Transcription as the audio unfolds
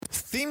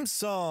theme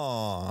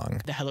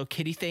song. The Hello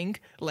Kitty thing,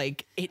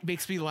 like, it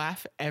makes me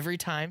laugh every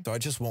time. So I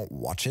just won't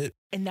watch it.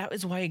 And that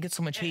is why it gets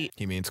so much hate.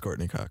 He means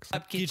Courtney Cox.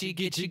 Up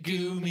Gitchy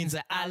Goo means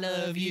that I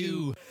love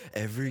you.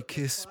 Every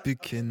kiss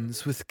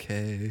begins with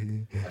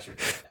K.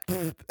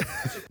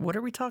 What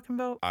are we talking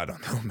about? I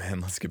don't know, man.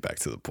 Let's get back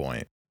to the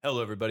point.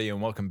 Hello, everybody, and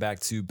welcome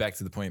back to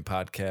the Point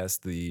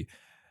podcast, the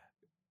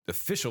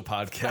official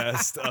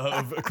podcast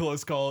of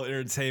Close Call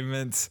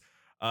Entertainment.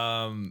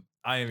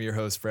 I am your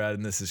host, Brad,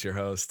 and this is your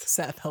host,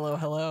 Seth.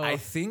 Hello. I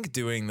think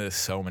doing this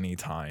so many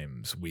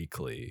times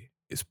weekly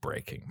is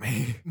breaking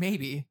me.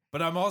 Maybe.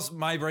 But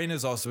my brain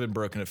has also been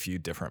broken a few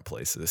different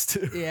places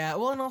too. Yeah.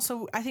 Well, and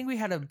also, I think we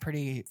had a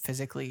pretty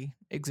physically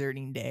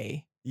exerting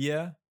day.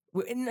 Yeah.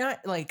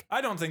 Not like.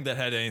 I don't think that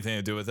had anything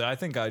to do with it. I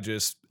think I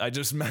just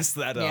messed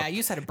that up. Yeah,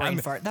 you said a brain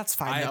fart. That's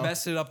fine. I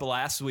messed it up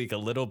last week a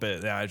little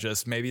bit.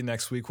 And maybe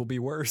next week will be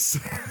worse.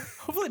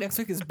 Hopefully next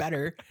week is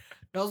better.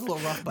 That was a little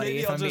rough, buddy,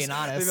 if I'm being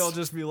honest. Maybe I'll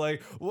just be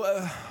like,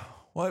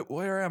 what,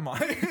 where am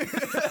I?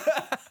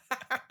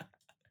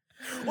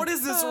 What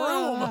is this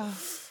room?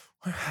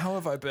 How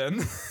have I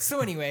been? So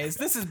anyways,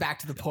 this is back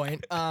to the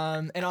point.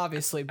 And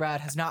obviously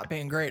Brad has not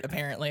been great,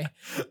 apparently.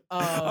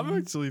 I'm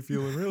actually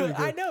feeling really good.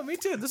 I know, me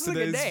too. This is a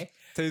good day.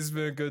 Today's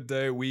been a good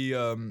day.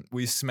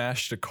 We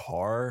smashed a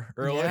car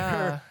earlier.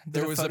 Yeah,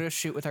 There was a photo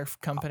shoot with our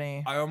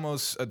company. I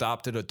almost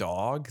adopted a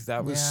dog.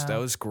 That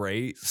was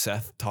great.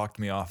 Seth talked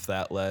me off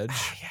that ledge.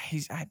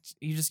 Yeah,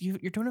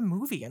 you're doing a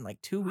movie in like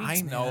 2 weeks.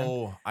 I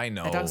know.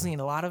 That dogs need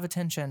a lot of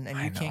attention, and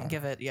you can't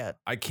give it yet.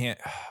 I can't.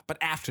 But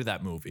after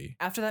that movie,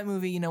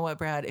 you know what,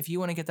 Brad? If you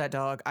want to get that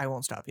dog, I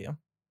won't stop you.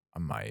 I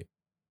might.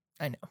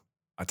 I know.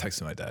 I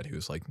texted my dad. He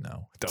was like,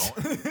 "No, don't,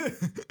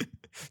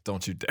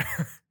 don't you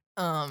dare."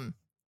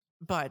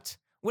 But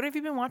what have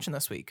you been watching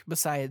this week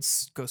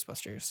besides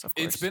Ghostbusters? Of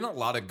course, it's been a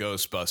lot of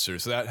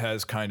Ghostbusters. That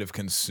has kind of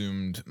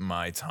consumed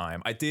my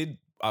time. I did,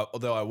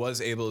 although I was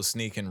able to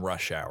sneak in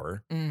Rush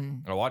Hour.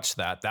 I watched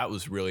that. That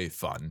was really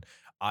fun.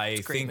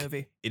 It's a great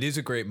movie. It is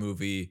a great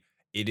movie.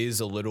 It is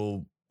a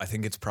little. I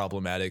think it's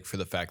problematic for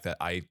the fact that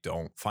I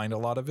don't find a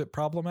lot of it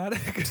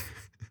problematic.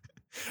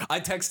 I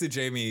texted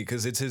Jamie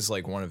because it's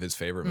one of his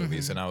favorite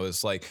movies. And I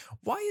was like,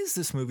 why is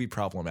this movie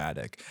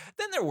problematic?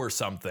 Then there were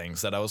some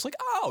things that I was like,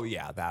 oh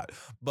yeah, that,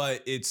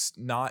 but it's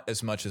not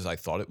as much as I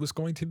thought it was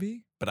going to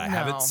be, but I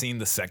haven't seen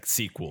the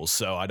sequels.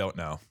 So I don't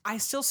know. I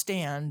still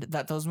stand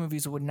that those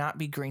movies would not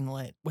be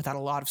greenlit without a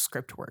lot of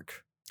script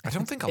work. I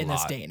don't think a lot in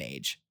this day and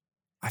age.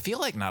 I feel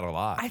like not a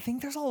lot. I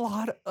think there's a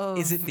lot of.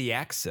 Is it the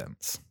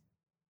accents?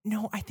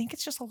 No, I think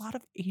it's just a lot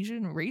of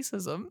Asian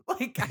racism.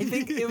 Like, I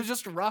think it was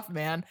just rough,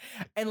 man.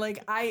 And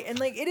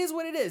it is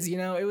what it is. You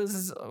know,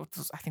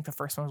 I think the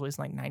first one was released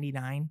in like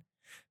 99.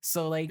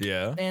 So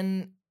yeah.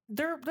 And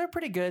they're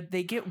pretty good.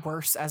 They get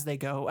worse as they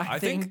go. I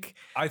think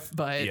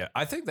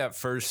that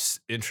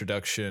first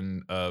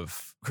introduction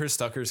of Chris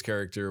Tucker's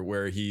character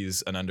where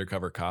he's an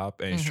undercover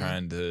cop and he's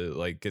trying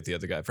to get the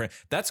other guy friend.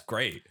 That's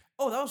great.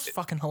 Oh, that was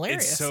fucking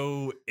hilarious. It's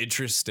so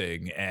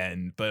interesting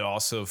but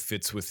also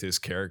fits with his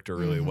character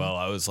really well.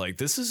 I was like,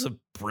 this is a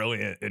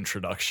brilliant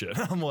introduction.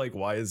 I'm like,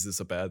 why is this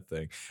a bad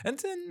thing? And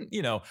then,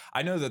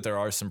 I know that there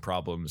are some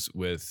problems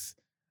with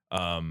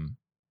I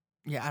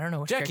don't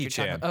know what Jackie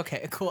Chan.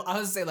 Okay, cool. I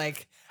was say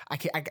I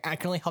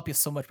can only help you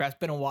so much, but it's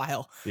been a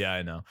while. Yeah,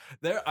 I know.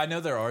 I know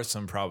there are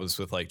some problems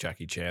with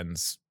Jackie Chan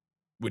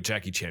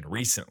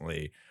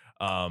recently.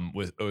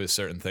 With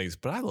certain things,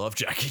 but I love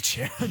Jackie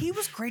Chan. He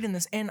was great in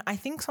this, and I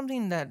think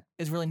something that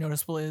is really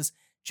noticeable is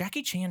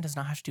Jackie Chan does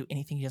not have to do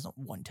anything he doesn't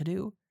want to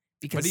do.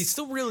 But he's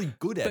still really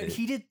good at it. But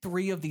he did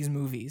 3 of these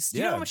movies. Do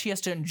you know how much he has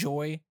to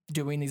enjoy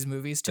doing these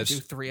movies to do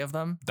 3 of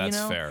them? That's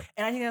fair.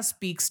 And I think that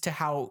speaks to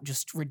how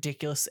just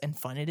ridiculous and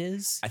fun it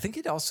is. I think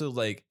it also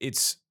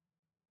it's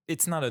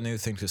not a new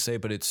thing to say,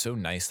 but it's so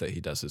nice that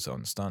he does his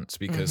own stunts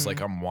because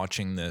I'm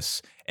watching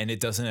this and it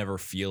doesn't ever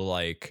feel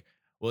like.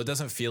 Well, it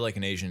doesn't feel like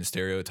an Asian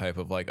stereotype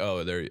of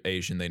oh, they're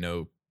Asian, they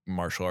know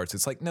martial arts.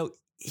 It's like, no,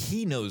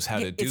 he knows how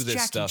to do this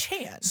Jackie stuff.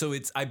 Chan. So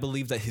I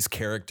believe that his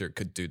character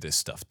could do this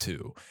stuff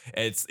too.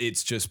 It's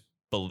just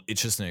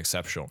an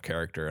exceptional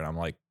character. And I'm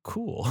like,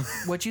 cool.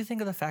 What do you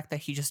think of the fact that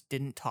he just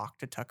didn't talk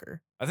to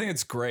Tucker? I think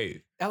it's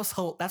great. That's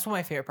one of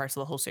my favorite parts of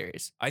the whole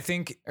series.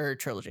 Or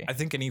trilogy. I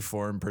think any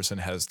foreign person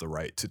has the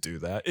right to do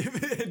that.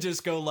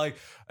 Just go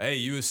hey,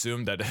 you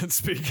assumed I didn't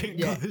speak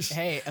English. Yeah.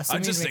 Hey, I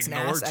just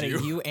ignored you. Out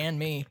of you and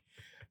me.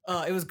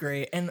 It was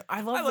great. And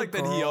I like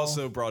that he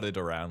also brought it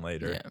around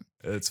later. Yeah.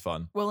 It's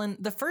fun. Well, in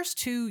the first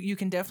 2, you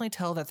can definitely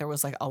tell that there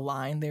was a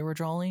line they were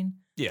drawing.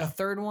 Yeah. The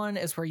third one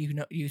is where you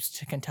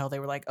can tell they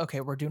were like,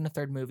 okay, we're doing a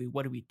third movie.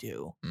 What do we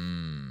do?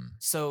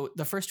 So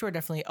the first 2 are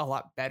definitely a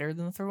lot better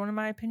than the third one, in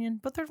my opinion.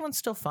 But the third one's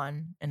still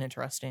fun and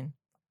interesting.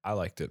 I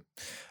liked it.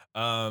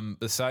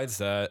 Besides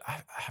that,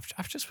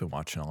 I've just been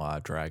watching a lot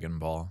of Dragon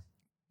Ball.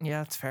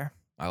 Yeah, that's fair.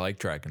 I like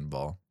Dragon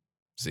Ball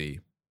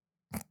Z.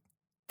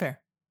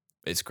 Fair.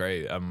 It's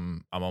great.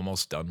 I'm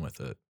almost done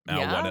with it.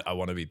 Yeah? I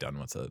want to be done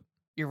with it.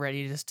 You're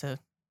ready just to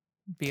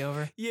be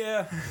over?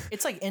 Yeah.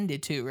 It's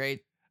ended too, right?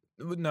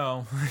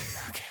 No.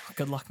 Okay,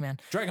 Good luck, man.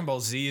 Dragon Ball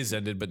Z is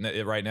ended, but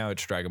right now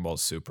it's Dragon Ball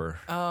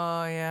Super.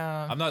 Oh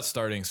yeah. I'm not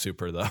starting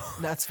Super though.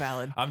 That's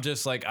valid. I'm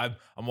just like I'm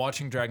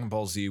watching Dragon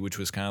Ball Z, which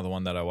was kind of the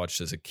one that I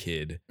watched as a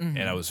kid,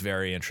 and I was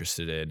very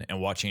interested in. And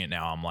watching it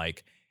now, I'm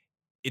like,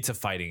 it's a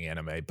fighting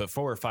anime, but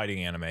for a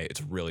fighting anime, it's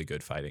a really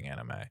good fighting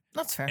anime.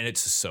 That's fair. And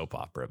it's a soap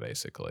opera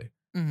basically,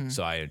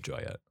 so I enjoy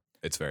it.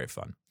 It's very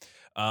fun.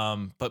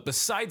 But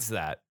besides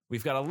that,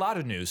 we've got a lot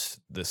of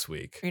news this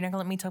week. Are you not gonna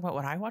let me talk about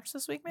what I watched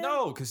this week, man?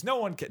 No, because no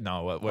one can.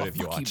 No, what have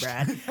you fuck watched?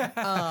 You,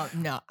 Brad.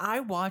 No,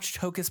 I watched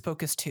Hocus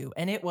Pocus 2,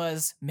 and it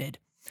was mid.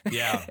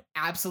 Yeah,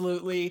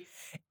 absolutely.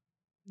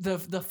 The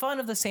fun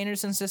of the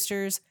Sanderson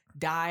sisters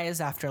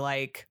dies after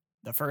like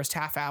the first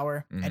half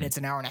hour, and it's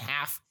an hour and a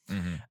half.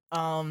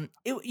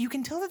 You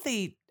can tell that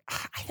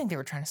I think they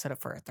were trying to set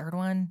up for a third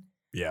one.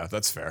 Yeah,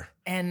 that's fair.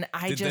 And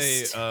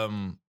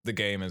the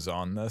game is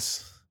on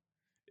this.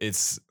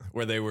 It's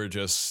where they were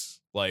just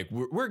like,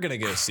 we're gonna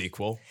get a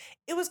sequel.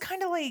 It was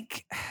kind of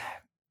like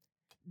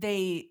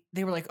they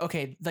were like,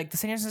 okay, like the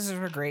Sanderson sisters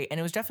were great, and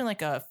it was definitely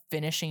like a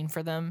finishing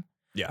for them.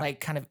 Yeah, like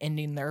kind of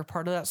ending their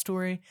part of that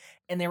story,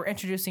 and they were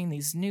introducing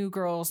these new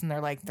girls, and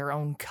they're like their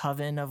own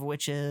coven of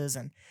witches,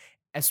 and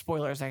as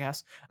spoilers, I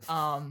guess.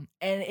 And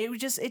it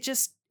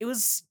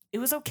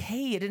was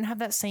okay. It didn't have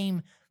that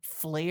same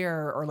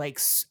flair or like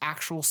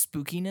actual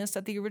spookiness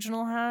that the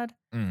original had.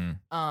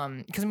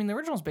 Because I mean, the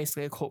original is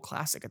basically a cult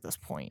classic at this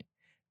point.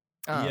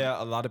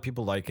 Yeah, a lot of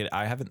people like it.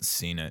 I haven't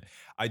seen it.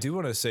 I do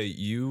want to say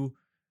you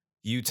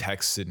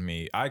texted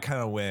me. I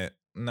kind of went,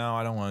 no,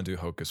 I don't want to do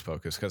Hocus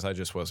Pocus because I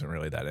just wasn't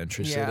really that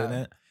interested in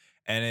it.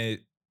 And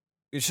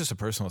it's just a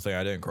personal thing.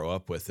 I didn't grow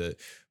up with it.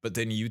 But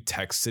then you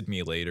texted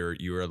me later.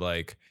 You were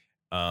like,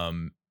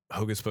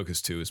 Hocus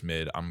Pocus 2 is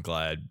mid. I'm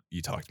glad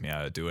you talked me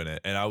out of doing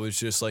it. And I was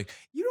just like,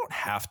 you don't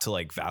have to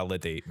like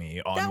validate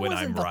me on when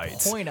I'm right. That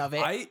wasn't the point of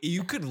it.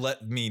 You could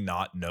let me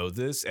not know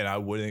this and I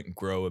wouldn't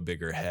grow a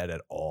bigger head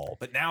at all.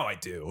 But now I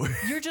do.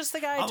 You're just the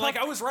guy.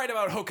 I was right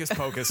about Hocus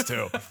Pocus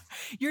 2.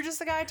 You're just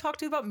the guy I talk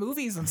to about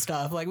movies and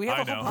stuff. Like we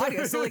have a whole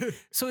podcast.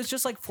 So it's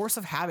just like force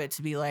of habit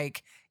to be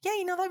like, yeah,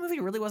 you know, that movie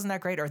really wasn't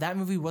that great, or that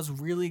movie was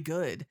really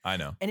good. I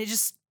know. And it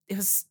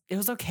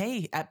was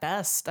okay at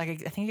best. Like I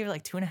think I gave it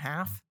like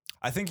 2.5.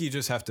 I think you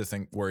just have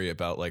to worry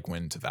about like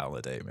when to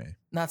validate me.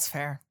 That's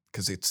fair.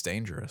 Because it's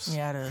dangerous.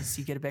 Yeah, it is.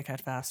 You get a big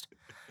head fast.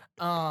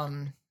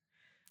 And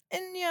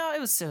yeah, it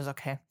was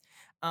okay.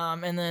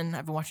 And then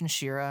I've been watching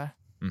She-Ra,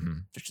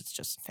 which is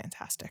just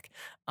fantastic.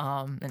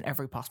 In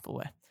every possible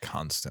way.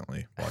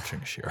 Constantly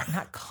watching She-Ra.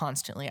 Not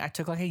constantly. I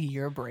took like a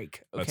year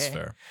break. Okay. That's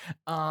fair.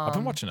 I've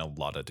been watching a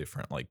lot of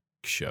different like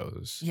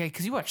shows. Yeah,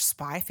 because you watched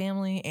Spy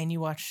Family and you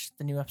watched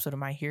the new episode of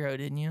My Hero,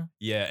 didn't you?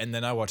 Yeah, and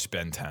then I watched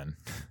Ben 10.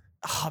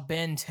 Oh,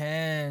 Ben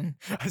 10.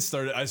 I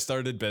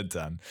started Ben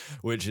 10,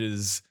 which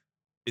is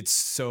it's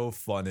so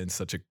fun and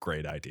such a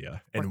great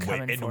idea and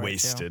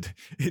wasted.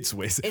 It's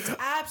wasted. It's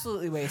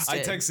absolutely wasted.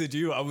 I texted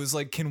you. I was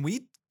like, "Can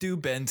we do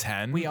Ben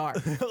 10?" We are.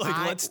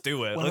 Let's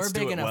do it. When let's we're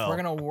big do it enough, well. we're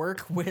gonna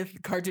work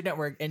with Cartoon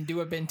Network and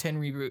do a Ben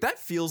 10 reboot. That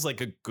feels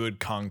like a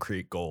good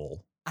concrete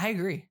goal. I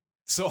agree.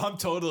 So I'm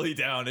totally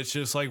down. It's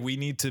just like we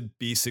need to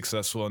be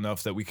successful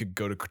enough that we could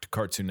go to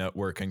Cartoon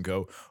Network and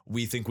go,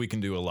 we think we can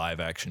do a live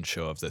action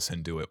show of this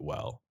and do it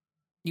well.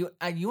 You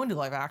want to do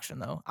live action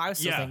though? I was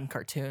still thinking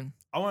cartoon.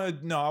 I want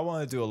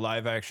to do a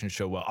live action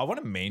show well. I want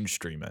to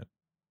mainstream it.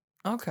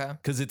 Okay.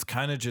 Because it's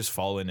kind of just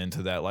fallen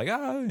into that like,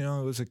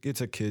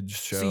 it's a kid's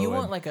show. So you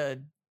want like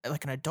an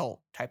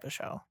adult type of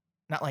show,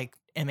 not like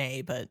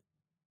MA, but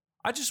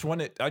I just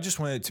want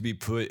it to be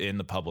put in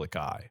the public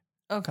eye.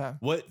 Okay.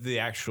 What the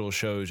actual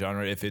show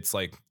genre, if it's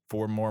like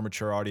for more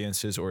mature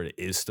audiences or it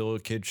is still a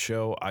kid's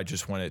show, I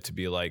just want it to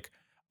be like,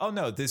 oh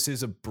no, this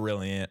is a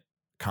brilliant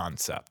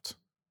concept.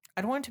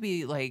 I'd want it to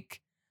be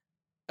like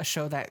a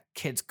show that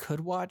kids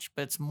could watch,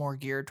 but it's more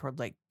geared toward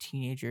like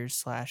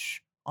teenagers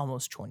 /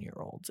 almost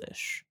 20-year-olds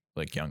ish.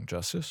 Like Young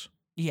Justice?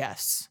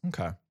 Yes.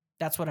 Okay.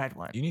 That's what I'd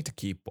want. You need to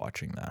keep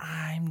watching that.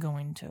 I'm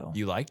going to.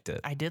 You liked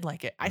it. I did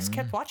like it. I just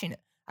kept watching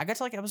it. I got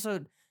to like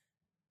episode,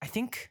 I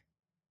think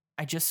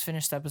I just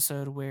finished the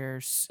episode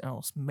where,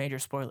 major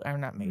spoiler, or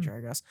not major,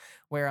 I guess,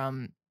 where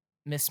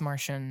Miss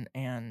Martian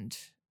and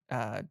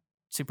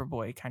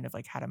Superboy kind of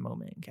like had a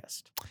moment and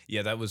kissed.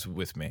 Yeah, that was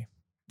with me.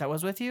 That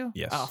was with you?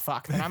 Yes. Oh,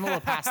 fuck. Then I'm a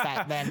little past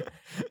that then.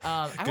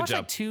 I watched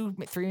like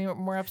 2-3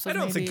 more episodes. I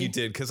don't think you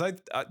did because I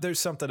there's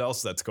something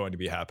else that's going to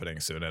be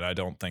happening soon and I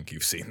don't think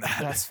you've seen that.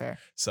 That's fair.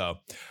 So,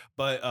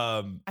 but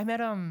I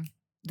met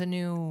the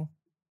new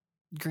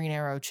Green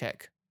Arrow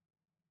chick.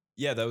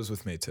 Yeah, that was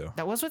with me too.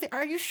 That was with you?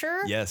 Are you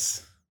sure?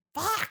 Yes.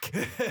 Fuck.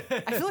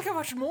 I feel like I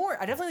watched more.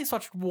 I definitely at least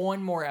watched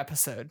one more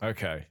episode.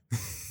 Okay.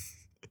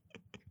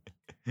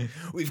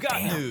 We've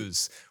got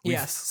news. We've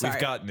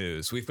got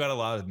news. We've got a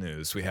lot of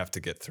news. We have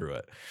to get through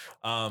it.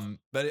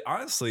 But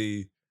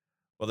honestly,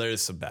 well, there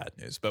is some bad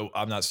news, but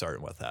I'm not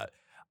starting with that.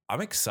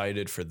 I'm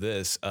excited for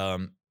this.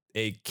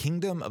 A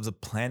Kingdom of the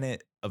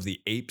Planet of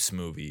the Apes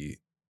movie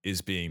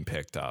is being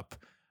picked up.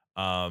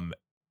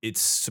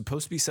 It's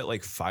supposed to be set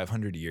like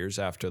 500 years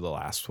after the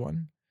last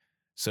one.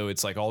 So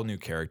it's like all new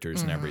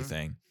characters and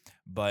everything.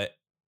 But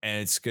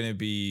and it's going to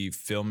be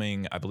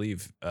filming, I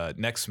believe,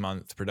 next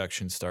month.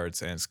 Production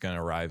starts, and it's going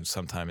to arrive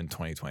sometime in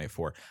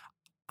 2024.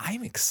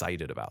 I'm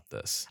excited about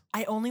this.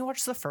 I only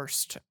watched the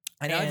first.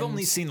 And I've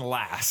only seen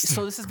last.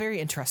 So this is very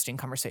interesting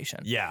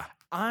conversation. Yeah.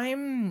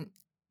 I'm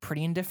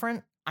pretty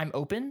indifferent. I'm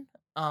open.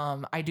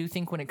 I do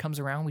think when it comes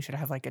around, we should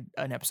have like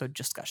an episode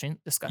discussing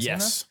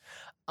this.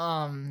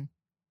 I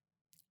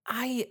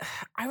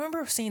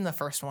remember seeing the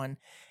first one,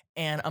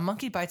 and a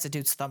monkey bites a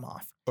dude's thumb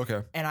off.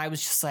 Okay. And I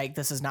was just like,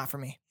 this is not for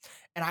me.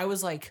 And I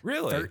was like,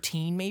 really?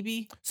 13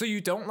 maybe. So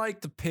you don't like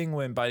the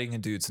penguin biting a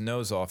dude's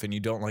nose off, and you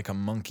don't like a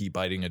monkey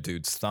biting a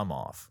dude's thumb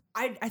off?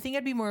 I think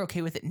I'd be more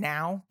okay with it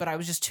now, but I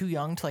was just too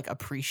young to like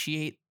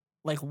appreciate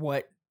like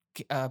what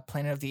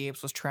Planet of the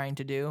Apes was trying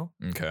to do.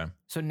 Okay.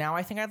 So now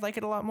I think I'd like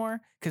it a lot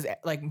more, because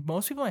like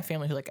most people in my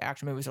family who like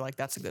action movies are like,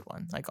 that's a good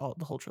one, like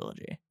the whole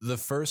trilogy. The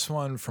first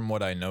one, from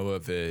what I know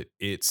of it,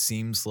 it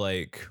seems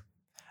like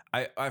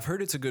I've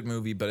heard it's a good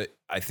movie, but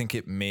I think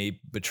it may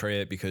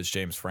betray it because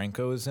James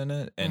Franco is in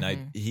it,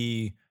 and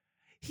he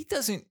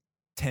doesn't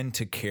tend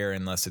to care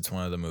unless it's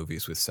one of the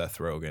movies with Seth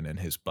Rogen and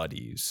his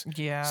buddies.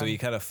 Yeah. So he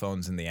kind of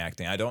phones in the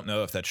acting. I don't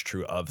know if that's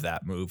true of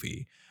that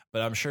movie,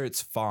 but I'm sure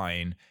it's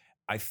fine.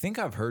 I think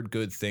I've heard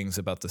good things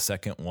about the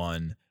second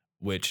one,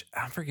 which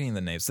I'm forgetting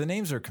the names. The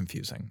names are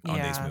confusing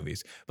on these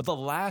movies. But the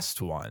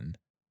last one,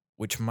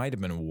 which might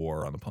have been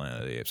War on the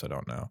Planet of the Apes, I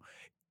don't know.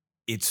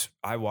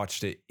 I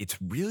watched it. It's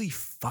really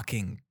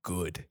fucking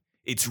good.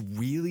 It's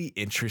really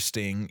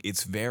interesting.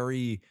 It's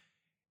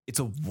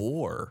a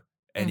war,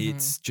 and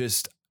it's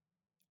just,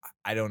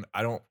 I don't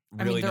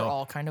really know. They're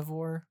all kind of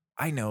war.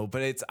 I know,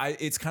 but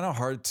it's kind of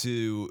hard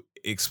to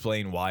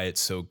explain why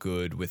it's so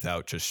good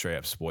without just straight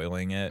up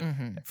spoiling it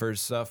for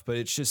stuff. But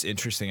it's just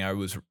interesting.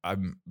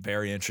 I'm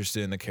very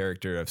interested in the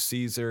character of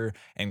Caesar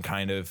and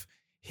kind of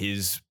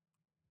his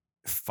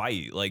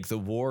fight. Like, the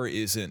war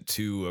isn't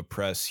to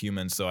oppress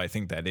humans, so I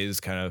think that is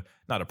kind of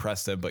not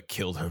oppress them but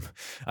kill them.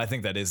 I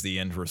think that is the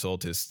end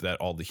result, is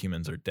that all the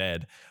humans are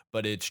dead,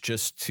 but it's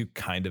just to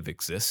kind of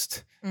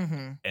exist.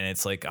 And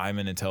it's like, I'm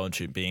an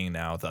intelligent being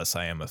now, thus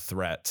I am a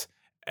threat,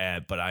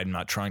 but I'm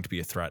not trying to be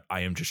a threat.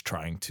 I am just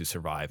trying to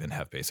survive and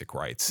have basic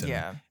rights.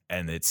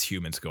 And it's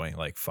humans going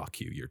like,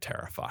 fuck you, you're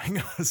terrifying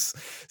us.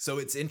 So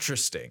it's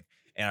interesting,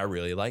 and I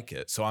really like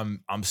it. So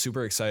I'm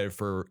super excited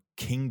for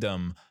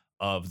Kingdom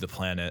of the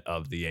Planet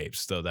of the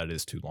Apes, though that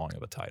is too long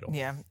of a title.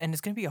 Yeah, and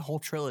it's going to be a whole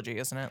trilogy,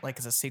 isn't it? Like,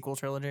 it's a sequel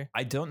trilogy.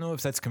 I don't know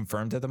if that's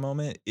confirmed at the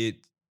moment.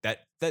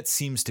 That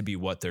seems to be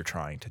what they're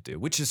trying to do,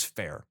 which is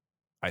fair,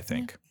 I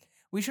think.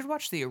 We should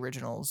watch the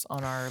originals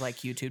on our like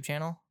YouTube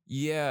channel.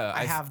 Yeah,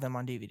 I have them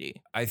on DVD.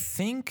 I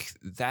think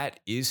that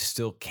is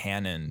still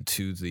canon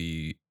to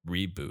the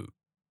reboot.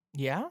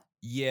 Yeah?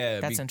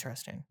 Yeah. That's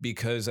interesting.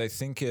 Because I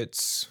think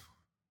it's...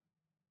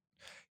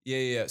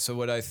 Yeah. So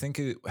what I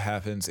think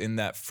happens in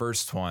that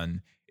first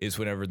one is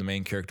whenever the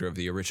main character of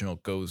the original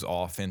goes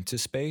off into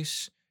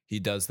space, he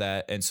does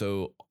that. And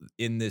so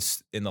in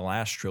the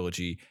last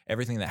trilogy,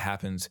 everything that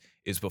happens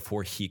is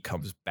before he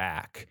comes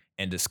back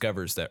and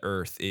discovers that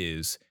Earth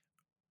is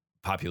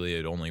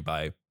populated only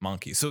by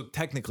monkeys. So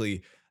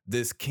technically,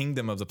 this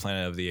Kingdom of the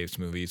Planet of the Apes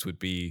movies would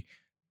be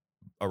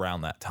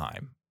around that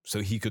time. So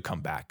he could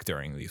come back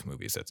during these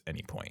movies at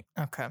any point.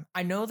 Okay.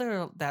 I know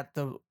that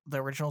the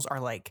originals are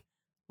like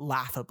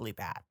laughably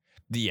bad.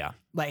 Yeah.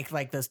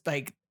 Like this,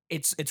 like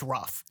it's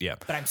rough. Yeah.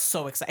 But I'm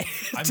so excited.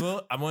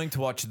 I'm willing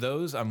to watch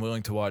those. I'm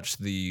willing to watch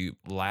the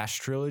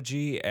last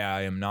trilogy.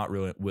 I am not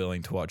really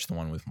willing to watch the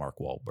one with Mark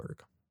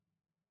Wahlberg.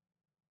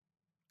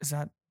 Is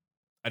that?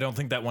 I don't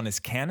think that one is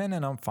canon,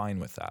 and I'm fine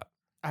with that.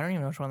 I don't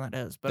even know which one that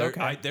is, but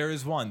there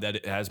is one that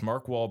it has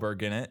Mark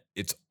Wahlberg in it.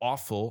 It's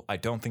awful. I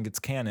don't think it's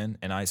canon,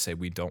 and I say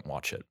we don't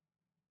watch it.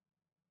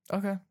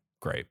 Okay.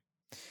 Great.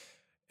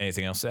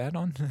 Anything else to add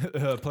on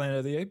Planet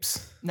of the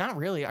Apes? Not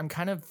really. I'm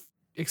kind of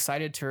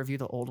excited to review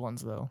the old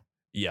ones, though.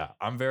 Yeah,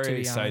 I'm very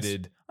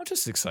excited. Honest. I'm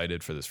just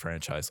excited for this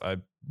franchise. I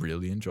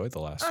really enjoyed the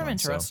last one. I'm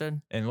interested.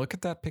 And look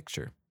at that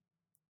picture.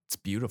 It's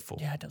beautiful.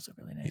 Yeah, it does look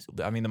really nice.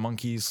 I mean, the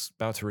monkey's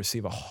about to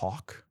receive a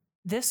hawk.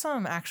 This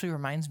actually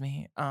reminds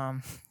me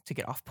to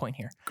get off point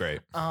here.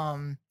 Great.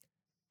 A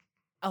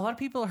lot of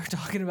people are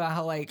talking about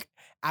how like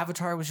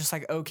Avatar was just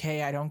like,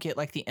 okay, I don't get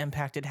like the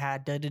impact it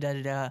had, da da da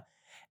da da.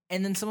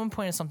 And then someone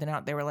pointed something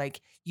out. They were like,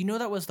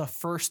 that was the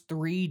first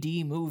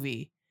 3D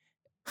movie.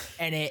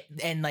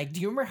 And like,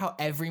 do you remember how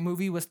every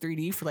movie was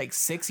 3D for like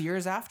 6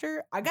 years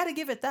after? I got to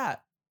give it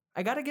that.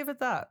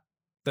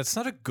 That's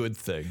not a good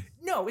thing.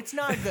 No, it's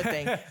not a good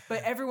thing.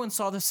 But everyone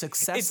saw the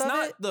success of it. It's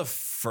not the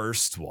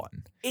first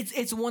one.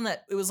 It's one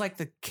that it was like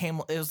the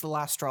camel. It was the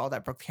last straw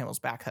that broke the camel's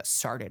back that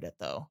started it,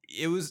 though.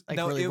 It was like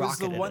really it was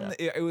the one.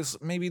 It was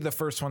maybe the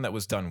first one that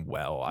was done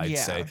well, I'd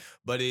say.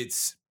 But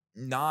it's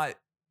not.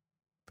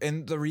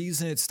 And the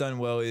reason it's done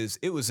well is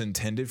it was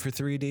intended for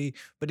 3D,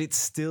 but it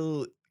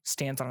still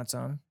stands on its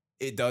own.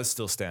 It does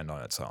still stand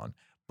on its own,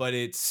 but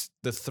it's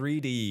the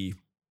 3D.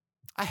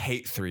 I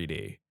hate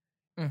 3D.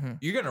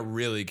 you're going to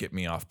really get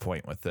me off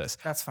point with this.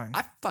 That's fine.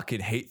 I fucking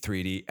hate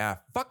 3D. And I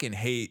fucking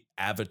hate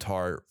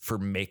Avatar for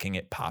making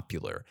it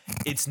popular.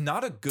 It's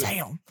not a good.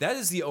 Damn. That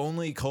is the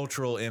only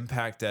cultural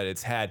impact that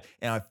it's had.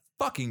 And I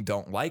fucking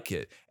don't like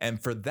it.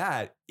 And for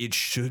that, it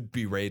should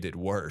be rated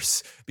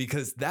worse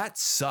because that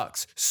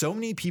sucks. So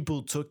many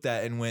people took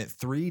that and went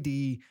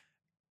 3D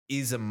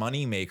is a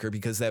moneymaker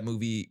because that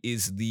movie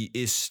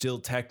is still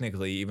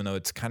technically, even though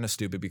it's kind of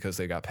stupid because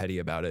they got petty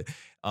about it,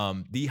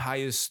 the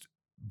highest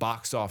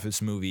box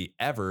office movie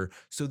ever.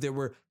 So there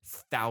were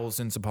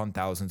thousands upon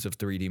thousands of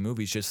 3D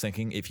movies just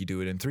thinking if you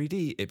do it in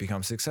 3D, it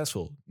becomes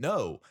successful.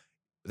 No,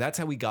 that's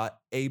how we got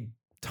a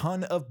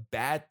ton of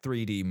bad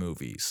 3D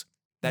movies.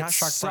 Not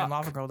Shark Boy and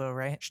Lava Girl though,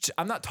 right?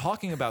 I'm not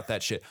talking about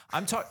that shit.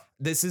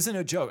 This isn't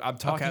a joke. I'm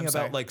talking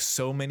about like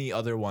so many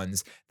other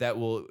ones that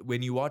will,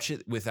 when you watch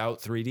it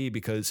without 3D,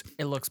 because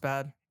it looks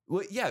bad.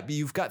 Well, yeah, but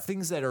you've got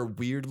things that are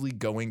weirdly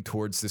going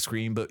towards the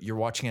screen, but you're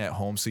watching it at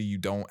home, so you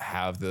don't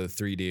have the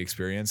 3D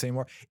experience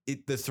anymore.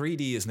 The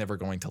 3D is never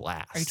going to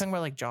last. Are you talking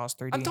about like Jaws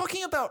 3D? I'm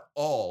talking about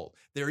all.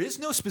 There is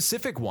no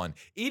specific one.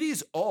 It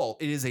is all.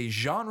 It is a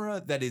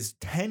genre that is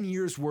 10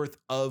 years worth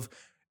of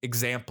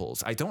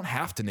examples. I don't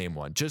have to name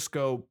one. Just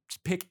go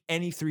pick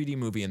any 3D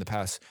movie in the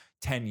past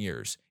 10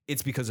 years.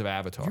 It's because of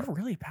Avatar. You're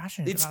really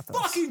passionate about this. It's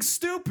fucking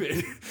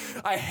stupid.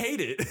 I hate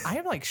it. I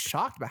am like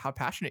shocked about how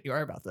passionate you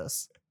are about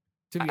this.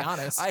 To be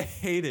honest, I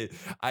hate it.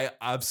 I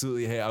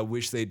absolutely hate it. I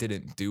wish they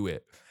didn't do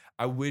it.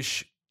 I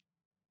wish,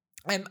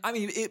 and I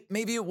mean,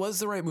 maybe it was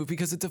the right move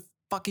because it's a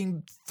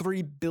fucking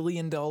 $3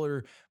 billion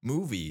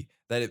movie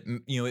that it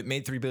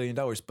made $3 billion,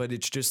 but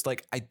it's just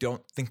like, I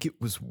don't think it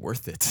was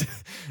worth it.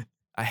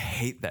 I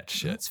hate that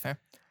shit. That's fair.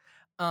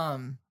 Are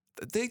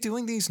they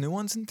doing these new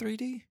ones in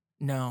 3D?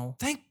 No.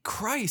 Thank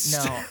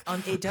Christ. No.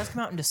 It does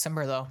come out in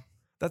December though.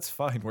 That's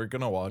fine. We're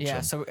going to watch them. Yeah,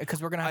 so because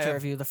we're going to have to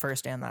review the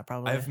first and that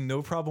probably. I have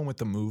no problem with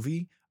the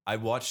movie. I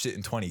watched it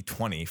in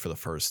 2020 for the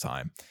first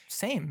time.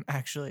 Same,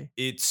 actually.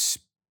 It's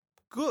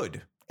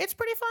good. It's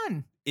pretty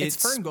fun. It's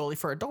Ferngully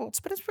for adults,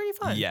 but it's pretty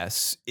fun.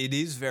 Yes, it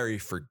is very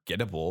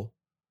forgettable.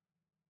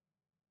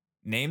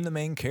 Name the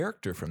main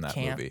character from that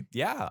movie.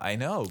 Yeah, I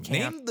know.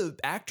 Name the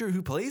actor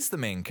who plays the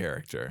main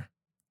character.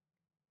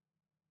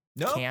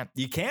 No,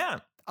 you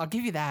can't. I'll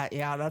give you that.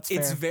 Yeah, that's fair.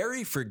 It's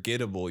very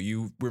forgettable.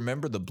 You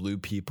remember the blue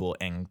people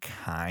and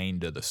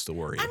kind of the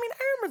story. I mean,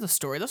 I remember the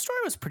story. The story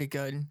was pretty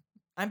good.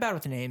 I'm bad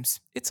with the names.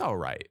 It's all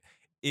right.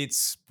 I'm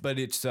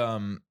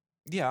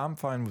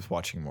fine with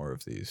watching more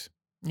of these.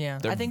 Yeah,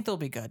 I think they'll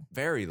be good.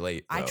 Very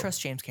late, though. I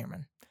trust James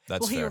Cameron.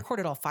 That's he fair.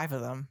 recorded all 5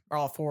 of them, or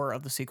all 4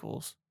 of the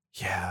sequels.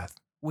 Yeah.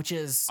 Which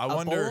is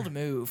a bold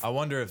move. I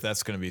wonder if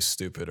that's going to be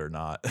stupid or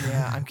not.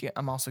 Yeah,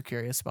 I'm also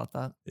curious about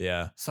that.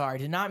 Yeah. Sorry,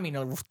 did not mean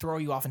to throw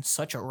you off in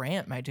such a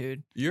rant, my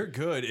dude. You're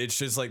good. It's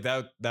just like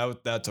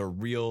that's a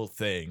real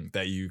thing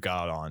that you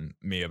got on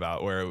me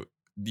about, where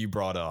you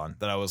brought on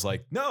that I was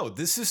like, no,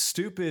 this is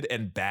stupid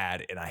and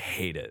bad and I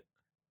hate it.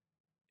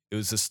 It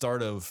was the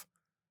start of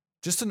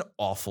just an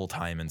awful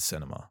time in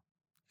cinema.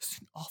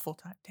 Just an awful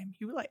time. Damn,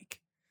 you like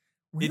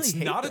really it's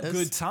hate not this. a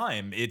good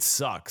time. It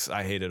sucks.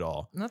 I hate it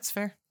all. That's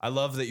fair. I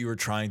love that you were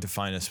trying to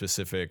find a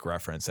specific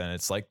reference and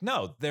it's like,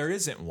 no, there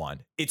isn't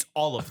one. It's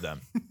all of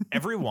them.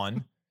 Every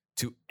one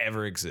to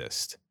ever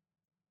exist.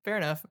 Fair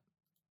enough.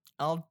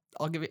 I'll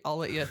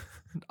let you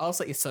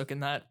soak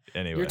in that.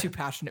 Anyway. You're too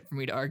passionate for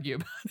me to argue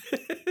about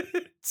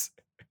it.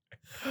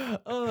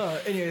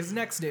 Anyways,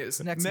 next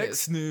news.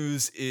 Next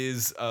news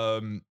is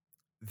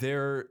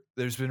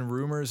there's been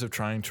rumors of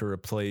trying to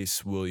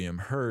replace William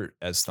Hurt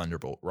as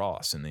Thunderbolt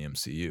Ross in the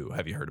MCU.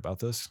 Have you heard about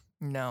this?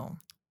 No.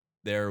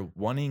 They're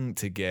wanting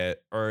to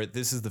get, or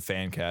this is the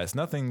fan cast.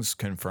 Nothing's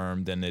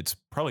confirmed, and it's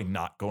probably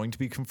not going to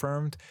be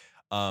confirmed.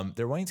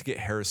 They're wanting to get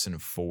Harrison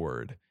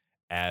Ford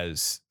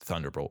as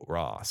Thunderbolt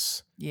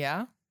Ross.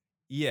 Yeah.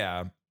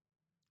 Yeah.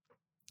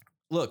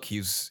 Look,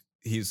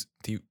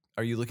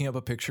 are you looking up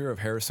a picture of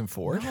Harrison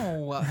Ford?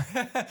 No.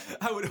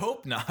 I would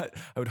hope not.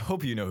 I would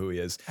hope you know who he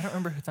is. I don't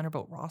remember who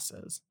Thunderbolt Ross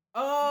is.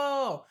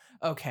 Oh,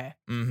 okay.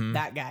 Mm-hmm.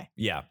 That guy.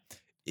 Yeah.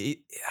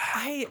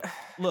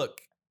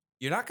 Look,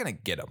 you're not going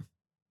to get him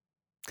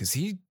because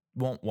he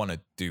won't want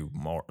to do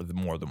more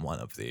than one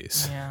of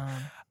these. Yeah.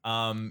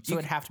 So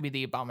it'd have to be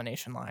the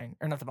Abomination line,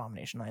 or not the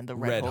Abomination line, the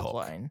Red Hulk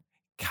line.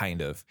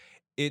 Kind of.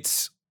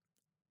 It's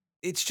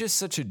just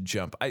such a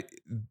jump.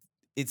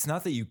 It's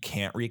not that you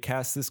can't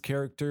recast this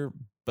character,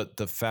 but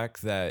the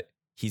fact that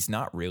he's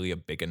not really a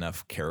big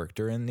enough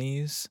character in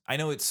these. I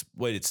know it's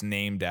what it's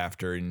named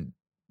after, and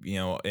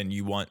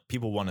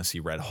people want to see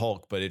Red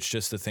Hulk, but it's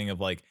just the thing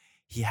of like,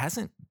 he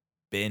hasn't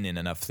been in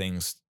enough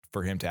things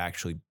for him to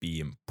actually be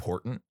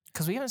important.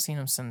 Because we haven't seen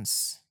him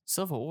since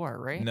Civil War,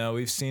 right? No,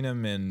 we've seen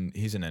him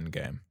he's in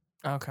Endgame.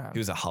 Okay. He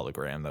was a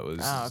hologram that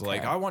was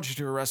like, I want you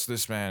to arrest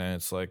this man. And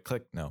it's like,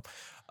 click, no.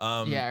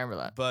 Yeah, I remember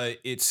that. But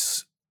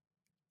it's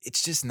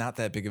just not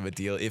that big of a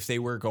deal. If they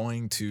were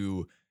going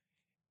to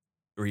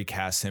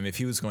recast him, if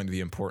he was going to be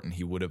important,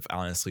 he would have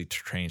honestly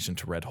changed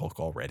into Red Hulk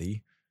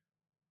already.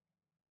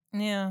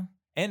 Yeah.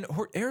 And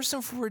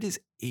Harrison Ford is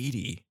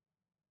 80.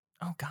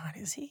 Oh, God,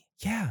 is he?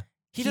 Yeah.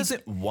 He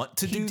doesn't want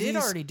to do He did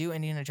these. already do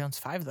Indiana Jones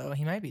 5, though.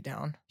 He might be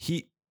down.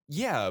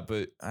 Yeah,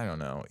 but I don't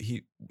know.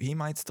 He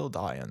might still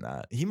die in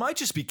that. He might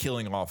just be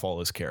killing off all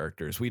his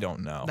characters. We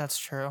don't know. That's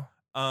true.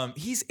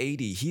 He's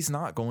 80. He's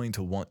not going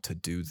to want to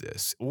do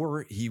this,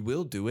 or he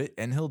will do it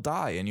and he'll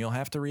die and you'll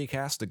have to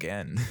recast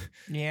again.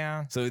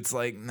 Yeah. So it's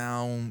like,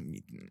 no,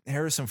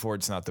 Harrison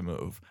Ford's not the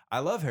move. I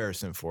love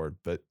Harrison Ford,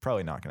 but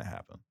probably not going to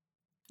happen.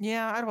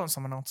 Yeah, I'd want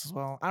someone else as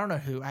well. I don't know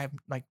who. I have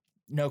like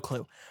no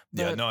clue.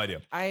 Yeah, no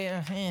idea.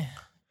 I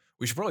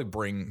We should probably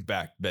bring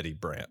back Betty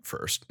Brant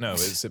first. No,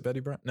 is it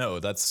Betty Brant? No,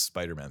 that's a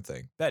Spider-Man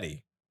thing.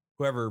 Betty,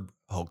 whoever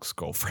Hulk's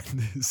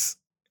girlfriend is.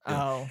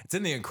 Oh, It's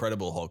in the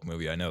Incredible Hulk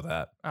movie. I know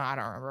that. I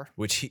don't remember.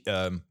 Which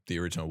the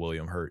original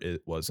William Hurt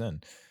was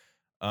in.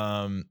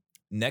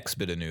 Next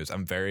bit of news.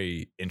 I'm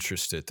very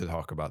interested to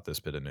talk about this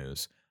bit of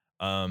news.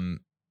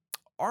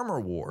 Armor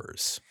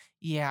Wars.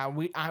 Yeah,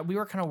 we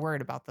were kind of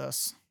worried about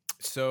this.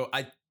 So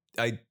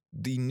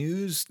the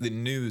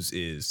news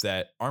is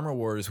that Armor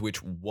Wars,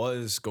 which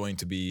was going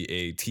to be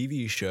a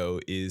TV show,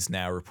 is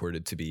now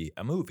reported to be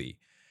a movie.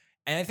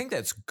 And I think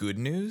that's good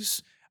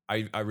news.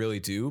 I really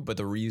do.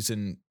 But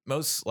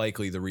most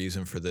likely the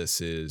reason for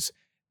this is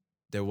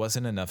there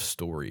wasn't enough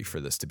story for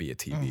this to be a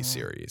TV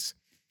series.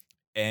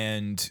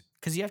 And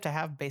because you have to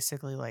have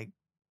basically like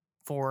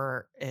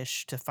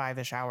 4-ish to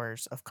 5-ish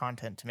hours of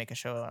content to make a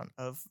show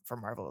for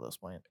Marvel at this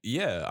point.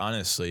 Yeah,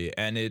 honestly.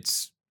 And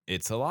it's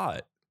a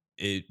lot.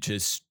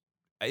 It's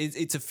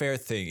a fair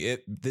thing.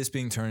 This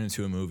being turned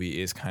into a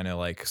movie is kind of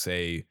like,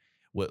 say,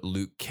 what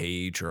Luke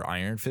Cage or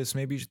Iron Fist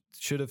maybe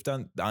should have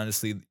done.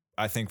 Honestly,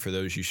 I think for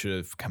those, you should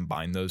have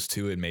combined those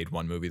two and made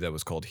one movie that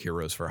was called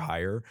Heroes for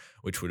Hire,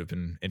 which would have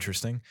been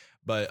interesting.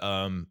 But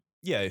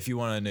yeah, if you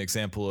want an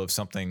example of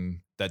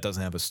something that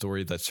doesn't have a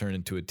story that's turned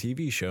into a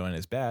TV show and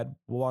is bad,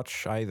 we'll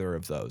watch either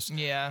of those.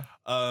 Yeah.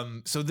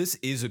 So this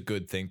is a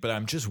good thing, but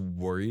I'm just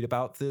worried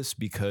about this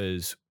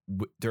because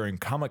during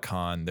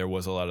Comic-Con, there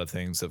was a lot of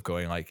things of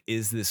going like,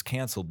 is this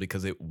canceled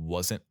because it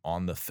wasn't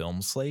on the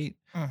film slate?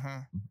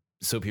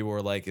 So people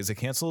were like, is it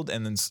canceled?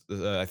 And then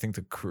I think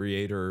the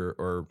creator,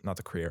 or not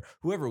the creator,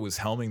 whoever was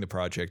helming the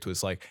project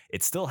was like,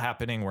 it's still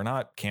happening. We're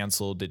not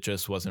canceled. It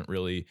just wasn't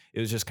really,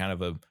 it was just kind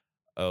of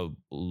a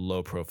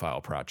low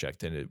profile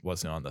project and it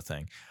wasn't on the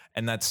thing.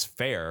 And that's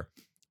fair.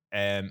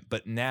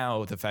 But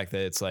now the fact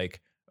that it's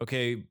like,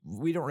 okay,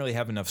 we don't really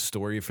have enough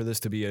story for this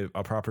to be a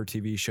proper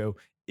TV show.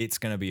 It's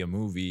going to be a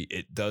movie.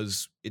 It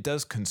does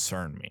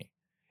concern me.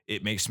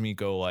 It makes me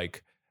go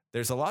like,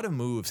 there's a lot of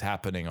moves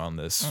happening on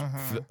this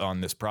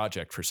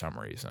project for some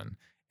reason,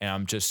 and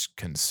I'm just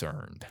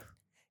concerned.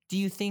 Do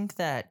you think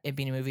that it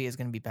being a movie is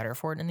going to be better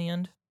for it in the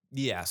end?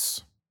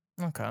 Yes.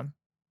 Okay.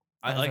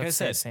 Like I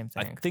said, same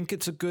thing. I think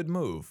it's a good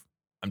move.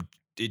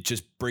 It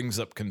just brings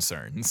up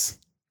concerns.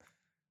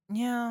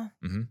 Yeah.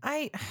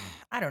 I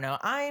don't know.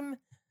 I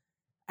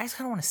just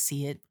kind of want to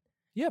see it.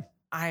 Yeah.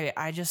 I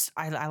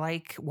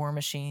like War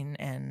Machine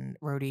and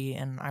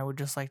Rhodey, and I would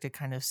just like to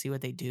kind of see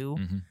what they do.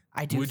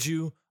 I do. Would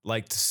you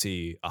like to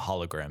see a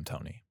hologram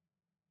Tony?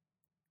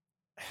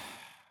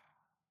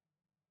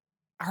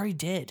 I already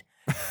did.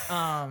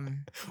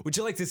 Would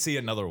you like to see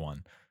another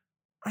one?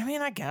 I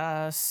mean, I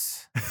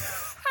guess.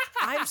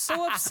 I'm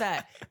so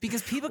upset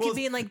because people keep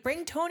being like,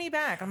 bring Tony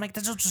back. I'm like,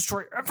 that'll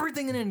destroy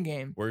everything in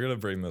Endgame. We're going to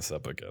bring this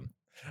up again.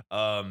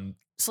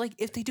 So like,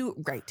 if they do it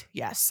right,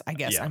 yes, I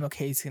guess I'm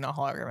okay seeing a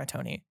hologram of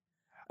Tony.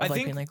 I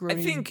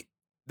think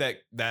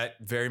that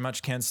very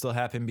much can still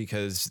happen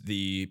because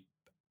in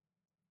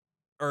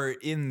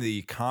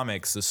the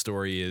comics, the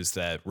story is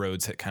that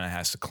Rhodes kind of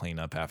has to clean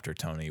up after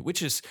Tony,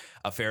 which is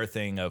a fair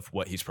thing of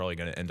what he's probably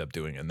going to end up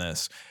doing in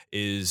this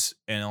and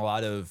there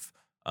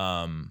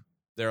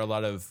are a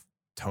lot of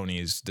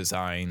Tony's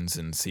designs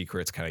and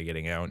secrets kind of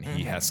getting out, and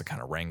he has to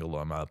kind of wrangle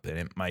them up, and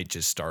it might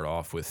just start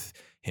off with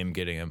him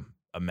getting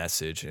a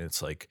message, and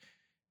it's like,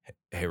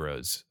 hey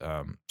Rhodes,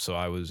 so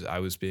I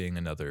was being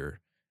another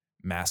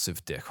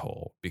massive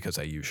dickhole because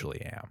I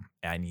usually am.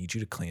 I need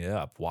you to clean it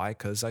up. Why?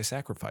 Because I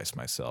sacrificed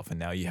myself, and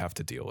now you have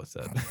to deal with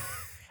it.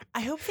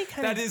 I hope they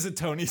kind of. That is a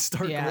Tony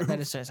Stark. Yeah, move.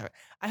 That is Tony Stark.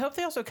 I hope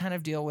they also kind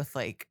of deal with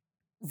like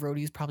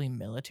Rhodey's probably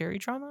military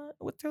trauma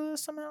through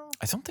this somehow.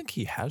 I don't think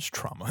he has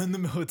trauma in the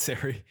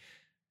military.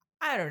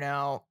 I don't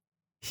know.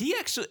 He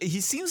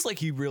seems like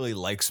he really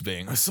likes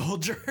being a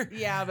soldier.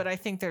 Yeah, but I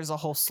think there's a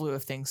whole slew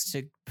of things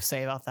to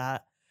say about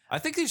that. I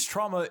think his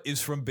trauma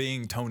is from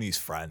being Tony's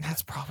friend.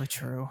 That's probably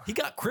true. He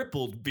got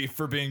crippled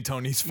for being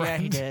Tony's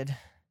friend. Yeah, he did.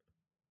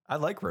 I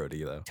like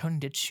Rhodey, though. Tony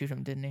did shoot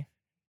him, didn't he?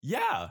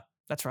 Yeah.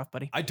 That's rough,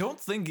 buddy. I don't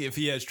think if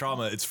he has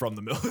trauma, it's from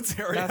the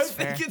military. That's I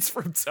think fair. It's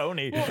from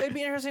Tony. Well, it'd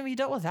be interesting if he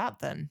dealt with that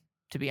then,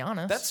 to be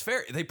honest. That's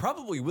fair. They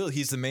probably will.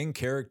 He's the main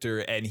character,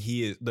 and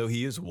he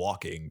is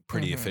walking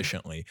pretty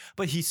efficiently,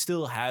 but he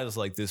still has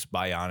like this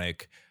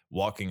bionic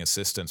walking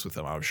assistance with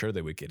them. I'm sure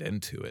they would get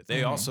into it.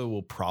 They also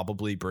will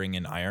probably bring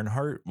in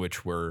Ironheart,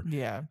 which we're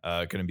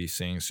going to be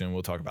seeing soon.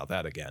 We'll talk about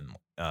that again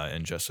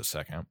in just a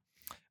second.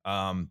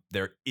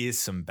 There is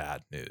some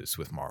bad news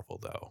with Marvel,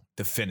 though.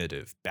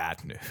 Definitive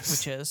bad news.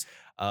 Which is?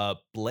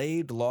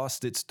 Blade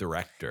lost its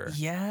director.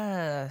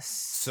 Yes.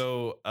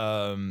 So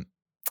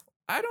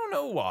I don't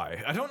know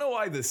why. I don't know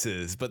why this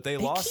is, but they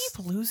lost.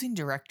 Keep losing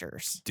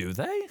directors. Do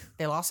they?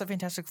 They lost the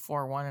Fantastic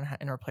Four one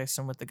and replaced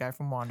him with the guy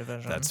from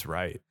WandaVision. That's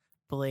right.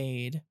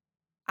 Blade.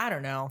 I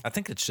don't know. I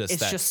think it's just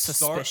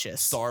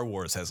suspicious. Star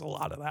Wars has a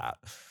lot of that.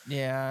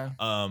 Yeah.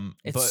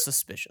 It's but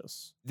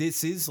suspicious.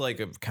 This is like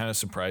a kind of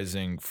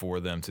surprising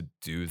for them to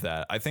do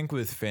that. I think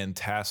with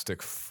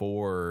Fantastic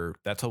Four,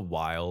 that's a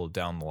while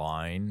down the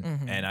line.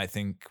 Mm-hmm. And I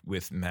think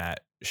with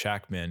Matt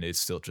Shackman, it's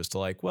still just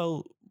like,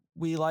 well,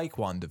 we like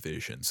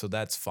WandaVision, so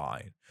that's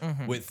fine.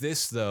 Mm-hmm. With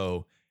this,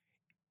 though,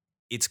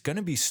 it's going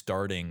to be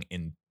starting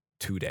in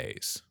 2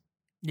 days.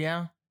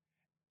 Yeah.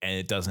 And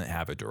it doesn't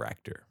have a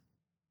director.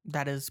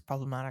 That is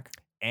problematic.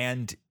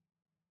 And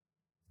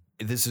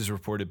this is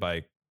reported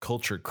by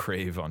Culture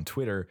Crave on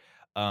Twitter.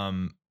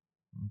 Bo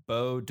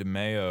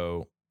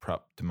DeMayo,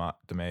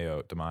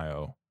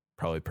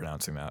 probably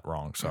pronouncing that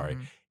wrong. Sorry.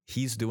 Mm-hmm.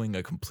 He's doing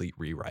a complete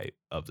rewrite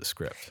of the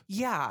script.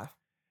 Yeah.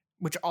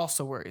 Which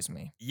also worries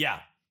me.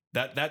 Yeah.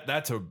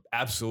 That's a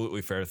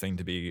absolutely fair thing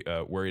to be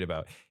worried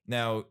about.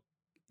 Now,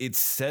 it's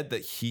said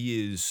that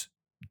he is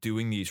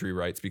doing these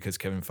rewrites because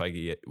Kevin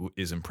Feige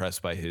is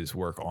impressed by his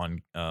work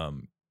on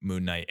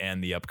Moon Knight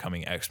and the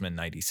upcoming X-Men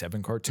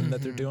 97 cartoon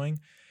that they're doing.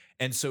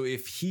 And so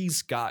if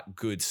he's got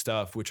good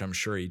stuff, which I'm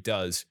sure he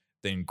does,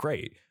 then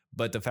great.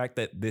 But the fact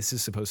that this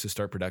is supposed to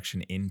start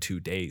production in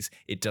 2 days,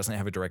 it doesn't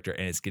have a director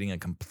and it's getting a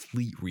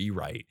complete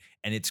rewrite.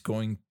 And it's not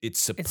going to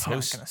start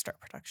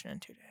production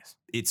in 2 days.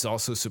 It's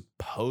also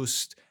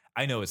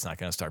I know it's not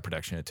going to start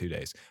production in 2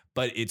 days,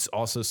 but it's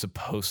also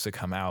supposed to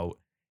come out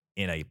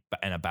in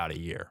about a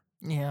year.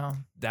 Yeah.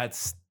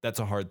 That's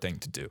a hard thing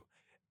to do.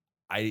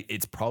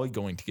 It's probably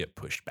going to get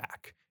pushed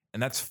back,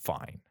 and that's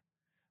fine.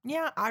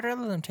 Yeah, I'd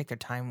rather them take their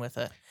time with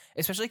it,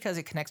 especially because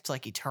it connects to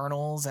like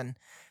Eternals, and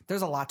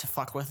there's a lot to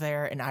fuck with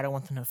there, and I don't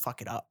want them to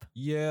fuck it up.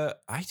 Yeah,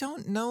 I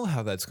don't know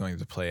how that's going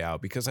to play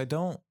out because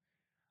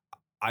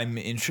I'm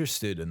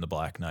interested in the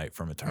Black Knight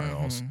from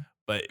Eternals,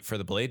 but for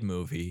the Blade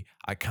movie,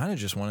 I kind of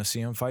just want to see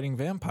him fighting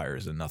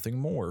vampires and nothing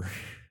more.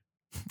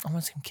 I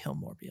want to see him kill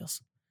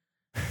Morbius.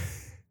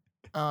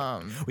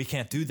 We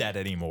can't do that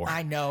anymore.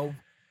 I know.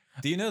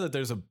 Do you know that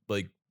there's a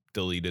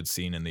deleted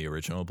scene in the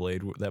original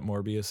Blade that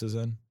Morbius is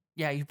in?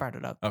 Yeah, you brought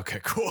it up. Okay,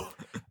 cool.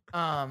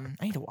 I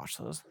need to watch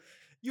those.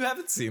 You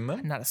haven't seen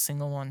them? Not a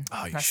single one.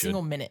 Oh, you Not should. a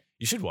single minute.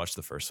 You should watch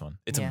the first one.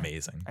 It's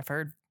amazing. I've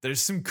heard. There's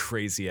some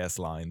crazy ass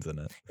lines in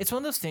it. It's one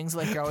of those things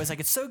like you're always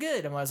like, it's so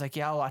good. And I was like,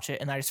 yeah, I'll watch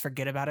it. And I just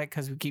forget about it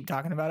because we keep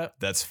talking about it.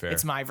 That's fair.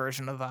 It's my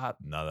version of that.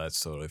 No, that's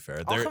totally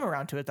fair. I'll come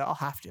around to it though. I'll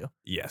have to.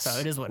 Yes. So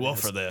it is what it is. Well,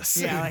 for this.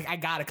 Yeah, like I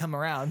got to come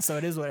around. So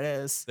it is what it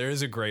is. There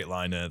is a great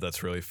line in it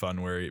that's really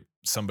fun where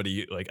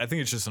somebody, I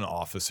think it's just an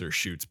officer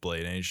shoots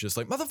Blade and he's just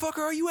like, motherfucker,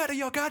 are you out of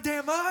your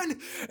goddamn mind?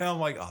 And I'm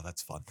like, oh,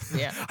 that's fun.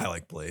 Yeah. I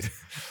like Blade.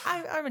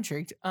 I'm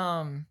intrigued.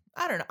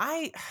 I don't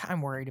know.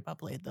 I'm worried about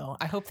Blade though.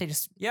 I hope they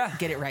just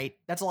get it right.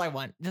 That's all I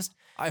want.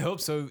 I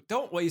hope so.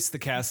 Don't waste the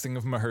casting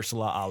of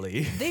Mahershala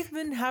Ali. They've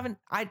been having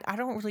I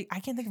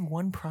can't think of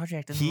one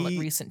project in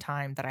recent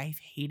time that I've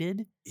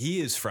hated.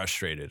 He is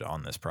frustrated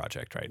on this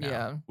project right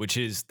now.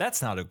 Yeah.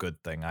 That's not a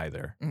good thing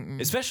either.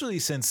 Especially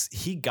since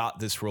he got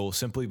this role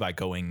simply by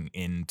going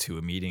into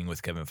a meeting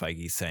with Kevin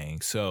Feige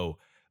saying, so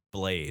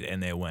Blade,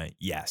 and they went,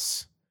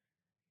 yes,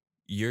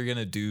 you're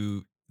gonna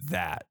do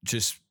that.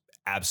 Just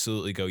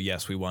absolutely go,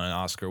 yes, we want an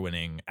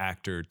Oscar-winning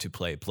actor to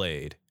play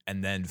Blade,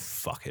 and then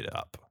fuck it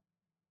up.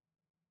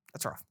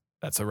 That's rough.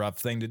 That's a rough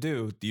thing to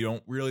do. You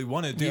don't really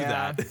want to do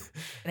that. And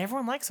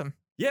everyone likes him.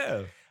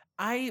 Yeah.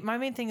 My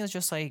main thing is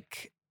just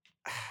like,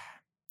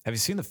 have you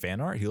seen the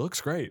fan art? He looks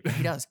great.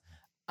 He does.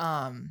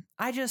 I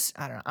don't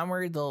know. I'm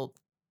worried they'll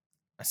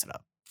mess it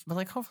up. But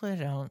like, hopefully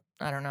they don't.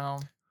 I don't know.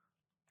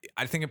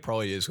 I think it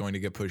probably is going to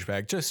get pushed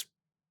back. It's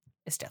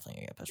definitely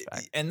gonna get pushed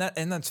back.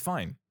 And that's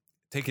fine.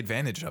 Take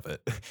advantage of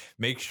it.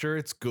 Make sure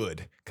it's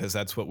good, because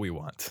that's what we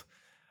want.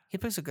 He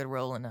plays a good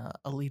role in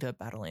Alita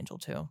Battle Angel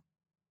too.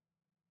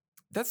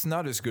 That's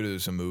not as good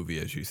as a movie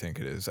as you think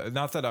it is.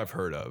 Not that I've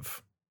heard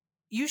of.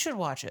 You should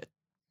watch it.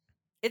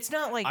 It's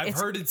not like I've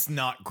heard it's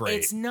not great.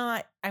 It's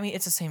not. I mean,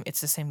 it's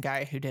the same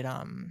guy who did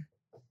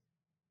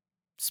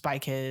Spy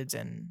Kids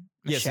and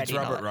Machete. Yes, it's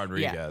Robert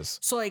Rodriguez. Yeah.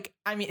 So like,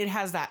 I mean, it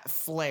has that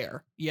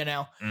flair, you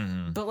know.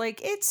 Mm-hmm. But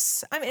like,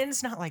 it's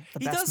not like the best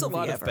movie ever. He does a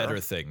lot of better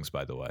things,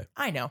 by the way.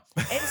 I know.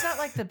 And it's not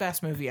like the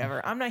best movie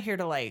ever. I'm not here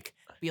to like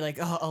be like,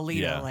 oh,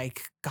 Alita,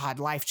 like God,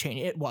 life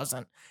changing. It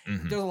wasn't.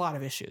 Mm-hmm. There's a lot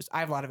of issues. I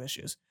have a lot of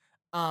issues.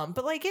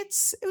 But like, it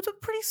was a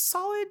pretty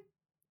solid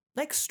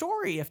like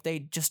story if they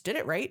just did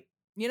it right.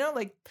 You know,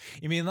 like.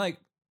 You mean like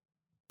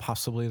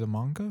possibly the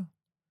manga?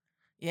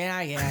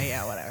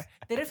 Yeah, whatever.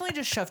 They definitely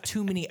just shoved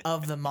too many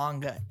of the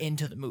manga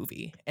into the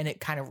movie, and it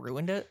kind of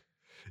ruined it.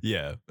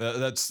 Yeah,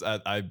 that's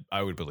I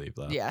would believe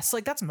that. Yeah, so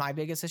like that's my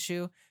biggest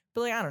issue.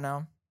 But like, I don't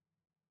know.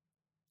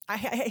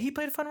 He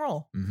played a fun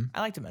role. Mm-hmm.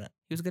 I liked him in it.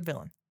 He was a good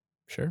villain.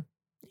 Sure.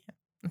 Yeah,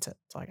 that's it.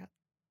 That's all I got.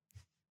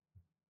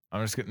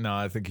 I'm just gonna. No,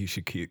 I think you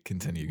should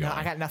continue going. No,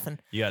 I got nothing.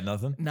 You got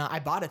nothing? No,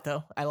 I bought it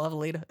though. I love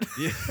Alita.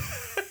 Yeah.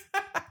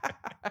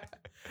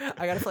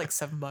 I got it for like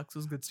 $7. It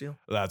was a good steal.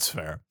 That's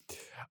fair.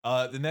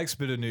 The next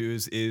bit of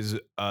news is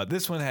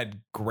this one had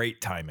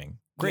great timing.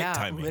 Great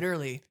timing.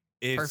 Literally.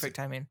 Perfect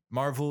timing.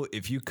 Marvel,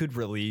 if you could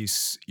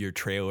release your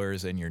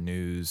trailers and your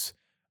news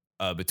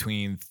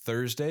between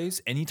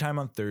Thursdays, anytime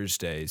on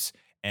Thursdays,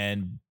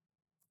 and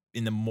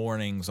in the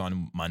mornings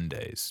on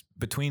Mondays,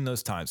 between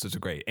those times, those are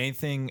great.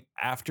 Anything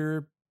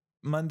after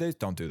Mondays,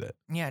 don't do that.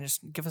 Yeah,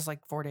 just give us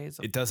like 4 days.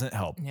 It doesn't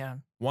help. Yeah.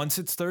 Once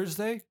it's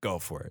Thursday, go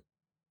for it.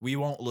 We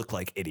won't look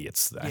like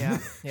idiots then. Yeah,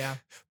 yeah.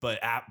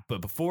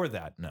 but before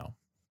that, no,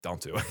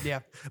 don't do it. Yeah,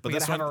 but we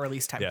gotta have a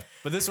release time. Yeah,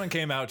 but this one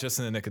came out just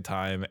in the nick of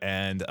time,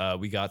 and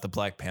we got the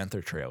Black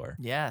Panther trailer.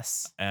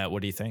 Yes.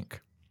 What do you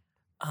think?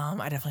 I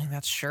definitely think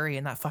that's Shuri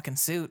in that fucking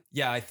suit.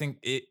 Yeah, I think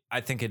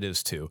it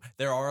is too.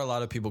 There are a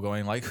lot of people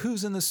going like,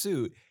 "Who's in the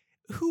suit?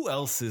 Who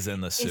else is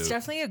in the suit?" It's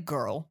definitely a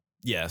girl.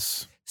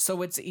 Yes.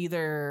 So it's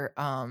either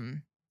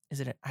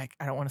is it I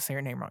don't want to say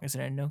her name wrong. Is it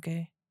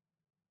Inoke?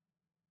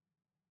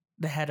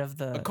 The head of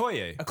the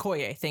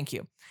Okoye, thank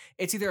you.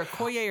 It's either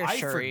Okoye or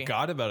Shuri. I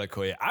forgot about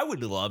Okoye. I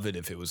would love it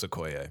if it was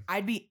Okoye.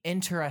 I'd be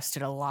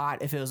interested a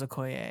lot if it was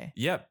Okoye.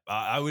 Yep,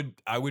 I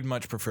would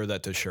much prefer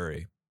that to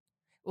Shuri.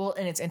 Well,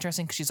 and it's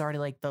interesting because she's already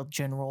like the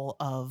general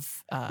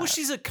of. Well,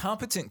 she's a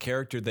competent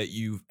character that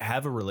you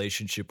have a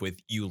relationship with.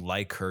 You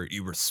like her,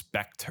 you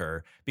respect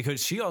her,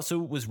 because she also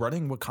was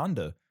running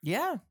Wakanda.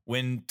 Yeah.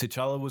 When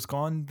T'Challa was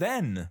gone,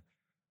 then.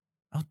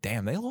 Oh,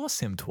 damn, they lost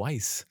him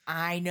twice.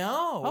 I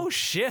know. Oh,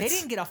 shit. They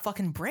didn't get a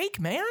fucking break,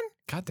 man.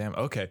 God damn.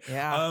 Okay.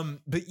 Yeah.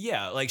 But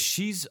yeah, like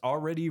she's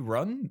already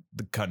run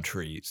the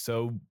country.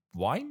 So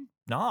why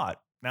not?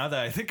 Now that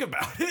I think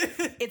about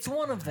it. It's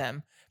one of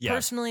them. Yeah.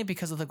 Personally,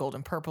 because of the gold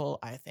and purple,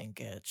 I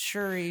think it's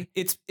Shuri.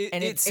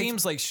 It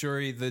seems like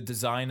Shuri, the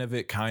design of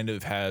it kind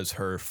of has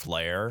her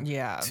flair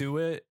to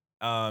it.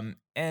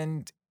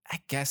 And I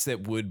guess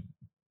that would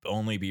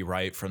only be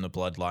right from the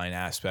bloodline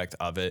aspect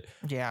of it.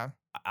 Yeah.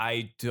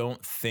 I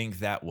don't think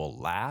that will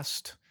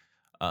last.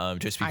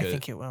 Just because I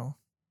think it will.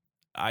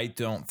 I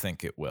don't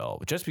think it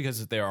will. Just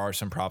because there are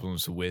some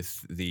problems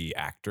with the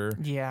actor.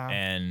 Yeah.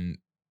 And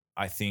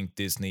I think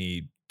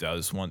Disney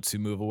does want to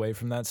move away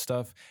from that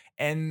stuff.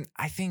 And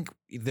I think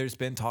there's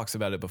been talks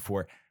about it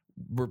before.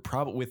 We're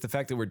probably, with the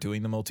fact that we're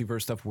doing the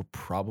multiverse stuff, we're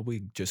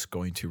probably just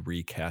going to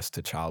recast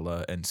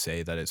T'Challa and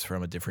say that it's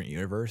from a different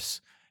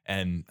universe.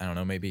 And I don't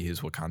know, maybe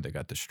his Wakanda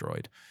got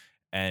destroyed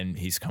and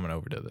he's coming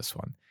over to this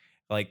one.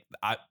 Like,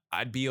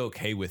 I'd be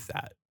okay with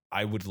that.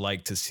 I would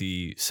like to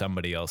see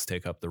somebody else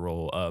take up the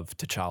role of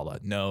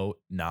T'Challa. No,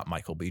 not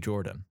Michael B.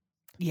 Jordan.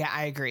 Yeah,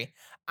 I agree.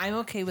 I'm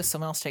okay with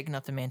someone else taking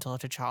up the mantle of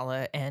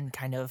T'Challa and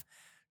kind of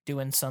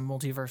doing some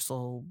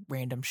multiversal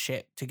random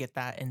shit to get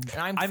that. And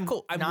I'm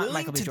cool. Not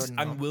Michael B. Jordan.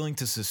 I'm willing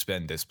to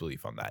suspend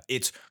disbelief on that.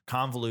 It's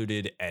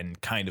convoluted and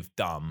kind of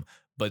dumb,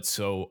 but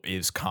so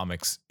is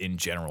comics in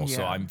general. Yeah.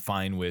 So I'm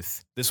fine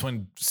with this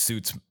one.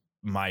 Suits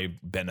my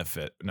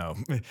benefit. No,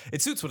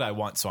 it suits what I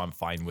want. So I'm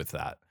fine with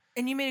that.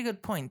 And you made a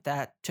good point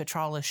that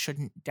T'Challa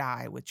shouldn't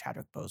die with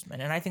Chadwick Boseman.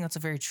 And I think that's a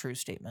very true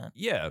statement.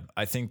 Yeah,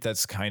 I think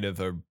that's kind of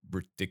a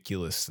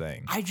ridiculous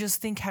thing. I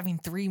just think having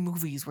 3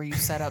 movies where you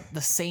set up the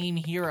same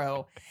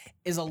hero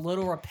is a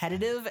little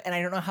repetitive. And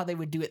I don't know how they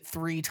would do it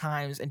 3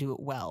 times and do it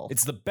well.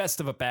 It's the best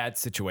of a bad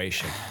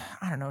situation.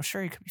 I don't know.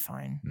 Sure, he could be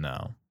fine.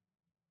 No.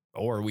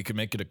 Or we could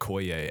make it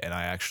Okoye, and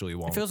I actually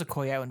won't. If it was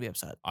Okoye, I wouldn't be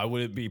upset. I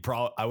wouldn't be.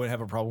 I would have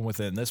a problem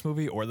with it in this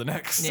movie or the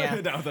next. Yeah.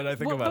 Now that I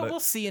think about it, but we'll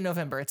see in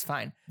November. It's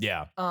fine.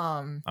 Yeah.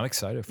 I'm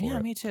excited for it. Yeah,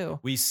 me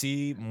too. We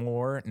see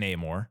more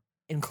Namor,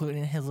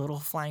 including his little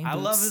flying boots. I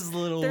love his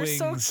little wings.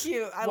 They're so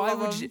cute. I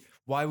love them.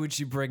 Why would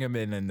you bring him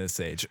in this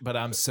age? But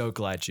I'm so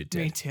glad you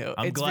did. Me too.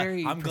 I'm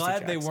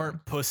glad they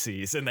weren't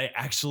pussies and they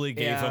actually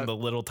gave him the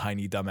little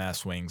tiny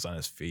dumbass wings on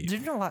his feet.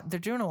 They're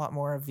doing a lot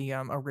more of the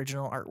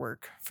original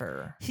artwork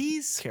for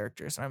his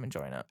characters, and I'm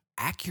enjoying it.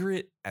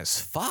 Accurate as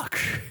fuck.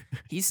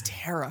 He's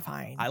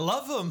terrifying. I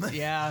love him.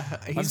 Yeah.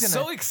 I'm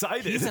so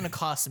excited. He's gonna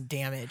cause some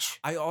damage.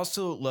 I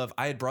also love,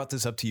 I had brought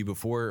this up to you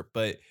before,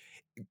 but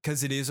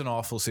because it is an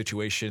awful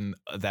situation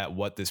that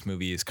what this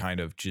movie is kind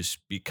of just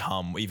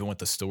become, even what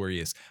the story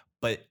is.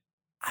 But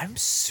I'm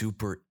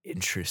super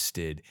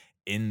interested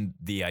in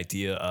the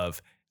idea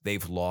of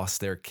they've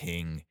lost their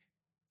king.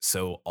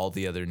 So all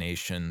the other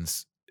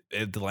nations,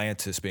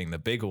 Atlantis being the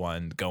big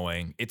one,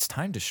 going, it's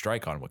time to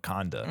strike on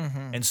Wakanda.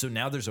 Mm-hmm. And so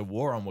now there's a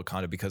war on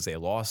Wakanda because they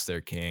lost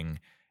their king.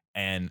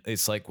 And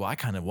it's like, well, I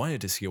kind of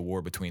wanted to see a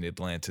war between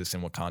Atlantis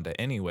and Wakanda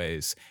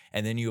anyways.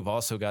 And then you've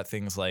also got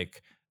things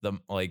like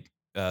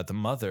the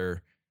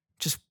mother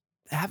just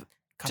have...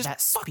 God,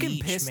 just fucking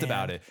pissed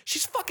about it.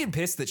 She's fucking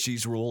pissed that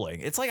she's ruling.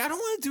 It's like, I don't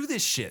want to do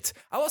this shit.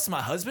 I lost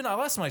my husband. I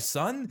lost my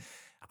son.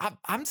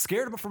 I'm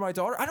scared for my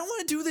daughter. I don't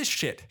want to do this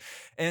shit.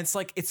 And it's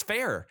like, it's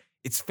fair.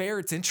 It's fair.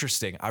 It's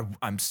interesting.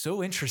 I'm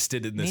so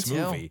interested in this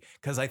movie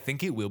because I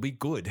think it will be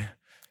good.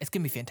 It's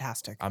going to be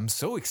fantastic. I'm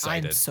so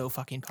excited. I'm so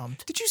fucking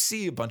pumped. Did you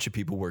see a bunch of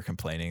people were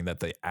complaining that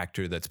the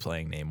actor that's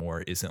playing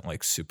Namor isn't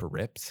like super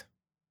ripped?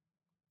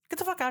 Get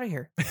the fuck out of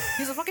here.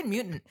 He's a fucking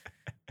mutant.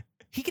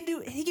 He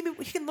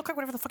can look like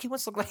whatever the fuck he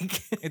wants to look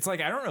like. It's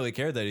like, I don't really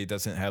care that he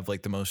doesn't have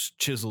like the most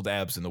chiseled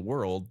abs in the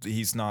world.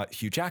 He's not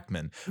Hugh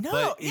Jackman.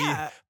 No,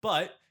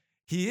 But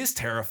he is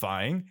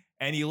terrifying.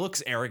 And he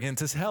looks arrogant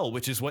as hell,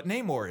 which is what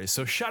Namor is.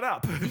 So shut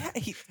up. Yeah,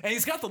 and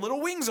he's got the little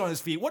wings on his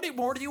feet. What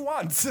more do you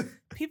want?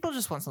 People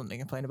just want something to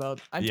complain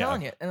about. I'm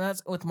telling you. And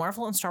that's with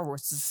Marvel and Star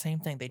Wars. It's the same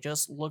thing. They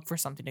just look for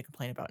something to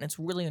complain about. And it's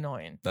really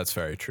annoying. That's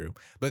very true.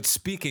 But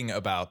speaking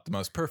about the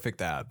most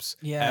perfect abs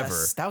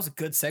ever. That was a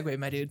good segue,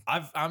 my dude.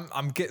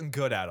 I'm getting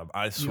good at them.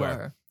 I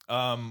swear.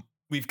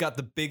 We've got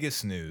the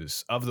biggest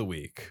news of the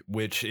week,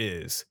 which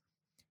is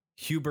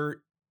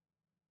Hubert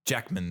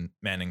Jackman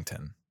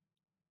Mannington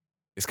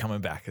is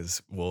coming back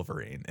as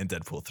Wolverine in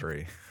Deadpool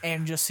 3.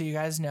 And just so you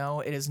guys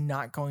know, it is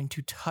not going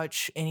to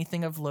touch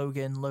anything of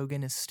Logan.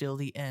 Logan is still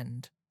the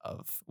end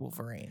of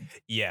Wolverine.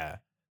 Yeah.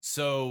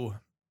 So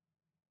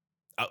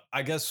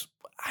I guess,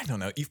 I don't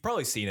know. You've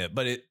probably seen it,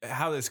 but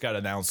how this got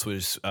announced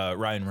was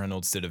Ryan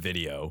Reynolds did a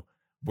video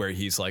where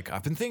he's like,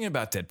 I've been thinking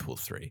about Deadpool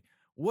 3.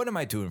 What am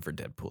I doing for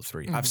Deadpool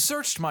 3? I've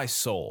searched my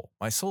soul.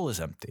 My soul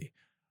is empty.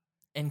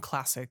 In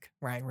classic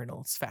Ryan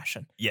Reynolds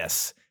fashion.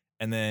 Yes.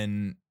 And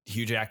then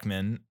Hugh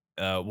Jackman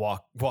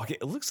walking.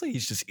 It looks like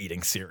he's just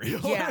eating cereal.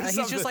 Yeah, he's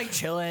just like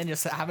chilling,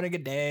 just having a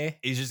good day.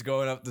 He's just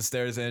going up the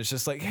stairs and it's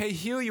just like, hey,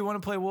 Hugh, you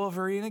want to play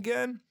Wolverine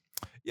again?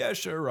 Yeah,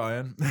 sure,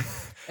 Ryan. And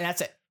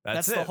that's it.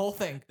 That's the whole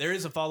thing. There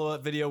is a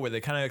follow-up video where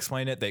they kind of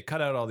explain it. They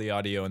cut out all the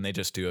audio and they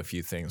just do a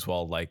few things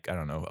while, like, I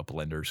don't know, a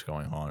blender's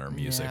going on or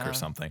music or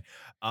something.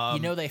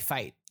 They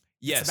fight.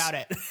 Yes. That's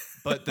about it.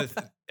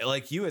 But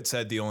like you had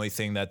said, the only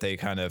thing that they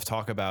kind of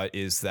talk about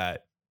is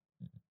that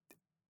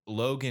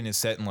Logan is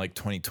set in like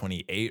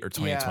 2028 or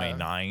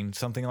 2029,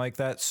 something like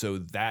that. So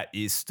that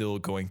is still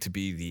going to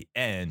be the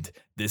end.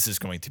 This is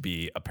going to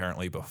be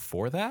apparently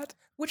before that.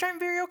 Which I'm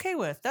very okay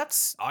with.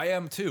 I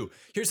am too.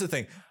 Here's the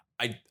thing.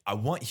 I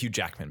want Hugh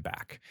Jackman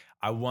back.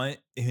 I want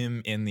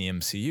him in the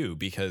MCU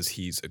because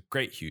he's a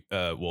great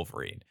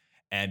Wolverine.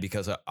 And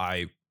because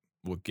I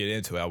will get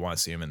into it, I want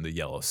to see him in the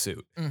yellow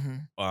suit.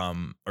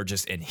 Or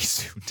just any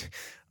suit.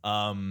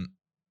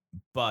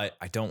 But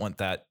I don't want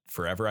that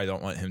forever. I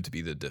don't want him to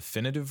be the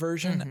definitive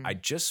version. I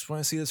just want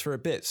to see this for a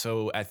bit.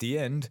 So at the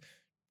end,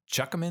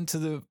 chuck him into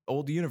the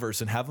old universe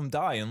and have him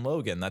die in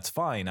Logan. That's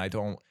fine. I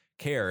don't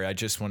care. I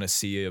just want to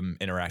see him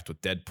interact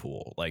with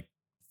Deadpool, like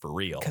for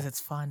real. Because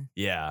it's fun.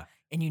 Yeah.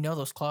 And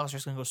those claws are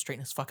just going to go straight in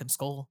his fucking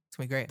skull. It's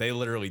going to be great. They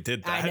literally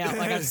did that. I know.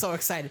 Like, I'm so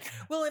excited.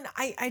 Well, and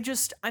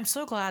I'm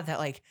so glad that,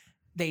 like,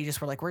 they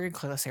just were like, we're going to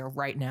clear this air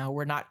right now.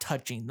 We're not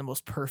touching the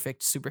most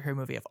perfect superhero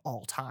movie of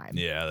all time.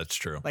 Yeah, that's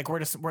true. Like,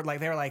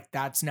 they were like,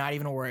 that's not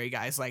even a worry,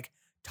 guys. Like,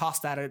 toss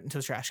that into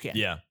the trash can.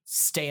 Yeah.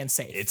 Staying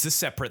safe. It's a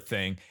separate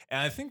thing.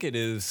 And I think it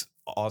is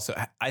also,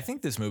 I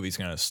think this movie's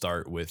going to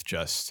start with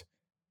just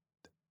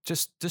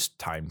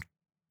time,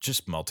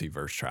 just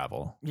multiverse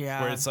travel.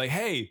 Yeah. Where it's like,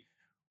 hey,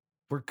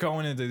 we're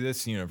going into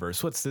this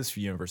universe. What's this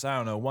universe? I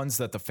don't know. Ones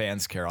that the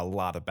fans care a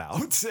lot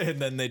about. And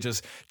then they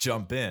just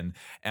jump in.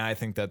 And I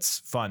think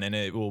that's fun. And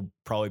it will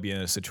probably be in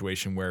a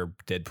situation where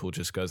Deadpool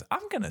just goes,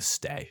 I'm going to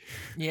stay.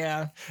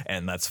 Yeah.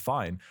 And that's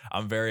fine.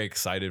 I'm very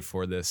excited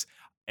for this.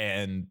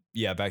 And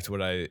yeah, back to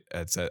what I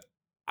had said.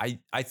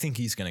 I think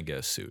he's going to get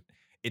a suit.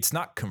 It's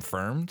not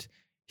confirmed.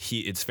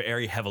 It's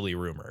very heavily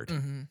rumored.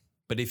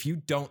 But if you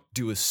don't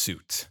do a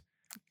suit,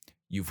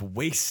 you've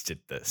wasted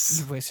this.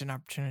 You've wasted an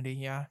opportunity,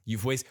 yeah.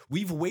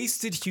 We've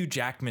wasted Hugh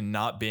Jackman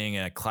not being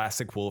in a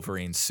classic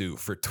Wolverine suit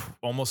for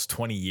almost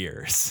 20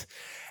 years.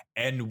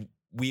 And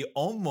we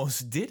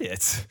almost did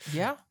it.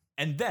 Yeah.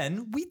 And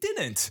then we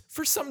didn't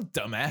for some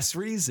dumbass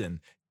reason.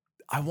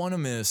 I want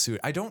him in a suit.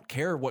 I don't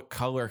care what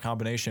color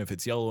combination, if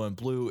it's yellow and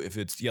blue, if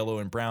it's yellow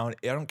and brown.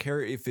 I don't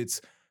care if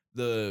it's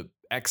the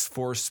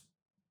X-Force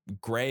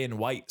gray and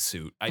white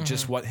suit. I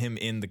just want him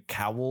in the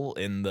cowl,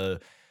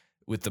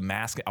 with the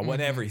mask. I want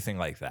everything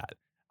like that.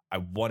 I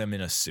want him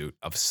in a suit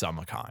of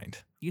some kind.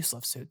 You used to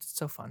love suits. It's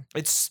so fun.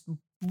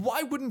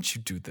 Why wouldn't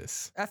you do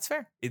this? That's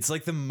fair. It's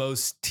like the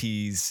most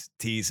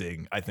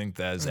teasing I think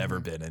that has ever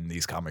been in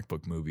these comic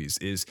book movies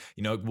is,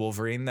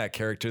 Wolverine, that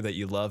character that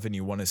you love and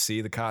you want to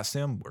see the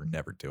costume. We're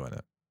never doing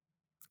it.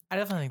 I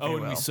definitely think they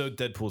will. We sewed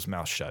Deadpool's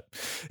mouth shut.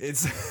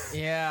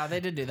 Yeah, they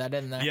did do that,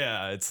 didn't they?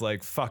 Yeah, it's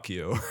like, fuck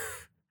you.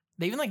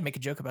 They even make a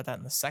joke about that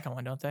in the second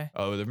one, don't they?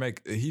 Oh,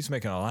 he's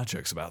making a lot of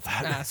jokes about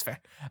that. That's fair.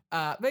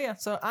 But yeah,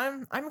 so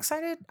I'm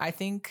excited. I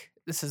think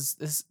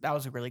that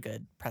was a really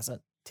good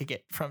present to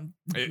get from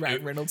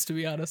Ryan Reynolds, to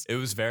be honest. It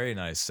was very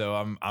nice. So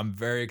I'm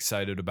very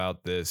excited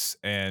about this.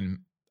 And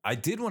I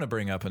did want to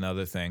bring up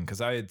another thing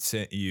because I had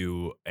sent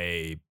you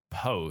a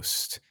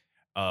post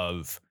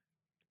of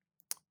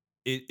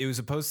it was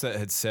a post that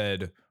had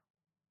said,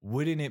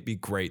 wouldn't it be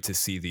great to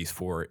see these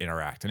four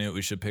interact? And it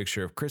was a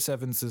picture of Chris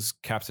Evans's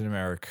Captain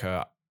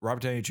America,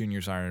 Robert Downey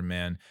Jr.'s Iron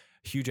Man,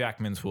 Hugh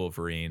Jackman's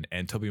Wolverine,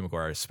 and Tobey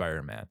Maguire's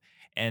Spider-Man.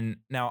 And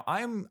now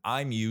I'm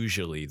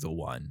usually the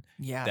one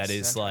that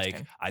is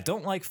like, I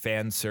don't like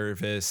fan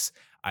service.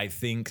 I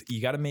think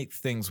you got to make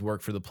things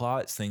work for the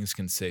plot. Things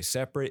can stay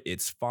separate.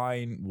 It's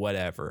fine,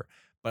 whatever.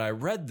 But I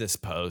read this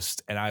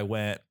post and I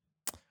went,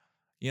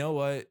 you know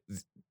what?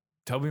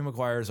 Tobey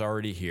Maguire's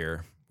already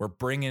here. We're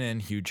bringing in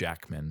Hugh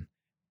Jackman.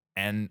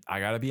 And I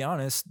got to be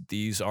honest,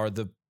 these are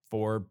the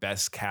 4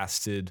 best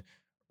casted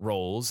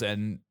roles,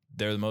 and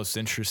they're the most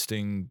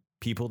interesting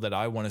people that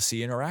I want to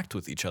see interact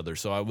with each other.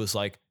 So I was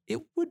like, it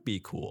would be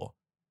cool.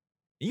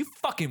 You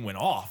fucking went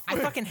off. I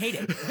fucking hate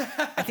it.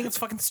 I think it's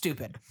fucking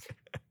stupid.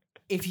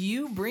 If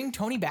you bring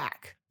Tony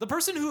back, the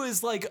person who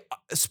is like,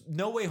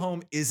 No Way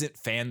Home isn't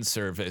fan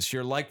service.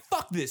 You're like,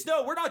 fuck this.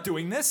 No, we're not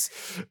doing this.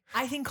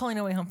 I think calling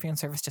No Way Home fan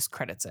service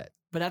discredits it.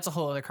 But that's a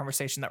whole other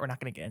conversation that we're not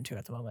going to get into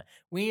at the moment.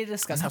 We need to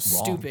discuss how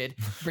stupid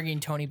bringing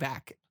Tony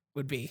back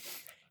would be.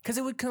 Because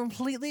it would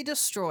completely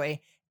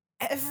destroy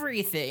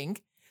everything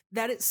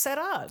that it set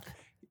up.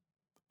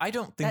 I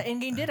don't think that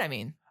Endgame did, I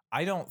mean.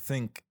 I don't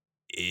think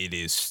it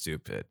is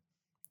stupid.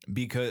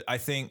 Because I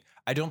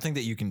don't think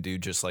that you can do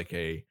just like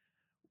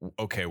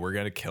okay, we're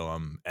going to kill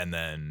him. And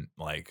then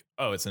like,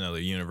 oh, it's another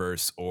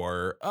universe.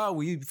 Or, oh,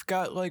 we've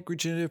got like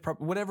regenerative,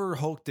 whatever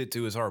Hulk did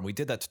to his arm. We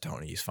did that to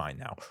Tony. He's fine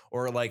now.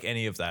 Or like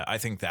any of that. I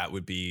think that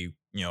would be,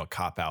 a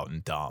cop out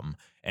and dumb.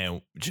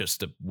 And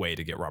just a way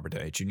to get Robert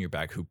Downey Jr.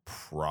 back, who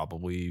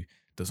probably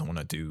doesn't want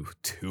to do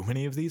too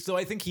many of these. So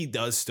I think he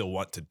does still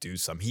want to do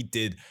some. He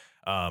did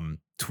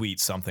tweet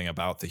something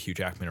about the Hugh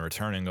Jackman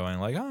returning, going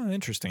like, oh,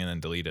 interesting, and then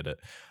deleted it.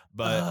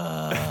 But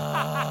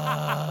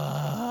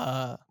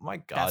my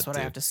God, that's what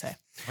I have to say.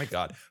 My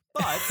God.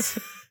 But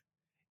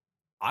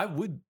I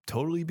would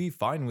totally be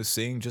fine with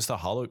seeing just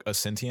a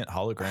sentient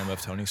hologram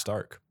of Tony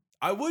Stark.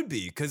 I would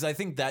be, because I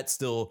think that's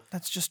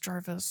just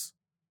Jarvis.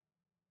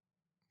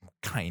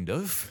 Kind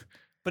of.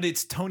 But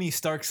it's Tony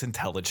Stark's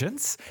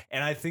intelligence.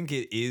 And I think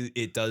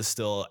it does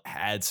still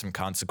add some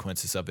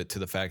consequences of it to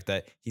the fact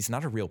that he's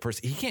not a real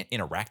person. He can't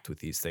interact with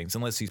these things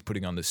unless he's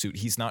putting on the suit.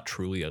 He's not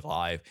truly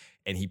alive,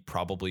 and he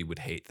probably would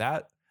hate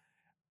that.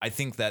 I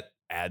think that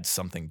adds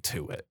something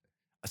to it.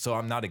 So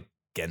I'm not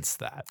against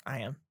that. I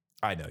am.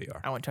 I know you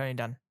are. I want Tony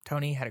done.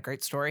 Tony had a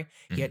great story.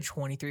 He had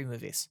 23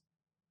 movies.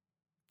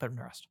 Put him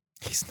to rest.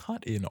 He's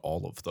not in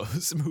all of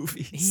those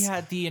movies. He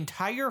had the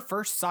entire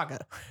first saga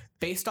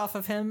based off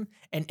of him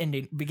and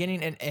ending,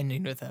 beginning and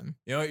ending with him.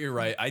 You know what? You're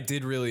right. I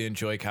did really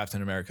enjoy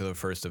Captain America: The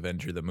First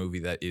Avenger, the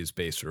movie that is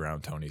based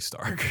around Tony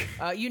Stark.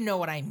 You know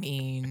what I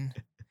mean.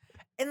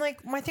 And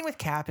like my thing with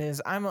Cap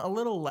is I'm a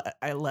little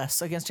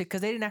less against it because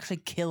they didn't actually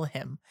kill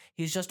him.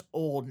 He's just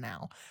old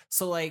now.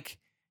 So like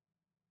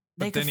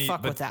they could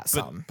fuck with that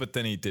some. But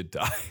then he did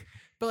die.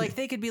 But like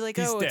they could be like,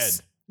 he's dead.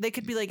 They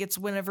could be like, it's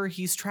whenever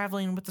he's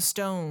traveling with the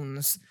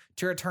stones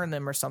to return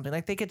them or something.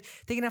 Like they can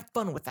have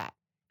fun with that.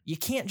 You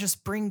can't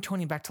just bring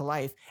Tony back to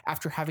life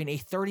after having a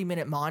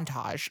 30-minute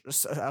montage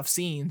of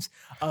scenes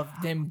of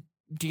them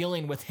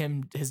dealing with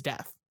his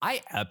death.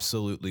 I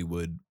absolutely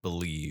would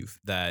believe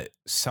that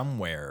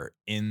somewhere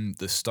in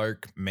the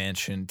Stark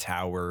mansion,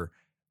 tower,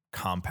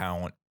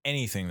 compound,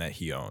 anything that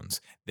he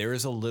owns, there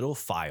is a little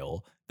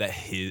file that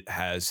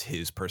has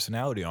his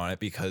personality on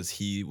it, because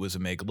he was a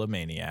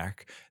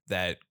megalomaniac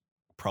that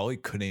probably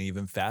couldn't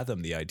even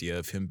fathom the idea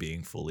of him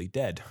being fully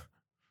dead.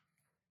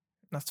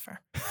 That's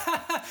fair.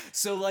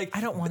 So like,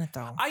 I don't want it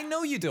though. I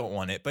know you don't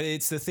want it, but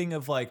it's the thing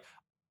of like,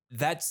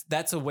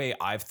 that's a way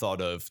I've thought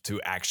of to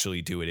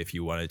actually do it. If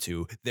you wanted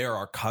to, there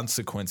are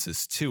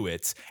consequences to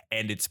it,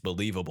 and it's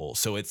believable.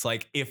 So it's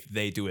like, if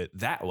they do it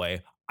that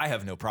way, I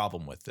have no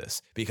problem with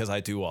this, because I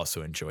do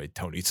also enjoy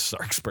Tony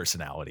Stark's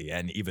personality,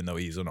 and even though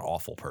he's an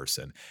awful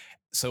person,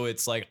 so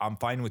it's like, I'm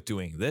fine with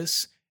doing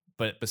this.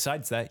 But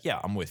besides that, yeah,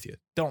 I'm with you.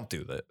 Don't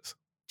do this.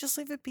 Just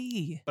leave it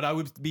be. But I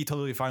would be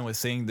totally fine with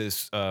seeing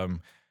this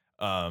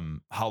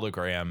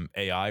hologram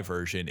AI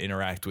version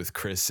interact with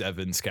Chris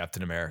Evans'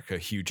 Captain America,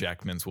 Hugh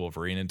Jackman's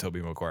Wolverine, and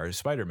Tobey Maguire's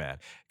Spider-Man,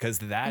 because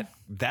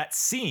that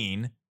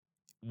scene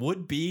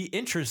would be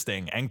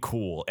interesting and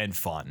cool and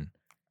fun.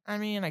 I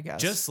mean, I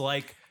guess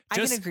I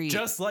can agree.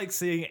 Just like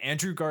seeing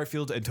Andrew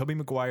Garfield and Tobey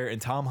Maguire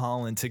and Tom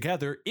Holland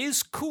together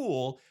is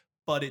cool,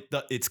 but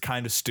it's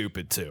kind of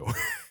stupid too.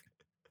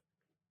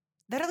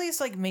 That at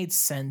least like made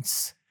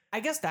sense.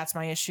 I guess that's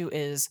my issue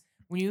is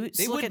when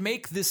they would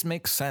make this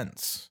make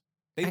sense.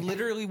 They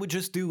literally would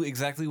just do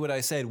exactly what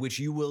I said, which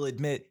you will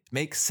admit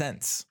makes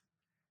sense.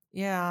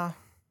 Yeah,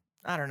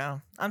 I don't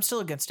know. I'm still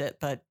against it,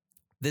 but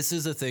this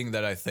is a thing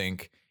that I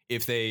think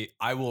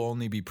I will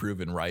only be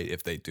proven right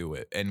if they do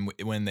it. And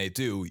when they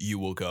do, you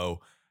will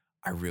go,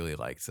 I really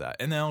liked that.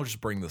 And then I'll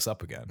just bring this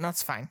up again.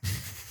 That's fine.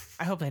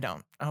 I hope they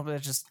don't. I hope they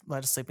just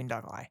let a sleeping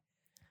dog lie.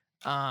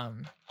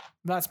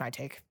 That's my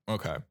take.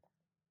 Okay.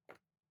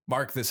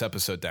 Mark this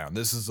episode down.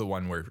 This is the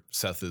one where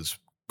Seth is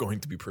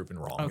going to be proven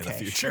wrong in the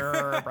future.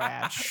 Sure,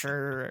 Brad.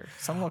 Sure.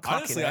 Someone will clock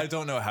Honestly, I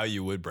don't know how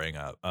you would bring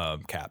up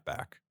Cap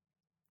back.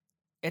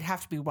 It'd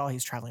have to be while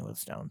he's traveling with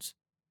stones.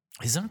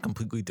 He's in a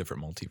completely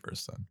different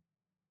multiverse then.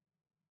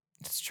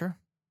 It's true.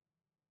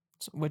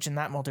 Which in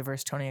that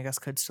multiverse, Tony, I guess,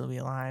 could still be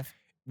alive.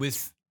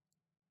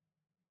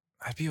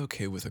 I'd be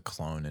okay with a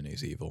clone and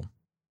he's evil.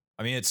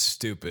 I mean, it's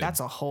stupid. That's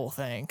a whole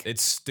thing.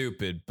 It's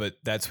stupid, but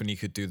that's when you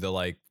could do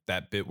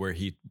that bit where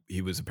he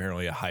he was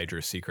apparently a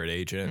Hydra secret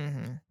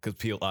agent, because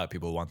a lot of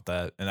people want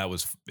that, and that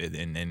was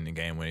in the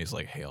game when he's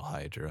like, "Hail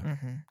Hydra,"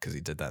 because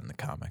he did that in the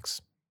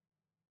comics.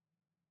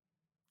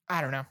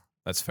 I don't know.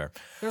 That's fair.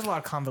 There's a lot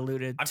of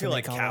convoluted. I feel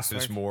like Cap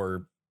is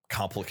more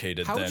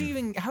complicated. How would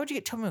you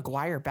get Tobey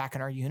Maguire back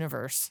in our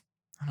universe?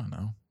 I don't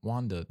know.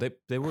 Wanda.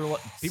 They were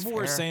people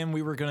were saying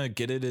we were gonna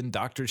get it in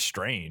Doctor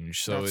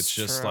Strange, so it's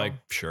just like,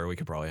 sure, we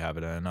could probably have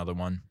it in another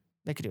one.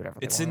 They could do whatever.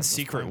 It's in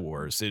Secret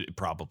Wars, it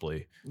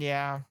probably.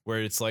 Yeah.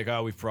 Where it's like,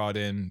 oh, we've brought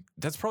in.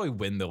 That's probably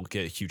when they'll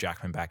get Hugh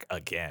Jackman back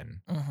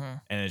again,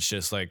 and it's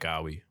just like,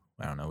 I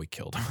don't know, we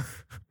killed him.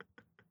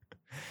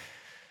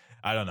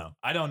 I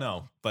don't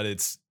know, but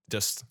it's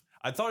just.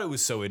 I thought it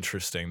was so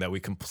interesting that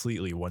we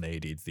completely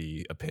 180'd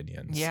the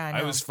opinions. Yeah,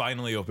 I was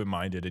finally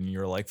open-minded, and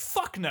you're like,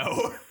 fuck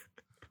no.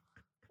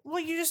 Well,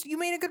 you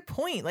made a good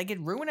point. Like, it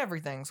ruined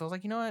everything. So I was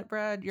like, you know what,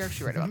 Brad, you're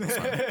actually right about this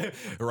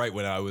one. Right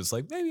when I was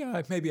like,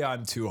 maybe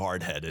I'm too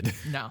hard-headed.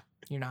 No,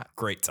 you're not.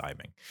 Great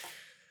timing.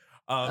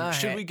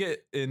 Should we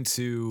get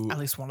into at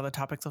least one of the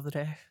topics of the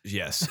day?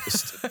 Yes,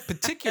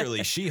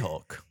 particularly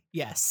She-Hulk.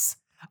 Yes.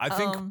 I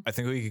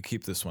think we could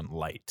keep this one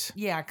light.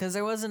 Yeah, because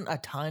there wasn't a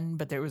ton,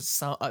 but there was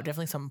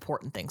definitely some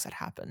important things that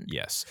happened.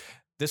 Yes,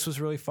 this was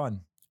really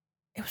fun.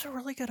 It was a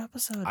really good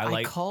episode.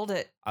 I called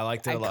it. I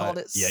liked it a lot. I called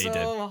it you did.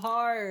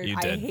 hard. You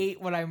did. I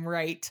hate when I'm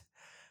right.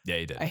 Yeah,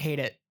 you did. I hate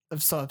it. I'm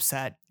so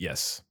upset.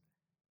 Yes.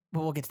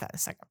 But we'll get to that in a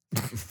second.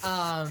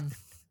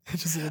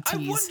 Just a I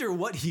wonder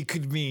what he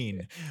could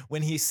mean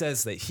when he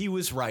says that he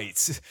was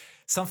right.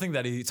 Something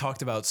that he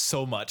talked about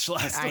so much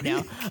last week. I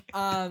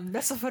know.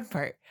 That's the fun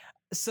part.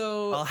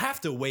 So I'll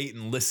have to wait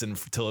and listen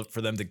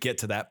for them to get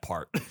to that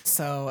part.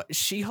 So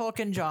She-Hulk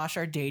and Josh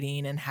are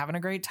dating and having a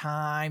great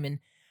time, and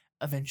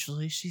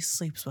eventually she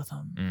sleeps with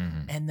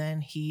him, and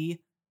then he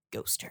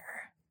ghosts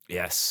her.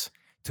 Yes.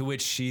 To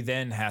which she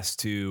then has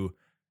to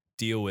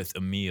deal with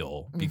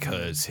Emil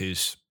because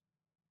his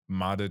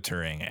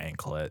monitoring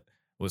anklet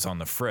was on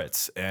the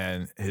fritz,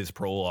 and his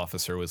parole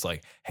officer was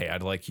like, hey,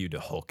 I'd like you to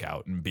Hulk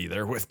out and be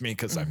there with me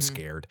because I'm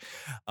scared.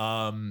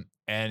 And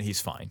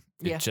he's fine.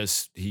 Yeah. It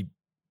just, he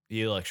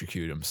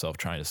electrocuted himself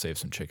trying to save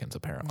some chickens,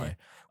 apparently.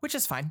 Which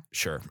is fine.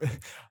 Sure.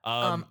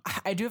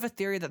 I do have a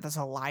theory that that's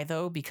a lie,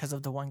 though, because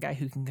of the one guy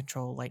who can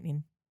control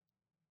lightning.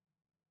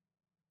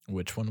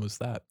 Which one was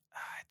that?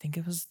 I think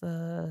it was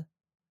the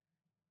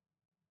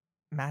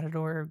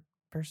Matador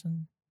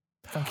person.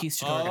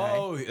 Conquistador guy.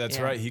 Oh, that's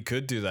right. He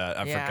could do that.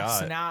 I forgot.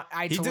 So now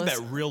he did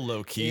that real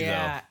low key,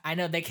 though. I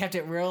know. They kept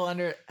it real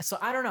under. So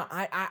I don't know.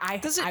 I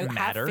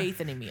matter? have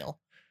faith in Emil.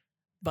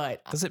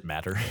 But does it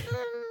matter?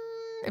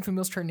 If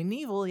Emil's turning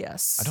evil,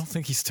 yes. I don't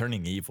think he's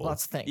turning evil.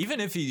 Let's think. Even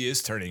if he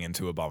is turning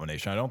into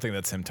Abomination, I don't think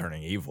that's him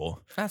turning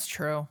evil. That's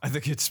true. I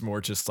think it's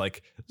more just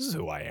like, this is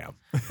who I am.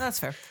 That's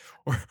fair.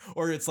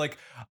 Or it's like,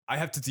 I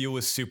have to deal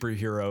with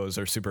superheroes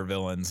or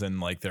supervillains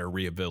and like their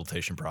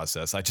rehabilitation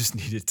process. I just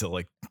needed to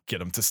like get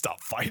them to stop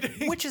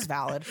fighting. Which is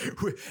valid.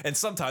 And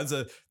sometimes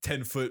a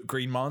 10-foot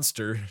green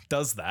monster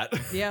does that.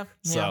 Yeah.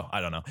 So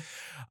I don't know.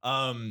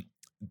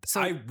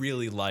 I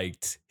really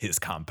liked his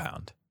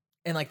compound.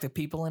 And like the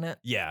people in it.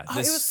 Yeah. It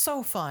was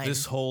so fun.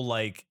 This whole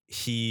like,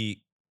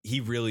 he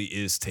really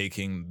is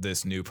taking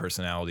this new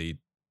personality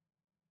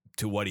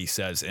to what he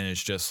says. And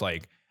it's just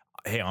like,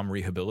 hey, I'm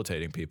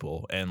rehabilitating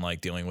people and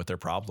like dealing with their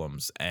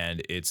problems,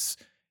 and it's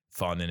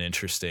fun and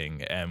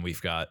interesting. And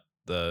we've got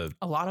a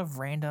lot of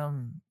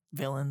random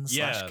villains,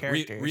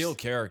 characters, real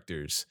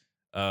characters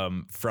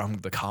from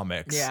the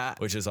comics,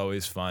 which is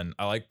always fun.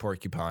 I like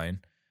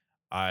Porcupine.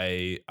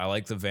 I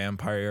like the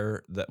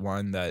vampire,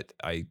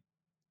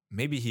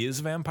 maybe he is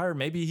a vampire,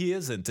 maybe he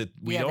isn't.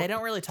 They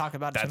don't really talk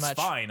about it too much. That's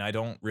fine. I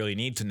don't really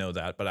need to know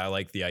that, but I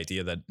like the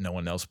idea that no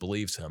one else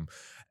believes him.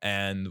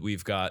 And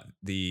we've got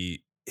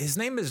his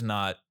name is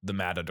not the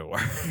Matador.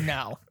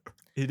 No.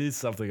 It is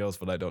something else,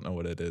 but I don't know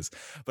what it is.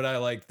 But I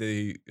like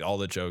all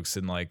the jokes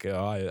and like,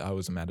 oh, I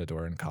was a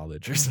Matador in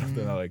college or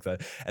something. I like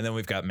that. And then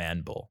we've got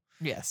Man Bull.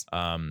 Yes.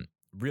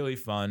 Really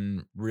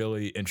fun,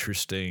 really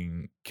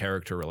interesting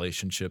character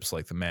relationships,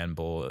 like the Man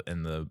Bull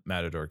and the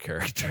Matador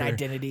character. And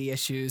identity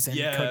issues and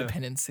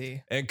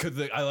codependency. And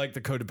I like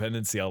the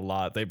codependency a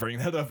lot. They bring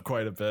that up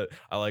quite a bit.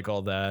 I like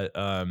all that.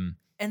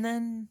 And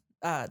then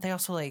they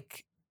also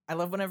like, I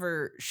love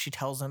whenever she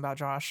tells them about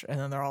Josh, and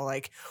then they're all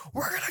like,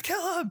 we're going to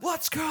kill him.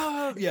 Let's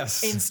go.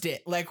 Yes.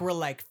 Instant. Like, we're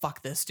like,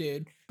 fuck this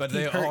dude. But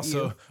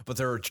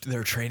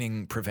their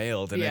training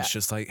prevailed. And it's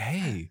just like,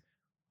 hey,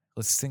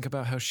 let's think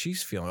about how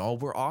she's feeling. All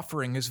we're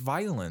offering is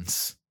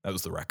violence. That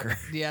was the record.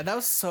 Yeah, that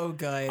was so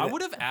good. I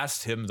would have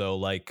asked him though,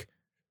 like,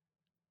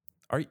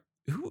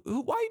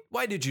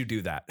 why did you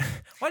do that?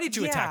 Why did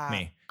you attack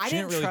me? I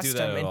didn't really trust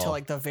him until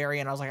like the very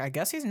end. I was like, I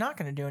guess he's not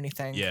going to do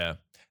anything. Yeah.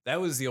 That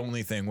was the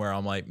only thing where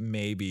I'm like,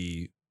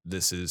 maybe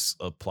this is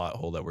a plot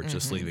hole that we're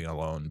just leaving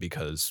alone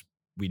because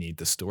we need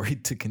the story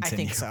to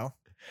continue. I think so.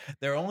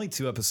 There are only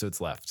 2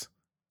 episodes left.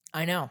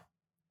 I know.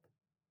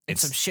 And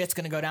some shit's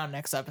going to go down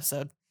next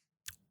episode.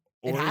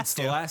 Or it's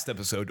the last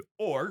episode,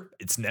 or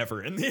it's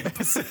never in the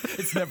episode.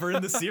 It's never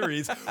in the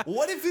series.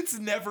 What if it's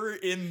never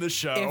in the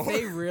show? If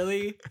they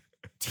really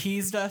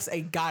teased us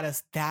and got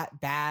us that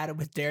bad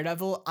with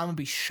Daredevil, I'm gonna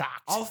be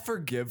shocked. I'll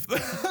forgive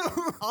them.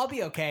 I'll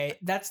be okay.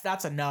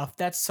 That's enough.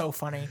 That's so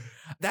funny.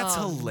 That's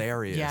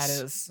hilarious. Yeah,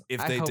 it is.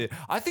 If they did,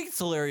 I think it's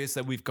hilarious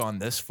that we've gone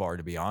this far,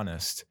 to be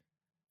honest.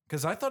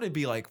 Because I thought it'd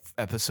be like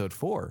episode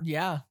 4.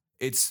 Yeah.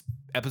 It's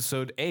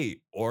episode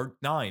 8 or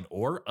 9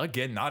 or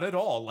again, not at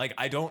all. Like,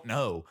 I don't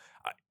know.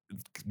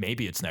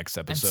 Maybe it's next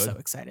episode. I'm so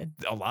excited.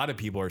 A lot of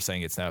people are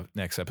saying it's now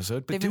next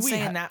episode. But They've been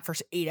saying that for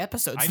 8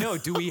 episodes. I know.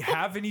 Do we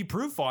have any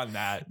proof on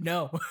that?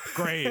 No.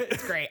 Great.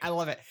 It's great. I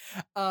love it.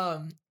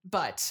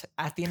 But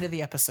at the end of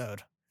the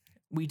episode,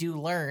 we do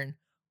learn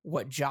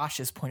what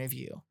Josh's point of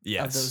view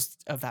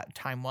of that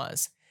time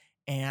was.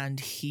 And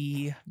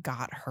he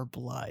got her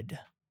blood.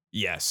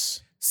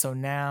 Yes. So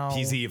now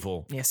he's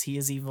evil. Yes, he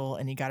is evil,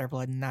 and he got her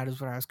blood, and that is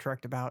what I was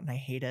correct about, and I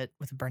hate it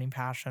with a burning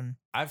passion.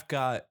 I've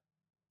got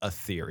a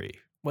theory.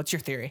 What's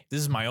your theory?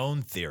 This is my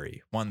own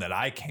theory, one that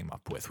I came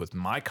up with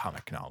my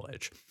comic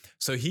knowledge.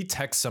 So he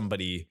texts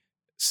somebody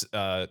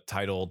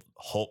titled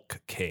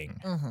Hulk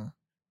King. Mm-hmm.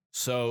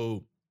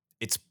 So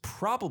it's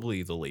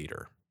probably the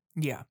leader.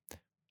 Yeah.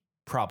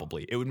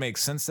 Probably. It would make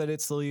sense that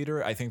it's the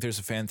leader. I think there's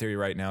a fan theory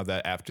right now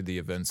that after the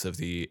events of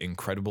the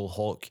Incredible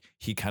Hulk,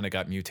 he kind of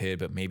got mutated,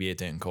 but maybe it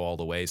didn't go all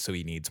the way. So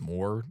he needs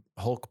more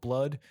Hulk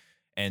blood.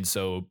 And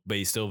so, but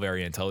he's still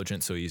very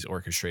intelligent. So he's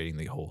orchestrating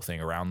the whole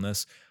thing around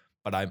this.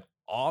 But I'm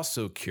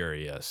also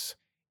curious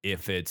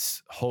if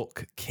it's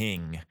Hulk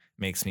King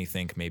makes me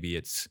think maybe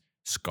it's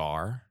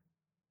Scar.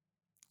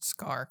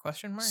 Scar,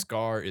 question mark?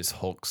 Scar is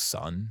Hulk's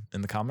son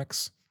in the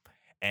comics.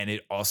 And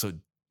it also...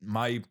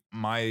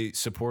 My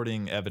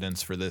supporting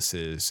evidence for this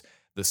is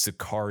the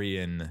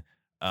Sicarian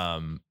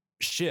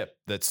ship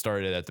that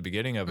started at the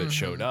beginning of it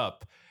showed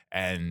up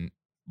and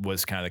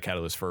was kind of the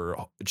catalyst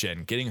for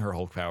Jen getting her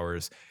Hulk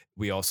powers.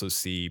 We also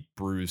see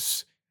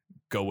Bruce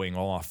going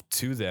off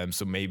to them.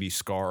 So maybe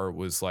Scar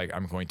was like,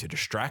 I'm going to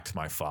distract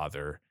my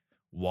father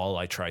while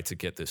I try to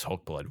get this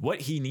Hulk blood. What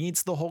he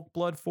needs the Hulk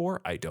blood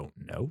for, I don't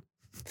know.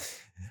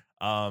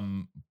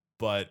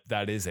 But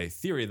that is a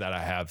theory that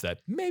I have that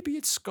maybe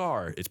it's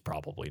Scar. It's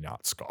probably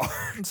not Scar.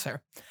 Sir,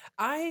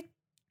 I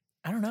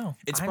don't know.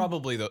 It's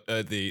probably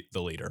the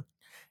leader.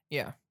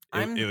 Yeah,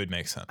 it would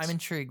make sense. I'm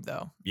intrigued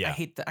though. Yeah,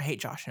 I hate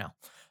Josh now.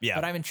 Yeah,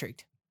 but I'm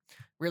intrigued.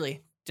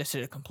 Really, just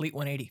did a complete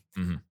 180.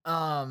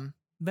 Mm-hmm.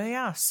 But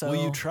yeah. So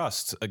will you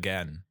trust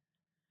again?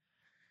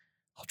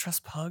 I'll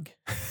trust Pug.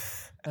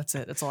 That's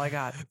it. That's all I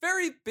got.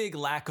 Very big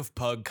lack of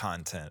Pug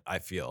content, I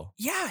feel.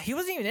 Yeah, he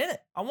wasn't even in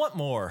it. I want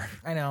more.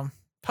 I know.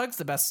 Pug's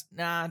the best.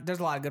 Nah, there's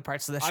a lot of good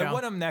parts of this show. I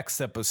want him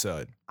next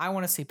episode. I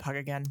want to see Pug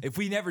again. If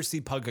we never see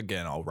Pug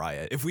again, I'll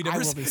riot. If we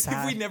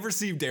never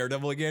see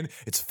Daredevil again,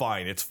 it's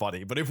fine. It's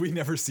funny. But if we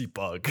never see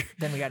Pug,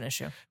 then we got an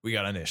issue. We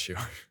got an issue.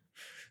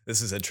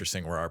 This is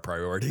interesting where our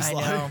priorities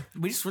lie. I know.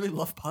 We just really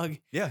love Pug.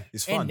 Yeah,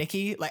 he's fun. And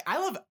Nikki. Like, I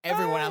love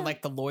everyone. I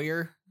like the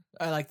lawyer.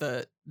 I like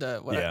the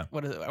what? Yeah.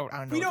 What is it? I don't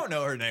know. We don't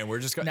know her name. We're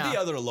just the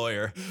other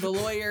lawyer. The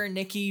lawyer,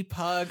 Nikki,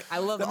 Pug. I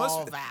love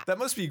all that. That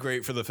must be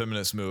great for the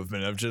feminist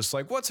movement of just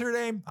like, what's her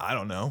name? I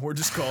don't know. We're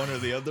just calling her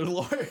the other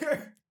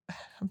lawyer.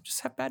 I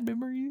just have bad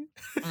memory.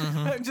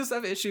 I just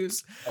have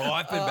issues. Oh,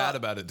 I've been bad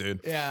about it,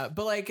 dude. Yeah,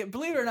 but like,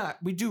 believe it or not,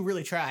 we do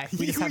really try.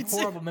 We just have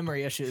horrible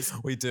memory issues.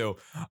 We do.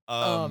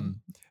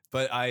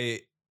 But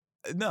I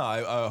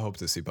hope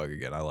to see Pug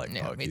again. I like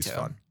Pug. He's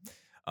fun.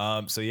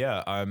 So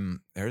yeah,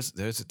 there's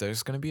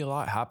going to be a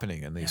lot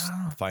happening in these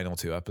final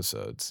 2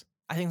 episodes.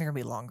 I think they're going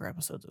to be longer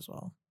episodes as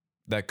well.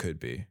 That could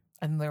be.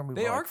 And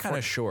they are kind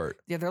of short.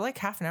 Yeah, they're like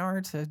half an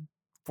hour to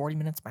 40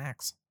 minutes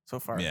max so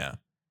far. Yeah.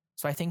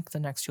 So I think the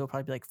next 2 will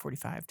probably be like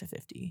 45 to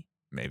 50.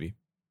 Maybe.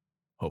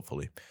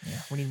 Hopefully.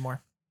 Yeah, we need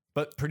more.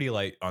 But pretty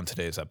light on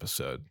today's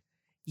episode.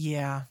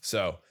 Yeah.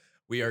 So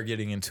we are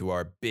getting into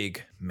our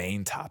big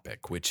main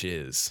topic, which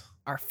is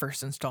our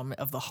first installment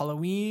of the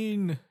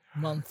Halloween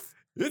month.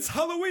 It's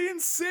Halloween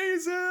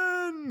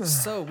season.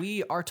 So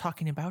we are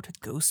talking about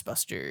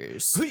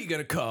Ghostbusters. Who you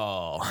gonna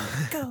call?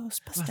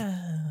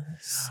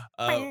 Ghostbusters.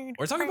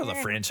 We're talking about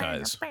the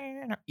franchise.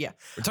 Yeah.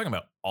 We're talking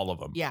about all of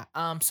them. Yeah.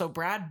 So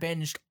Brad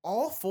binged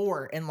all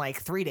 4 in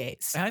like 3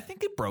 days. And I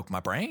think it broke my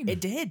brain. It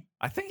did.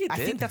 I think it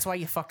did. I think that's why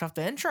you fucked up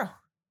the intro.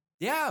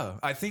 Yeah.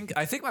 I think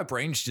my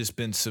brain's just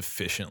been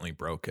sufficiently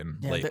broken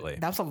lately.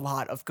 That was a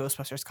lot of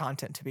Ghostbusters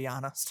content, to be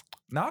honest.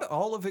 Not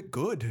all of it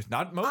good.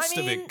 Not most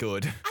of it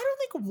good. I don't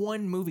think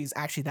one movie is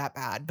actually that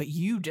bad, but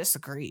you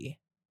disagree.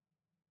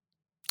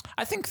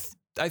 I think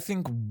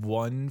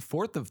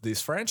 1/4 of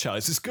this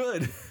franchise is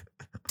good.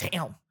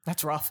 Damn,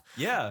 that's rough.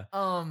 Yeah.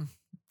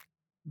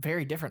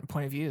 Very different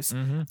point of views.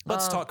 Mm-hmm.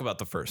 Let's talk about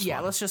the first one. Yeah,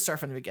 let's just start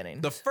from the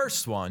beginning. The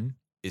first one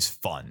is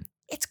fun.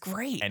 It's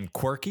great. And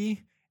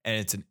quirky, and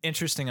it's an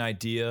interesting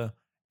idea.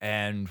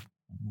 And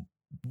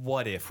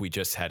what if we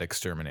just had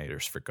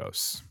exterminators for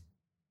ghosts?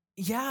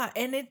 Yeah,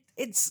 and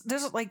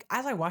there's like,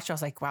 as I watched it, I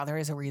was like, wow, there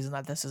is a reason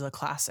that this is a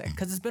classic,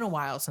 because it's been a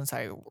while since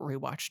I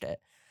rewatched it.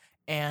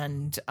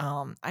 And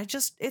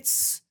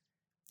it's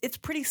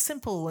pretty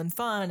simple and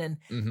fun,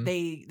 and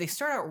they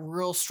start out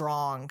real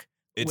strong.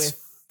 It's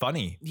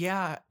funny.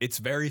 Yeah. It's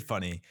very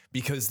funny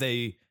because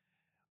they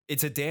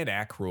it's a Dan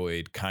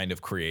Aykroyd kind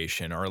of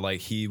creation, or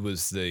like he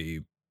was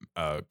the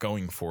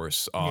going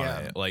force on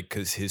it, like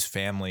because his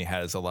family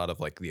has a lot of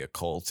like the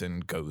occult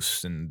and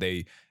ghosts, and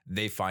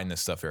they find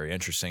this stuff very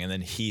interesting. And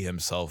then he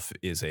himself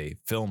is a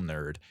film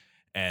nerd,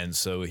 and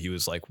so he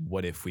was like,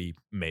 what if we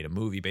made a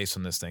movie based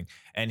on this thing?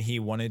 And he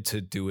wanted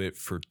to do it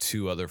for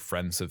two other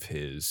friends of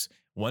his,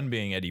 one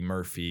being Eddie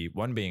Murphy,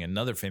 one being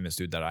another famous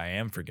dude that I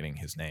am forgetting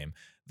his name.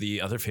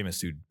 The other famous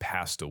dude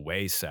passed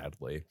away,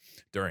 sadly,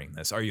 during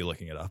this. Are you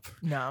looking it up?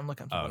 No, I'm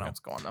looking for no. what's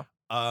going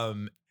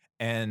though.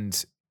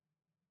 And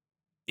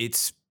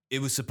it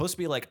was supposed to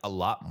be like a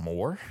lot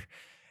more,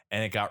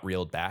 and it got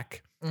reeled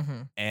back.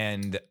 Mm-hmm.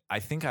 And I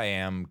think I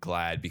am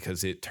glad,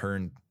 because it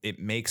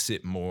makes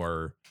it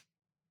more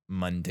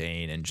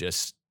mundane, and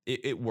just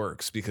it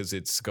works because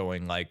it's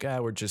going like,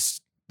 we're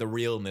just, the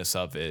realness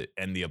of it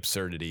and the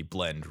absurdity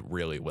blend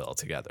really well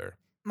together.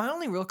 My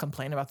only real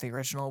complaint about the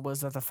original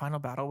was that the final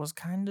battle was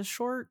kind of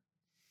short.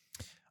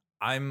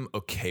 I'm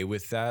okay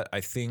with that.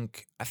 I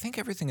think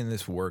everything in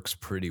this works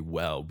pretty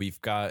well. We've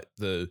got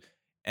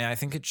and I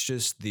think it's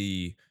just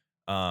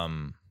I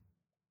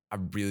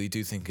really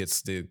do think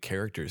it's the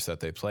characters that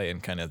they play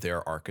and kind of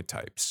their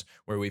archetypes,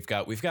 where we've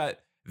got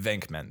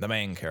Venkman, the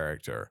main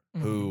character,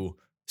 who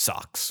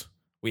sucks.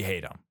 We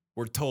hate him.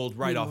 We're told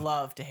we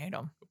love to hate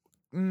him.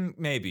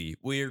 Maybe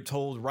we're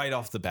told right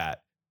off the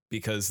bat,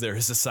 because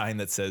there's a sign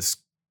that says,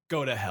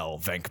 "Go to hell,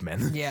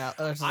 Venkman." Yeah.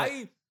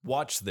 I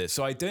watched this,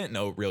 so I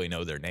didn't really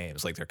know their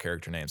names, like their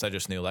character names. I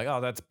just knew like, oh,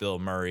 that's Bill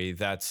Murray,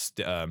 that's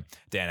Dan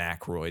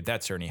Aykroyd,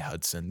 that's Ernie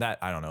Hudson. That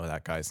I don't know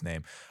that guy's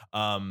name.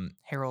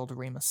 Harold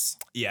Ramis.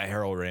 Yeah,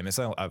 Harold Ramis.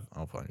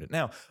 I'll find it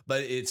now.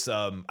 But it's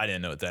I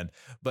didn't know it then.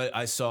 But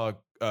I saw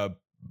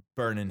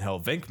Burn in Hell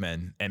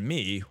Venkman and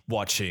me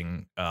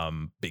watching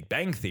Big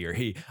Bang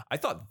Theory. I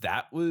thought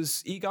that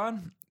was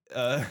Egon.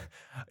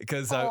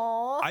 Because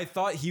I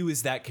thought he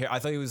was that I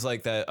thought he was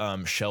like that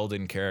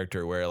Sheldon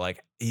character where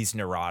like he's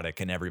neurotic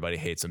and everybody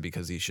hates him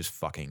because he's just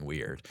fucking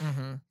weird.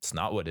 Mm-hmm. It's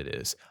not what it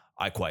is.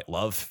 I quite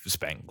love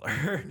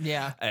Spangler.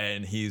 Yeah.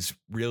 And he's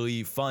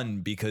really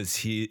fun because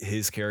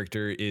his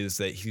character is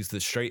that he's the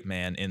straight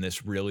man in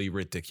this really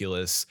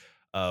ridiculous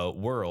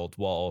world,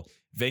 while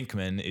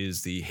Venkman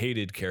is the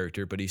hated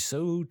character, but he's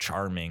so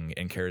charming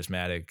and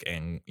charismatic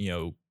and,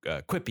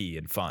 quippy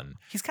and fun.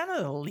 He's kind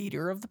of the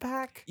leader of the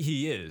pack.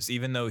 He is,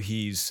 even though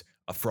he's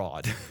a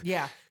fraud.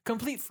 Yeah,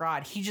 complete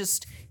fraud.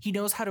 He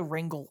knows how to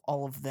wrangle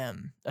all of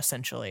them,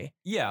 essentially.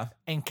 Yeah.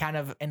 And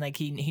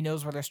he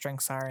knows where their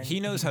strengths are. And he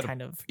knows how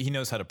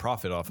to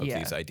profit off of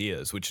these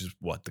ideas, which is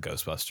what the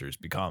Ghostbusters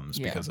becomes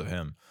because of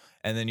him.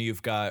 And then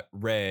you've got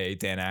Ray,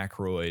 Dan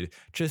Aykroyd,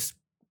 just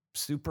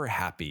super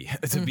happy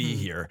to be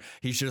here.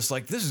 He's just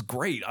like, this is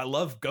great. I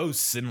love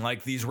ghosts, and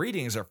like these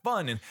readings are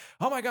fun. And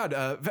oh my God,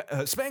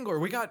 Spangler,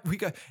 we got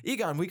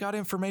Egon, we got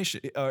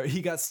information.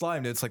 He got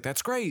slimed. It's like,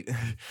 that's great.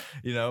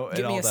 Give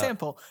me a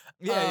sample.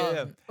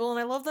 Yeah. Well, and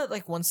I love that,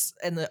 like, once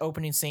in the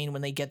opening scene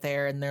when they get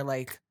there and they're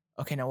like,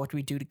 okay, now what do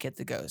we do to get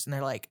the ghost? And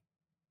they're like,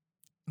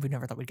 we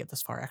never thought we'd get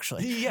this far,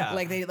 actually. Yeah.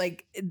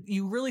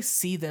 You really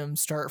see them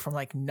start from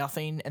like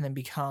nothing and then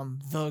become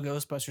the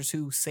Ghostbusters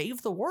who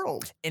save the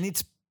world. And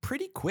it's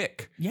pretty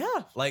quick. Yeah.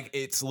 Like,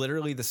 it's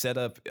literally the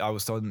setup. I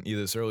was telling you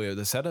this earlier.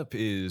 The setup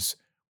is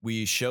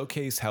we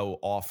showcase how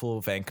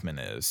awful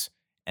Venkman is,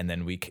 and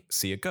then we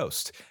see a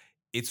ghost.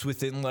 It's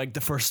within like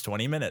the first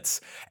 20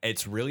 minutes.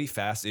 It's really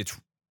fast.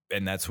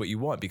 And that's what you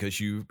want, because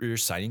you're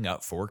signing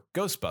up for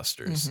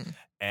Ghostbusters. Mm-hmm.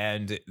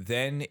 And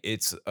then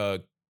it's a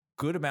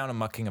good amount of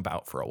mucking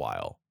about for a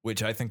while,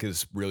 which I think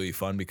is really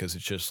fun, because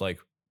it's just like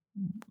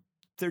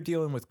they're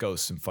dealing with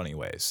ghosts in funny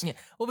ways. Yeah.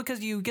 Well,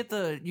 because you get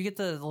the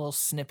little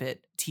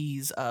snippet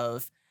tease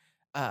of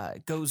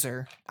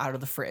Gozer out of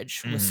the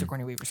fridge with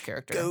Sigourney Weaver's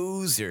character.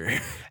 Gozer.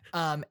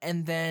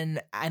 And then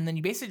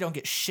you basically don't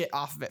get shit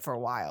off of it for a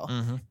while.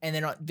 Mm-hmm. And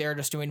then they're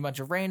just doing a bunch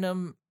of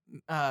random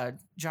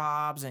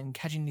jobs and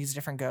catching these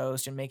different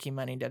ghosts and making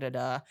money,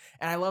 And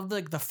I love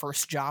the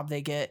first job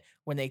they get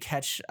when they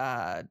catch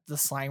the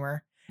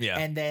Slimer. Yeah.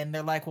 And then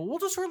they're like, well, we'll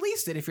just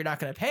release it if you're not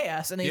going to pay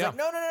us. And he's like,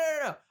 no.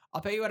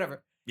 I'll pay you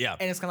whatever. Yeah.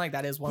 And it's kind of like,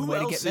 that is one way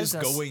to get business. Who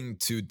else is going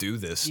to do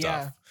this stuff?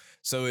 Yeah.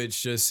 So it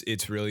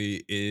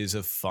is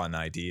a fun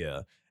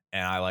idea,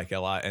 and I like it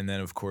a lot. And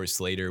then, of course,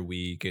 later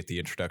we get the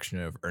introduction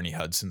of Ernie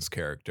Hudson's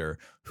character,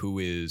 who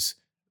is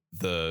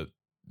the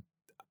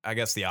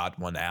odd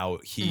one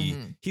out.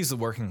 He's the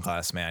working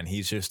class man.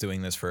 He's just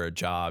doing this for a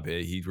job.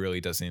 He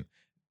really doesn't.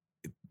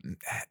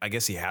 I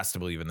guess he has to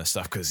believe in this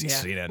stuff because he's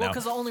seen it now. Well,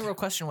 because the only real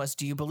question was,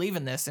 do you believe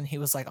in this? And he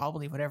was like, I'll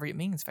believe whatever it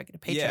means if I get a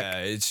paycheck. Yeah,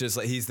 it's just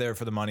like he's there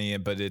for the money,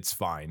 but it's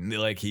fine.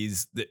 Like,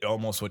 he's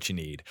almost what you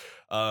need.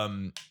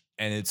 And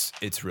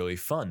it's really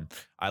fun.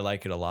 I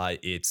like it a lot.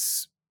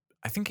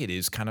 I think it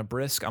is kind of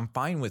brisk. I'm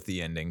fine with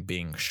the ending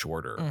being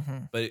shorter,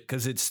 but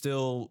because it's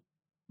still,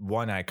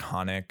 one,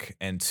 iconic,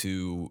 and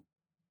two,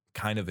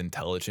 kind of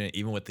intelligent,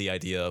 even with the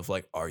idea of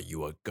like, are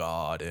you a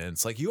god? And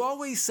it's like, you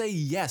always say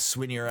yes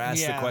when you're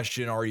asked the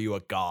question, are you a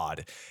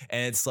god?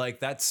 And it's like,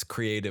 that's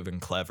creative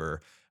and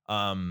clever.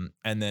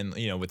 And then,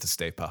 with the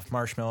Stay Puft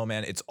Marshmallow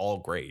Man, it's all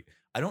great.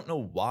 I don't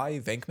know why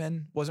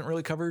Venkman wasn't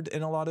really covered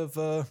in a lot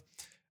of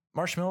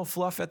marshmallow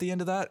fluff at the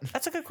end of that.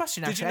 That's a good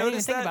question. Did Actually, you I didn't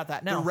notice even think that? about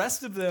that. No, the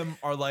rest of them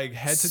are like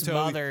head to toe.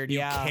 Smothered, You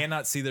yeah.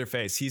 cannot see their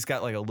face. He's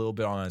got like a little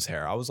bit on his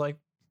hair. I was like,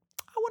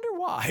 I wonder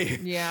why.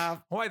 Yeah.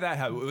 Why that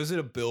happened? Was it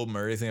a Bill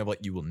Murray thing of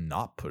like, you will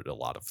not put a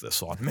lot of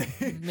this on me?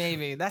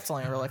 Maybe that's the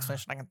only real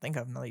explanation I can think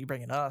of now that you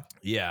bring it up.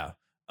 Yeah.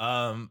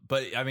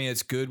 But I mean,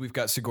 it's good. We've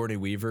got Sigourney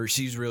Weaver.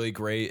 She's really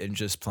great and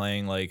just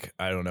playing like,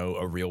 I don't know,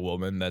 a real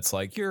woman that's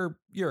like, you're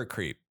a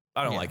creep.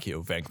 I don't like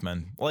you,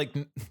 Venkman. Like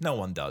no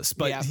one does,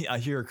 but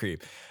you're a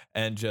creep.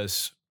 And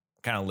just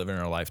kind of living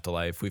her life to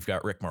life. We've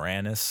got Rick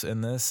Moranis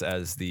in this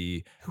as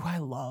who I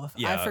love.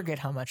 Yeah. I forget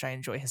how much I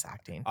enjoy his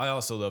acting. I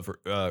also love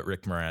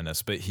Rick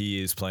Moranis, but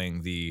he is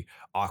playing the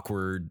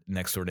awkward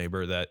next door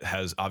neighbor that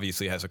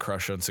obviously has a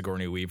crush on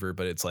Sigourney Weaver,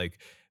 but it's like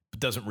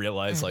doesn't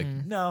realize like,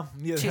 no,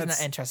 she's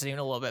not interested even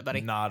a little bit,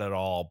 buddy. Not at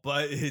all,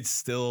 but it's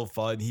still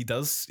fun. He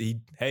does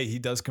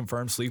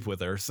confirm sleep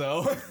with her.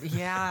 So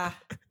yeah.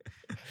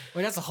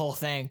 Well, that's the whole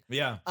thing.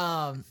 Yeah.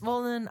 And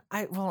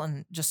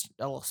just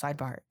a little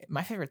sidebar.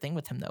 My favorite thing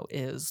with him though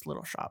is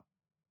Little Shop.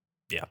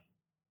 Yeah.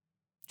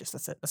 Just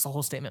that's it. That's the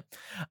whole statement.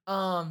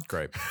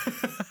 Great.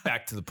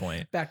 Back to the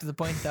point. Back to the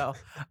point though.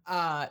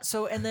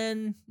 And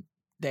then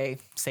they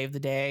save the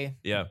day.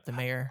 Yeah. The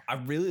mayor. I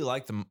really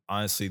like the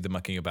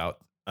mucking about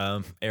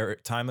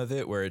time of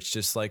it, where it's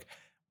just like,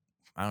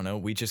 I don't know,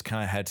 we just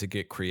kind of had to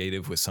get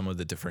creative with some of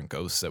the different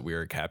ghosts that we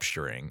were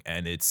capturing,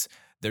 and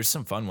there's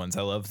some fun ones.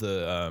 I love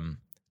the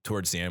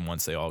towards the end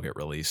once they all get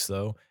released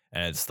though,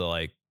 and it's the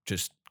like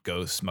just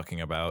ghosts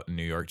mucking about in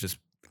New York, just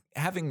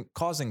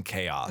causing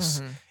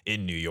chaos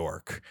in New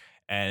York.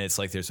 And it's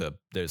like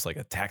there's like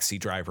a taxi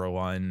driver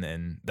one,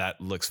 and that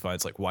looks fun.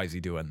 It's like, why is he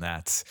doing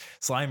that?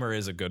 Slimer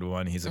is a good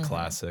one. He's a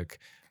classic.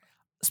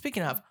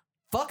 Speaking of,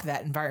 fuck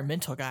that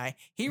environmental guy.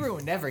 He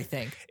ruined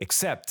everything.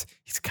 Except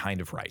he's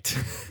kind of right.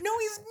 No,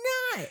 he's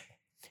not.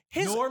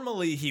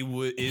 Normally he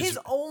would. His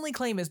only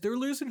claim is they're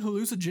losing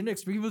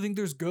hallucinogenics. People think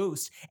there's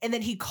ghosts, and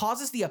then he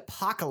causes the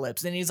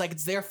apocalypse, and he's like,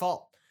 it's their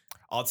fault.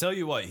 I'll tell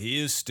you what, he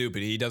is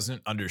stupid. He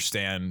doesn't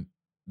understand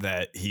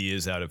that he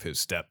is out of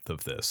his depth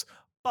of this,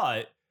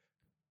 but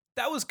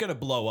that was gonna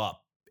blow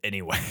up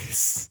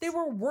anyways. They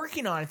were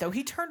working on it though.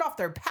 He turned off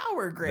their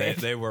power grid.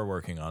 They were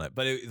working on it,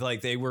 but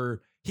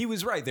he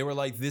was right. They were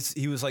like this.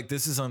 He was like,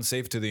 this is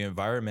unsafe to the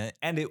environment.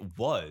 And it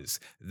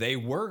was.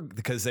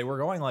 Because they were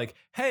going like,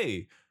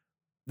 hey,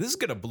 this is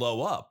going to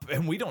blow up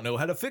and we don't know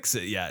how to fix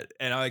it yet.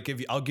 And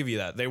I'll give you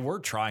that. They were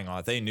trying on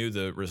it. They knew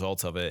the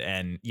results of it.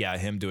 And yeah,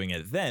 him doing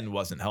it then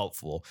wasn't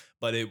helpful,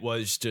 but it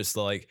was just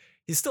like,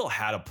 he still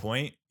had a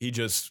point. He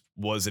just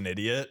was an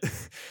idiot.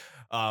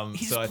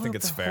 So I think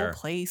it's fair. Whole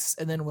place,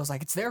 and then was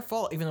like, it's their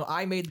fault, even though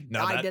I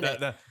did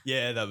it.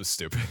 Yeah, that was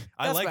stupid.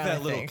 I like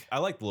that little. I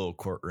like the little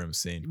courtroom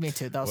scene. Me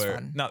too. That was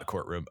fun. Not the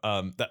courtroom.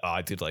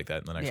 I did like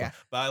that in the next one.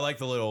 But I like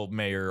the little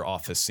mayor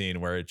office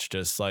scene where it's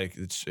just like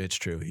it's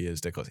true. He is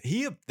dickless.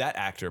 That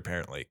actor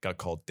apparently got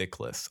called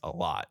dickless a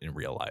lot in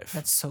real life.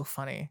 That's so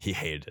funny. He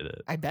hated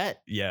it. I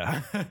bet.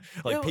 Yeah.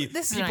 Like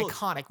this is an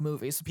iconic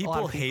movie. So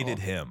people hated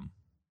him.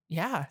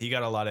 Yeah. He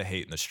got a lot of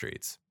hate in the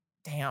streets.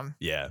 Damn.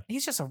 Yeah.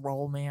 He's just a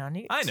role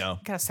man. I know.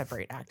 Gotta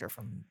separate actor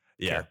from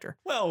character.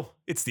 Well,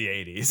 it's the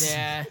 80s.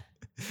 Yeah.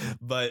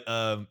 But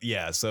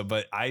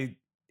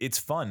it's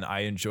fun. I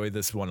enjoy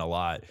this one a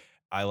lot.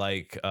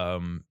 I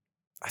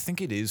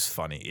think it is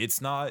funny. It's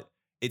not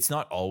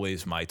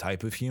always my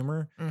type of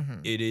humor.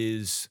 It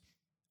is,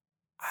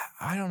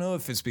 I don't know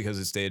if it's because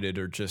it's dated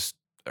or just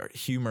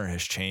humor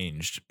has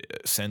changed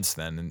since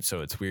then. And so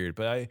it's weird,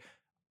 but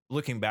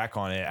looking back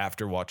on it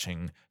after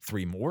watching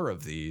 3 more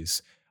of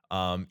these,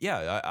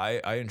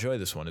 I enjoy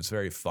this one. It's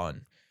very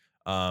fun.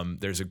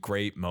 There's a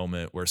great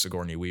moment where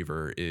Sigourney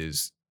Weaver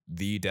is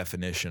the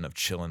definition of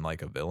chilling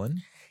like a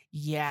villain.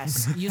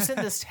 Yes, you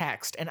sent this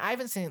text, and I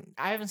haven't seen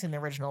the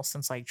original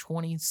since like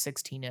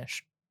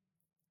 2016-ish.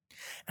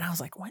 And I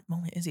was like, what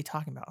moment is he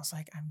talking about? I was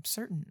like, I'm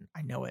certain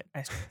I know it.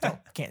 I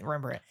can't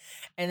remember it.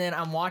 And then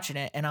I'm watching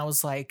it, and I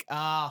was like,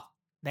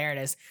 there it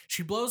is.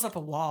 She blows up a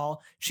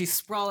wall. She's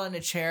sprawled on a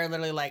chair,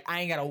 literally like,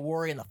 I ain't got to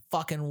worry in the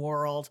fucking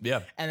world.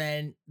 Yeah. And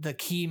then the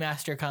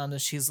keymaster comes and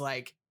she's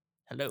like,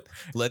 hello.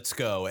 Let's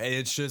go. And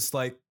it's just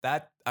like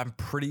that. I'm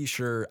pretty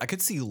sure I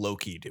could see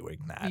Loki doing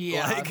that.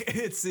 Yeah. Like,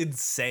 it's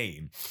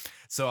insane.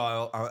 So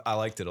I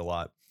liked it a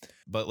lot.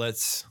 But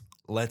let's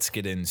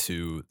get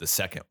into the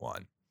second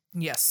one.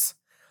 Yes.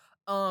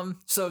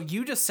 So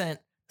you just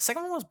sent, the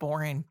second one was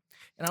boring.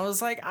 And I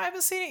was like, I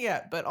haven't seen it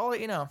yet, but I'll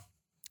let you know.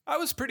 I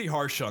was pretty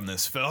harsh on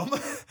this film.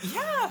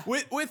 Yeah.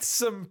 With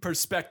some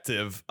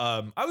perspective,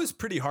 I was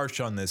pretty harsh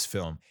on this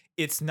film.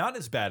 It's not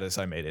as bad as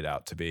I made it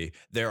out to be.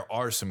 There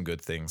are some good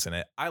things in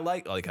it. I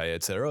like I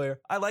had said earlier,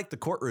 I like the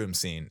courtroom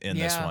scene in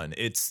this one.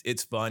 It's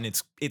fun.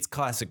 It's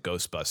classic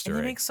Ghostbuster. And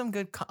they make some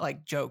good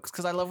jokes,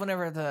 because I love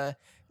whenever the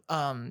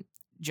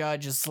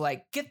judge is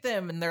like, get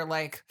them, and they're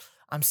like,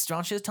 I'm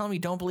staunch as telling me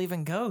don't believe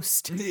in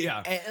ghosts.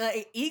 Yeah.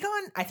 And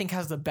Egon, I think,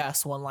 has the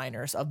best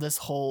one-liners of the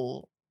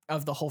whole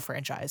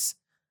franchise.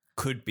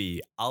 Could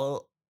be.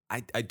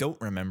 I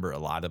don't remember a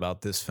lot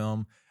about this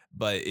film,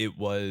 but it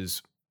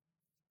was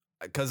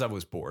because I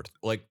was bored.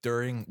 Like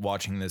during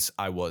watching this,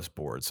 I was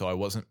bored, so I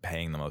wasn't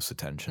paying the most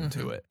attention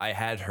to it. I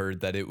had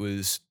heard that it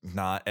was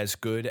not as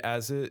good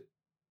as it,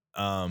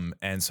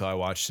 and so I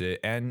watched it,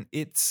 and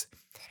it's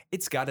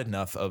got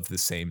enough of the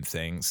same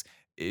things.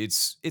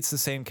 It's the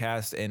same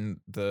cast, and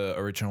the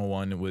original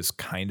one was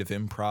kind of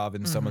improv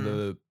in some of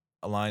the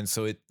lines,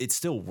 so it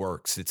still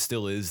works. It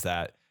still is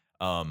that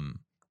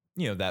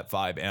that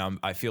vibe, and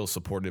I feel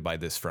supported by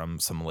this from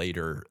some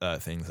later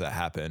things that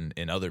happen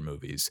in other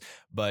movies.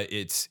 But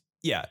it's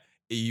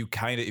you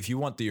kind of, if you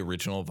want the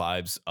original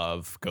vibes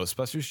of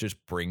Ghostbusters,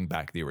 just bring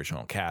back the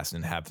original cast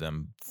and have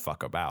them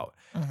fuck about,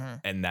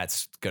 and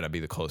that's gonna be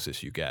the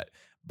closest you get.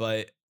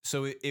 But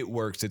so it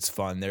works. It's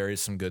fun. There is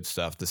some good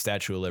stuff. The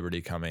Statue of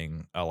Liberty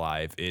coming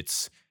alive.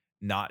 It's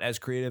not as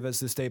creative as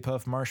the Stay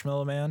Puft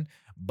Marshmallow Man,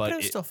 but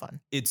it's still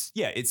fun. It's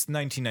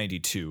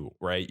 1992,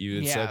 right? You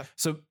had said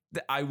so.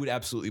 I would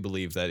absolutely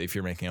believe that if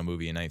you're making a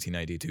movie in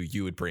 1992,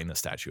 you would bring the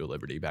Statue of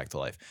Liberty back to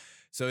life.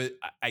 So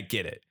I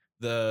get it.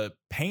 The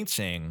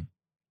painting,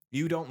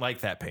 you don't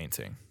like that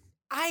painting.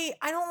 I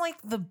don't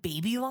like the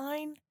baby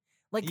line.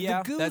 Like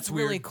the goo is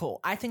really cool.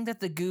 I think that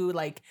the goo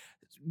like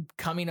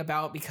coming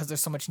about because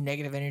there's so much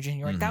negative energy, and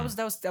you're like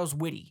that was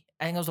witty.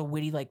 I think that was a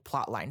witty like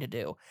plot line to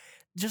do.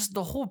 Just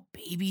the whole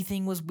baby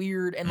thing was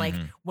weird, and like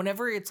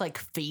whenever it's like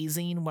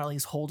phasing while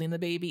he's holding the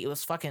baby, it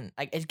was fucking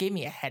like it gave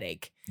me a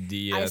headache.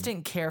 I just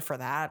didn't care for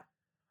that.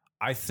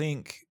 I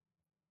think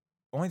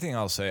only thing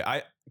I'll say,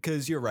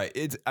 because you're right.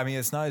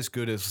 It's not as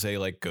good as say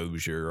like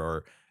Gozer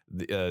or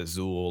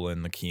Zool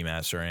and the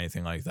Keymaster or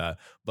anything like that.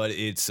 But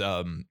it's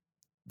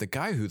the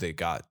guy who they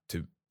got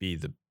to be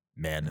the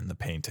man in the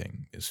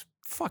painting is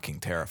fucking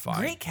terrifying.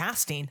 Great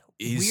casting.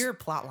 Weird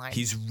plot line.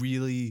 He's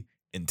really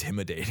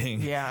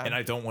intimidating. Yeah. And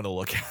I don't want to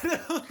look at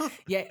him.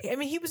 Yeah. I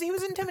mean, he was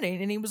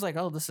intimidating, and he was like,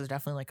 oh, this is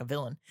definitely like a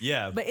villain.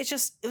 Yeah. But it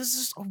was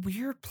just a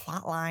weird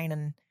plot line,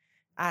 and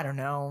I don't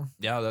know.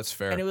 Yeah, that's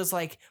fair. And it was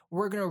like,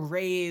 we're going to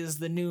raise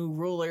the new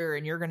ruler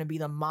and you're going to be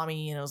the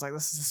mommy. And it was like,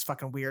 this is just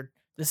fucking weird.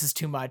 This is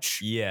too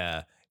much.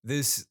 Yeah.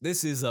 This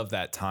is of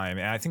that time.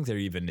 And I think there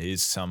even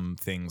is some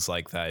things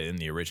like that in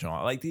the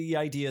original. Like the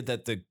idea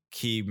that the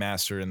key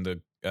master and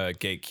the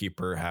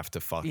gatekeeper have to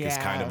fuck is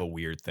kind of a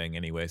weird thing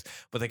anyways.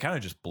 But they kind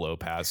of just blow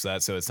past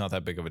that. So it's not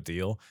that big of a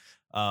deal.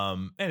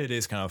 And it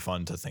is kind of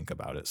fun to think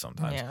about it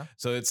sometimes. Yeah.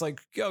 So it's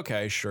like,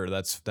 okay, sure.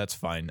 That's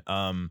fine.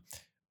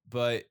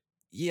 But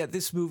yeah,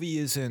 this movie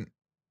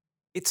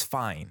it's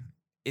fine.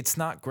 It's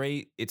not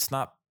great. It's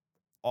not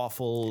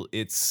awful.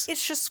 It's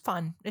just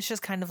fun. It's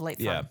just kind of light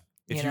fun. Yeah.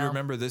 If you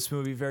remember this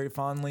movie very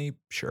fondly,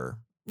 sure.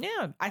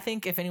 Yeah. I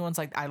think if anyone's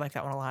like, I like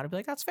that one a lot, I'd be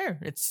like, that's fair.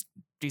 It's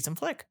a decent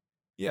flick.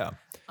 Yeah.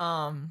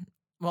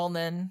 Well,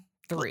 then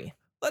 3.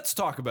 Let's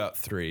talk about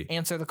 3.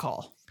 Answer the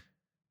call.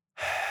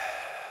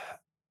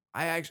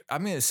 I'm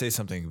going to say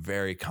something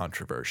very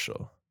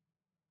controversial.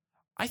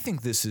 I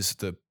think this is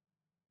the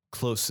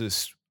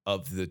closest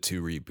of the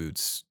 2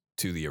 reboots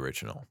to the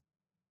original.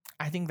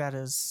 I think that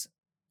is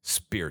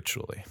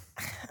spiritually.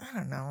 I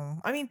don't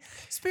know. I mean,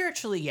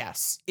 spiritually,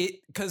 yes.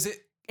 It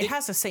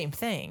has the same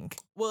thing.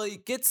 Well,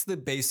 it gets the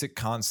basic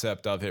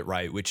concept of it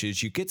right, which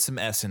is you get some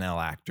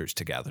SNL actors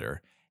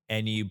together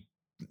and you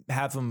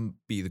have them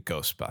be the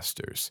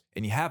Ghostbusters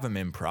and you have them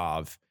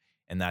improv,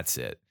 and that's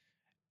it.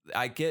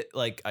 I get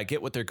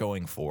what they're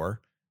going for.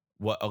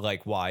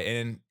 Why?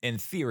 And in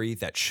theory,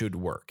 that should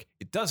work.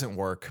 It doesn't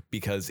work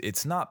because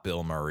it's not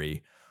Bill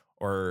Murray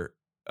or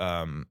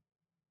and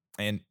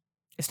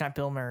it's not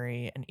Bill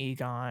Murray and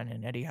Egon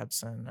and Eddie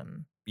Hudson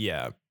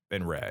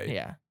and Ray.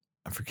 Yeah.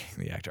 I'm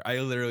forgetting the actor. I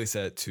literally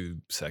said it 2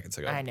 seconds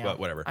ago. I know. But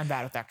whatever. I'm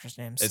bad with actors'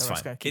 names. It's so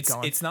fine.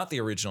 Going. It's not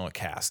the original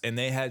cast. And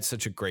they had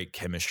such a great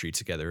chemistry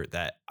together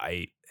that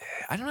I'm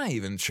not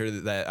even sure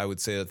that I would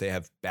say that they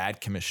have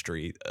bad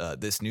chemistry,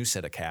 this new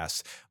set of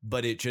casts,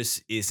 but it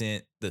just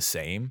isn't the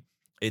same.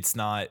 It's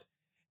not.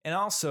 And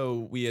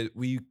also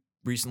we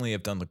recently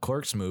have done the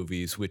Clerks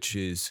movies, which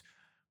is,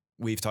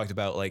 we've talked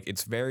about, like,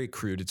 it's very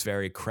crude. It's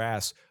very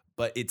crass,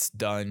 but it's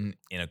done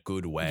in a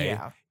good way.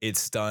 Yeah.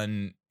 It's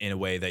done in a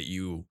way that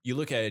you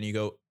look at it and you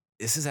go,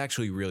 this is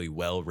actually really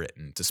well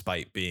written,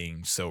 despite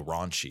being so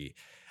raunchy.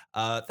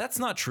 That's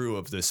not true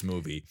of this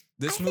movie.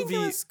 I think it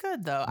was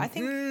good, though. I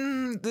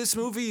think this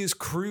movie is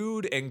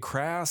crude and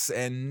crass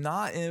and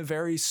not in a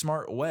very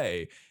smart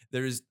way.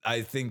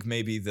 I think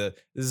maybe this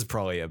is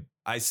probably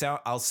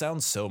I'll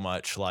sound so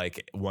much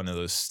like one of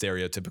those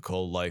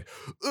stereotypical, like,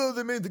 oh,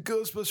 they made the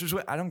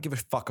Ghostbusters. I don't give a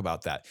fuck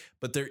about that.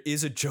 But there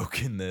is a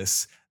joke in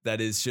this that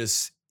is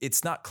just,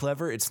 it's not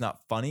clever. It's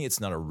not funny.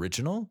 It's not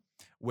original,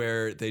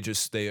 where they're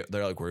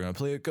like, we're going to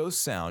play a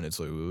ghost sound.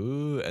 It's like,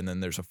 ooh, and then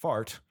there's a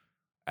fart.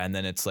 And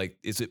then it's like,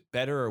 is it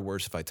better or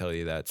worse if I tell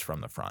you that it's from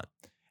the front?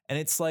 And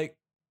it's like,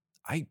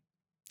 I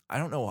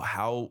don't know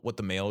what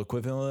the male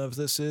equivalent of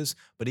this is,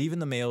 but even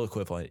the male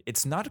equivalent,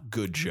 it's not a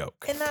good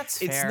joke. And that's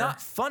fair. It's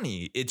not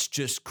funny. It's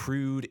just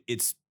crude.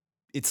 It's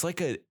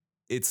like a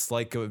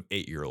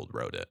 8-year-old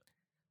wrote it.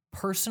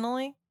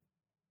 Personally,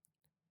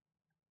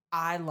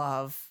 I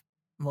love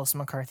Melissa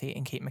McCarthy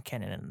and Kate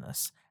McKinnon in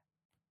this.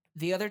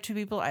 The other two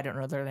people, I don't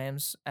know their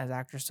names as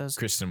actresses.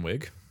 Kristen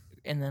Wiig.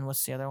 And then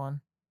what's the other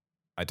one?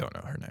 I don't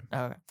know her name.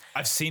 Oh, okay.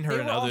 I've seen her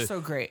They in were other.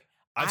 also great.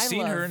 I've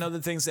seen her in other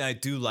things, and I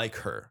do like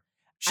her.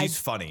 She's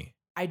funny.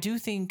 I do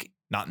think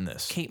Not in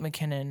this. Kate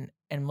McKinnon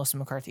and Melissa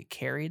McCarthy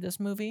carried this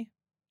movie.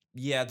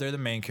 Yeah, they're the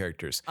main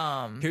characters.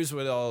 Here's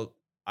what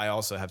I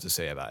also have to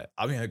say about it.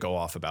 I'm going to go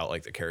off about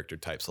like the character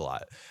types a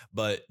lot,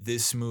 but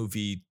this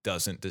movie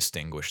doesn't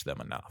distinguish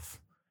them enough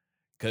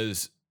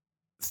because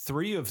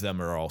 3 of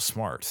them are all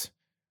smart.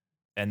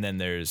 And then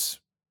there's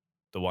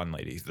the one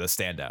lady, the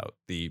standout,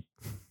 They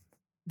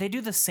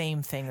do the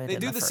same thing. They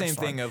do the same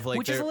thing of like,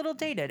 which is a little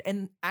dated.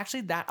 And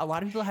actually that a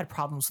lot of people had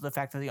problems with the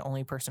fact that the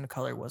only person of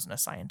color wasn't a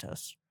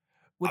scientist,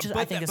 which is,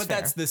 I think is fair. But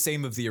that's the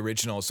same of the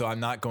original. So I'm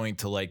not going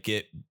to like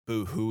get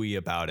boo-hooey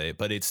about it,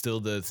 but it's still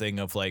the thing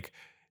of like,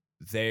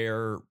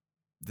 they're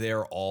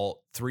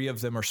all 3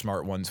 of them are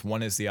smart ones.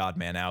 One is the odd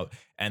man out.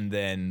 And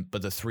then,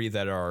 but the 3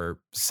 that are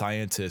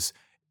scientists,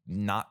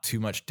 not too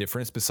much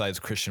difference besides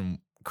Kristen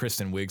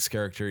Wiig's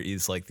character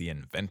is like the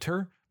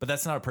inventor, but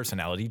that's not a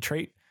personality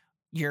trait.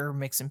 You're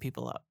mixing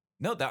people up.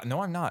 No,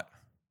 I'm not.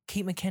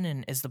 Kate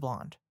McKinnon is the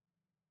blonde.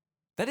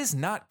 That is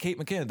not Kate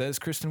McKinnon. That is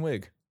Kristen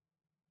Wiig.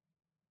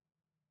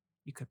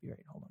 You could be right.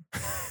 Hold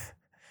on.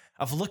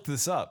 I've looked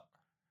this up.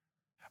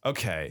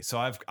 Okay, so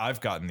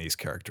I've gotten these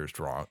characters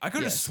wrong. I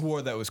could have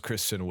swore that was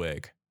Kristen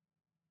Wiig.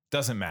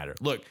 Doesn't matter.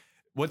 Look,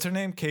 what's her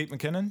name? Kate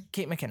McKinnon?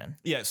 Kate McKinnon.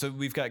 Yeah, so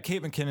we've got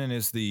Kate McKinnon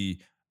is the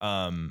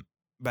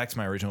back to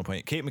my original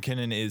point. Kate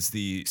McKinnon is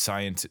the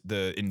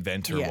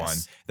inventor one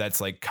that's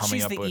like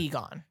coming up with. She's the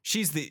Egon.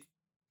 She's the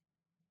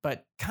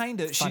but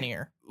kind of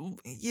funnier.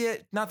 Yeah,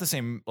 not the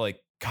same like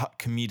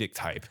comedic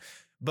type,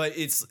 but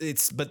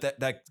but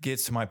that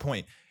gets to my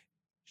point.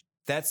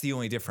 That's the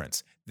only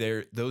difference.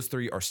 Those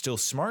 3 are still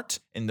smart,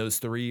 and those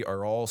 3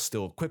 are all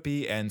still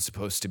quippy and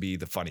supposed to be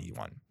the funny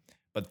one.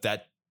 But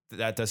that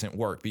doesn't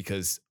work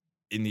because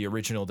in the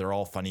original they're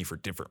all funny for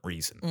different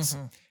reasons.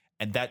 Mm-hmm.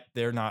 And that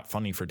they're not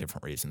funny for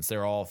different reasons.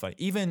 They're all funny.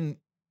 Even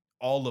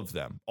all of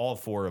them, all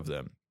 4 of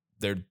them,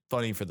 they're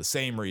funny for the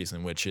same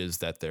reason, which is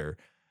that they're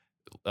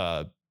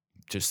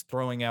just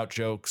throwing out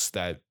jokes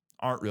that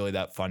aren't really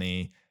that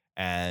funny.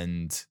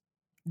 And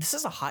this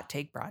is a hot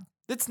take, Brad.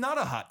 It's not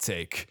a hot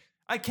take.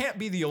 I can't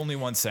be the only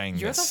one saying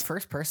You're this. You're the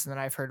first person that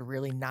I've heard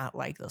really not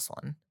like this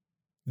one.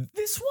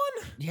 This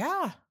one?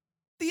 Yeah.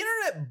 The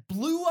internet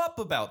blew up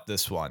about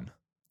this one.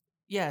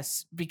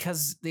 Yes,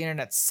 because the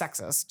internet's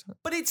sexist.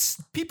 But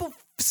people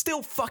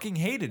still fucking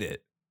hated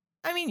it.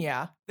 I mean,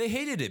 yeah. They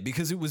hated it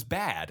because it was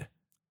bad.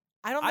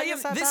 I don't think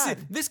it's that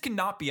bad. This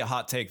cannot be a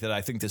hot take that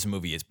I think this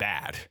movie is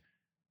bad.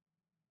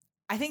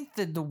 I think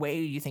that the way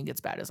you think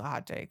it's bad is a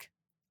hot take.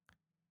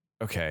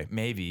 Okay,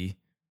 maybe.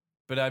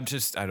 But I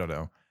don't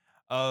know.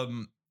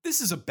 This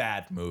is a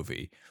bad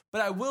movie.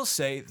 But I will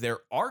say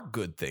there are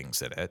good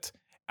things in it.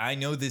 I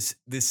know this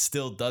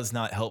still does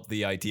not help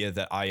the idea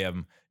that I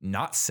am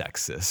not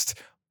sexist,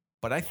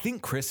 but I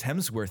think Chris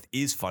Hemsworth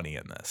is funny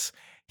in this.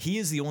 He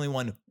is the only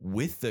one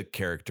with the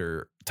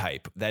character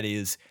type that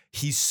is,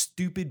 he's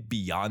stupid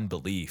beyond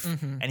belief,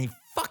 and he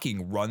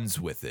fucking runs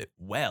with it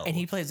well. And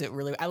he plays it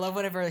really. I love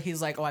whatever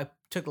he's like, oh, I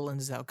took the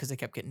lenses out because they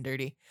kept getting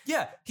dirty.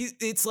 Yeah,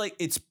 it's like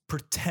it's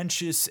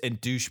pretentious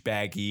and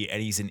douchebaggy,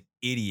 and he's an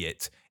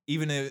idiot.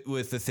 Even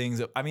with the things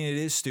that, I mean, it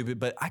is stupid,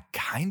 but I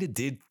kind of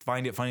did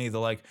find it funny that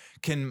like,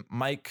 can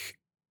Mike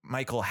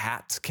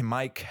Hatt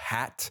come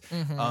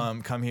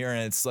here?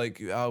 And it's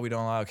like, oh, we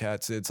don't allow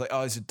cats. It's like,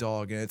 oh, he's a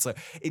dog. And it's like,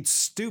 it's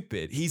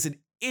stupid. He's an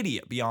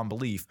idiot beyond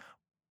belief,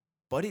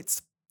 but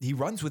he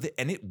runs with it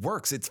and it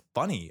works. It's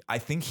funny. I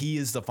think he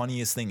is the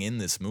funniest thing in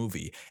this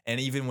movie.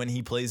 And even when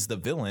he plays the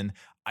villain,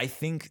 I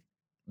think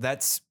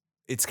it's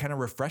kind of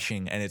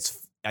refreshing, and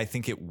I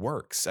think it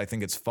works. I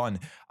think it's fun.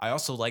 I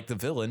also like the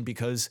villain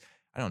because,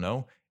 I don't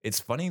know, it's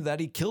funny that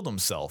he killed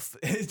himself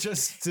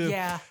just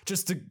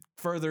to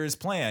further his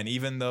plan,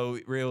 even though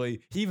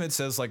really he even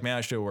says like, man,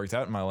 I should have worked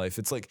out in my life.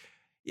 It's like,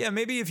 yeah,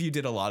 maybe if you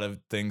did a lot of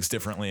things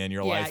differently in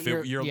your life,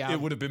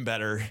 it would have been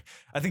better.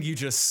 I think you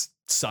just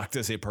sucked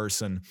as a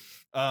person.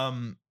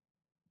 No,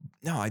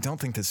 I don't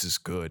think this is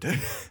good.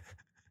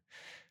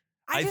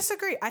 I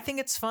disagree. I think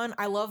it's fun.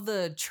 I love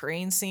the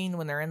train scene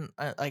when they're in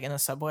in the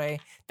subway.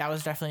 That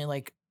was definitely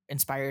like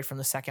inspired from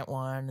the second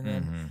one. And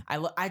then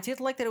I did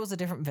like that it was a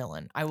different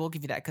villain. I will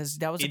give you that, because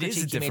that was a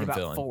critique you made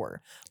about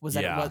 4. Was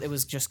that it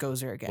was just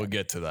Gozer again. We'll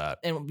get to that.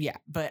 And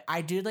but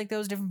I did like that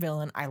was a different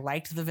villain. I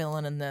liked the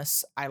villain in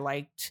this. I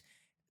liked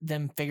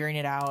them figuring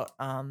it out.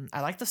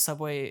 I like the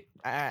subway.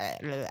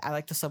 I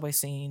like the subway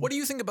scene. What do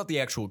you think about the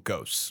actual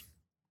ghosts?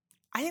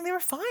 I think they were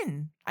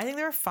fun.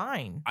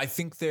 I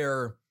think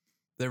they're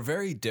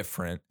very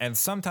different and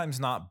sometimes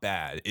not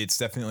bad. It's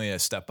definitely a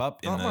step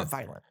up. A lot more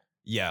violent.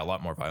 Yeah, a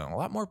lot more violent, a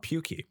lot more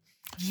pukey.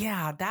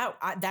 Yeah,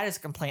 that is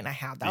a complaint I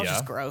have. That was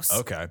just gross.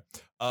 Okay.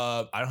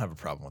 I don't have a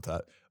problem with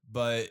that.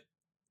 But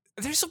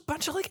there's a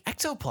bunch of like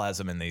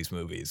ectoplasm in these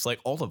movies, like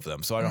all of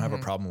them. So I don't have a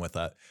problem with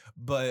that.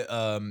 But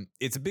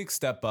it's a big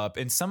step up,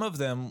 and some of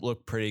them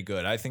look pretty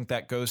good. I think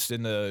that ghost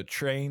in the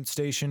train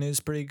station is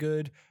pretty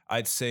good.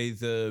 I'd say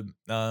the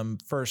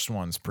first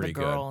one's pretty the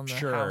girl good.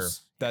 In the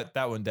house.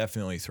 That one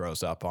definitely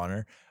throws up on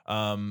her.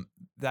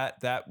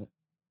 That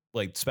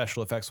like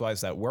special effects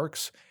wise, that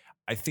works.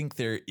 I think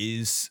there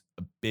is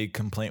a big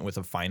complaint with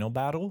the final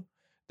battle.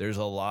 There's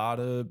a lot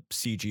of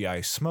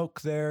CGI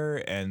smoke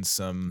there and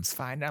some It's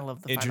fine. I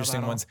love the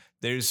interesting final ones.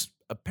 There's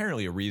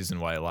apparently a reason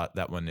why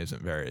that one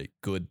isn't very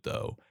good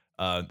though.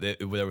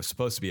 There was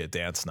supposed to be a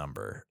dance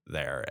number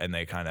there, and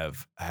they kind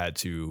of had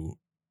to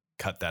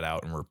cut that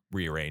out and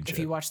rearrange it. If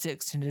you watch the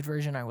extended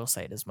version, I will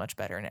say it is much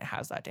better, and it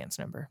has that dance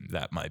number.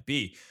 That might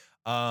be.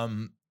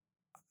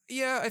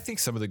 Yeah, I think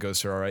some of the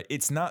ghosts are all right.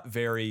 It's not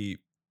very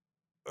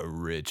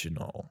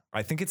original.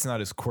 I think it's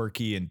not as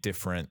quirky and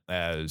different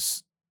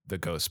as the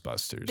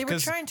Ghostbusters. They were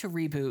trying to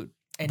reboot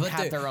and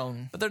have their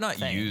own, but they're not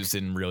thing. used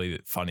in really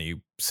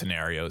funny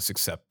scenarios,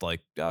 except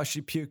like, oh,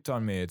 she puked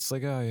on me. It's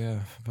like, oh yeah,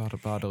 about a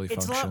bodily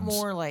It's functions. a lot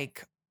more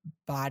like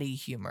body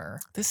humor.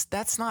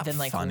 That's not than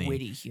like funny.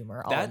 witty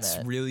humor. That's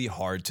really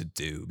hard to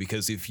do,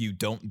 because if you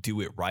don't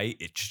do it right,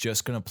 it's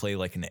just going to play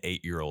like an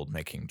 8-year-old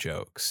making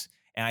jokes.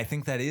 And I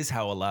think that is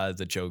how a lot of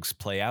the jokes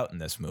play out in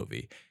this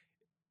movie.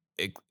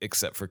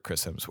 Except for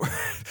Chris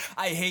Hemsworth.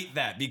 I hate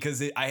that,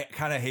 because I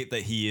kind of hate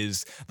that he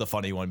is the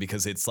funny one,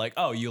 because it's like,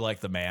 oh, you like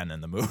the man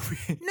in the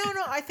movie. No,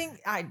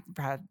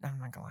 Brad, I'm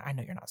not gonna lie. I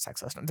know you're not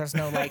sexist. There's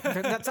no like,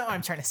 that's not what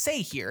I'm trying to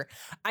say here.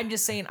 I'm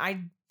just saying,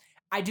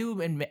 I do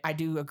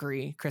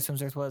agree. Chris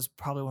Hemsworth was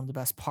probably one of the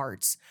best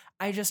parts.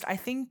 I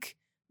think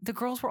the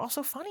girls were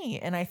also funny,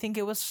 and I think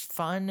it was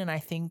fun. And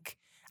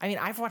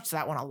I've watched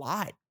that one a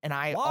lot, and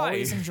I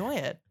always enjoy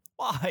it.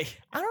 Why?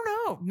 I don't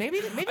know.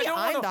 Maybe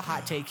I'm the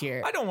hot take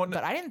here. I don't want to,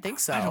 but I didn't think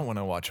so. I don't want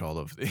to watch all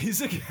of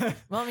these again.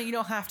 Well, you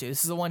don't have to.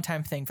 This is a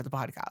one-time thing for the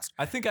podcast.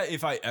 I think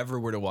if I ever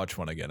were to watch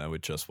one again, I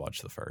would just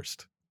watch the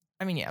first.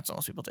 Yeah, that's what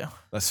most people do.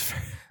 That's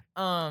fair.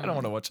 I don't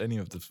want to watch any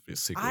of the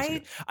sequels.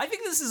 I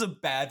think this is a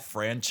bad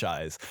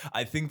franchise.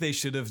 I think they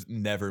should have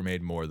never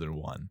made more than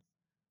one.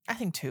 I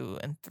think 2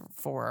 and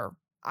 4.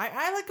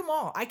 I like them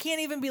all. I can't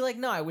even be like,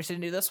 no, I wish I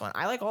didn't do this one.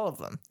 I like all of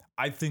them.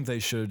 I think they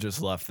should have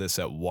just left this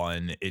at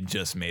 1. It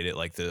just made it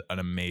like an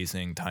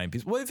amazing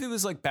timepiece. What if it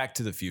was like Back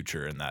to the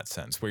Future in that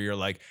sense, where you're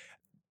like,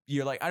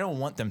 I don't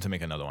want them to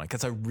make another one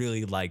because I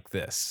really like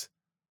this.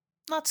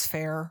 That's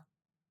fair.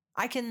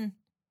 I can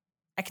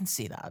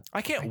see that.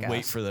 I can't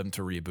wait for them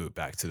to reboot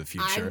Back to the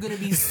Future. I'm going to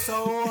be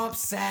so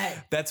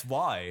upset. That's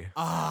why.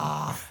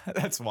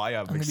 That's why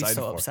I'm excited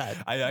so for upset.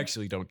 I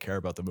actually don't care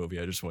about the movie.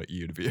 I just want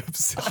you to be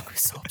upset. I'm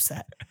so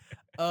upset.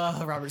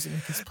 Robert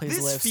Zemeckis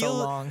plays live so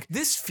long.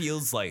 This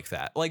feels like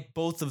that. Like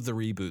both of the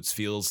reboots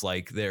feels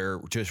like they're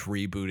just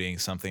rebooting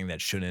something that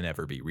shouldn't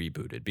ever be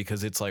rebooted,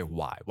 because it's like,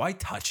 why? Why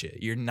touch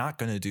it? You're not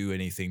going to do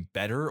anything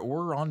better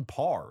or on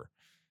par.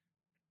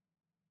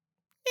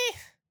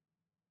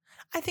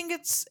 I think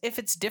if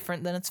it's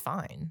different, then it's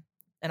fine.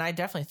 And I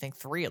definitely think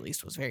 3 at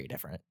least was very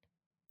different.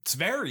 It's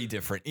very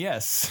different.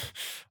 Yes.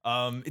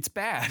 It's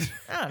bad.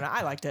 I don't know.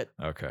 I liked it.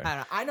 Okay.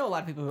 I know a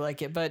lot of people who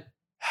like it, but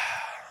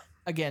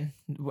again,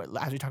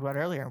 as we talked about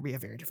earlier, we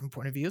have very different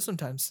point of view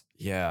sometimes.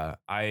 Yeah.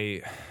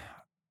 I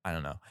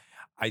don't know.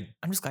 I'm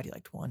just glad you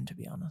liked 1, to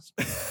be honest.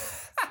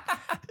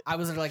 I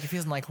was like, if he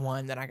doesn't like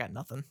 1, then I got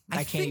nothing.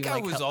 I think I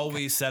was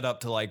always set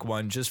up to like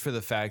 1 just for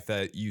the fact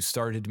that you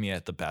started me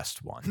at the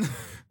best one.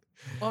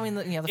 Well,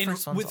 the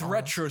first one. With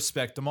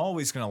retrospect, I'm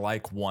always going to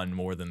like 1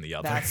 more than the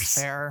others.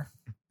 That's fair.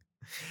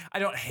 I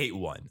don't hate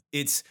 1.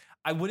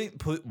 I wouldn't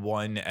put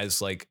 1 as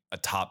like a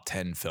top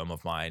 10 film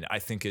of mine. I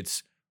think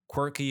it's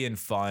quirky and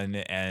fun,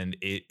 and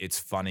it's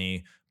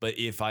funny. But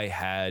if I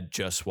had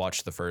just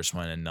watched the first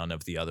one and none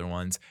of the other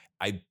ones,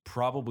 I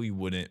probably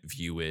wouldn't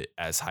view it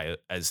as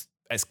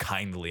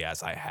kindly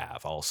as I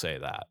have. I'll say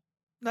that.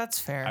 That's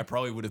fair. I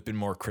probably would have been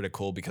more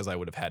critical because I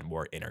would have had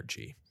more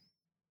energy.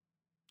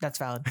 That's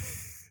valid.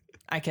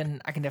 I can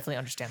definitely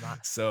understand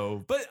that.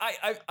 So, but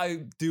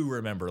I do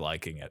remember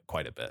liking it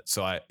quite a bit.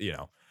 So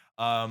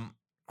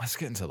let's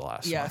get into the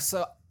last one. Yeah.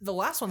 So the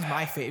last one's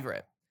my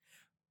favorite,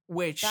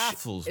 which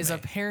baffles is me.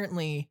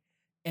 apparently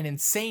an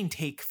insane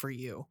take for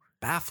you.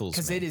 Baffles me.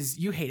 Because it is,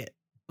 you hate it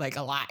like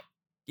a lot.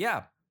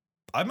 Yeah.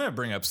 I'm going to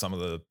bring up some of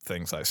the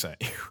things I sent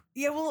you.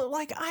 Yeah, well,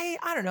 like, I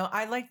don't know.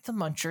 I liked The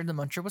Muncher. The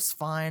Muncher was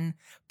fun.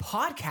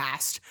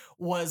 Podcast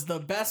was the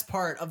best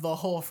part of the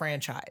whole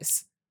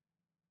franchise.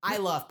 I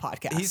love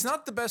podcasts. He's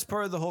not the best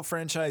part of the whole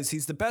franchise.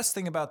 He's the best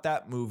thing about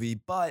that movie,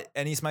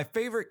 and he's my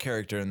favorite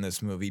character in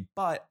this movie,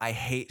 but I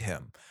hate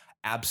him.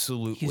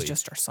 Absolutely. He's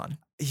just our son.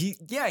 He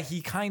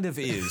kind of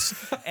is.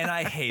 And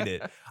I hate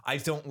it. I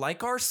don't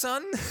like our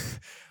son.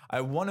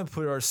 I want to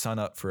put our son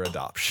up for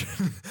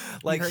adoption.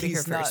 Like,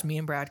 he's not. First. Me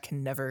and Brad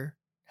can never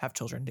have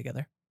children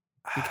together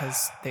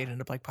because they'd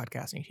end up like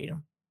podcasts and you hate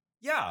them.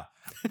 Yeah.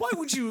 Why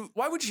would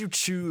you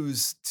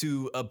choose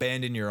to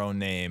abandon your own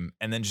name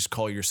and then just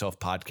call yourself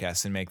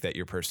Podcast and make that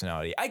your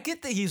personality? I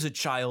get that he's a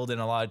child and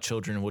a lot of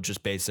children will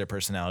just base their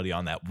personality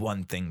on that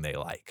one thing they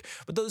like.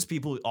 But those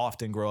people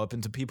often grow up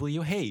into people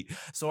you hate.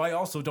 So I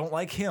also don't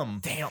like him.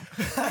 Damn.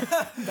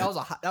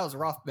 that was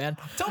rough, man.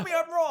 Tell me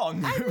I'm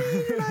wrong. I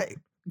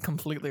mean,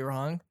 completely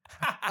wrong.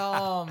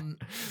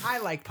 I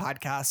like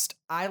Podcast.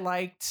 I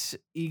liked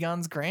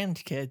Egon's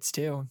grandkids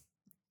too.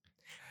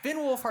 Finn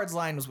Wolfhard's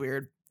line was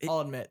weird.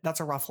 I'll admit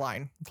that's a rough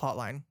plot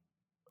line.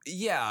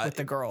 Yeah, with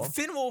the girl.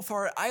 Finn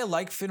Wolfhard. I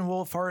like Finn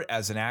Wolfhard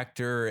as an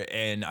actor,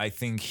 and I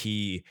think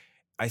he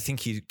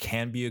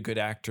can be a good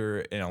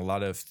actor in a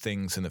lot of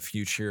things in the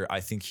future. I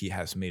think he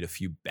has made a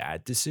few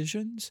bad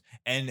decisions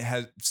and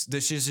has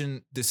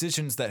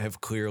decisions that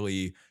have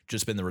clearly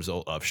just been the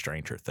result of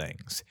Stranger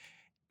Things.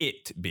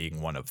 It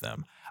being one of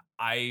them.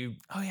 He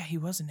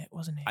wasn't it?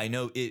 I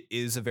know it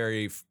is a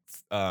very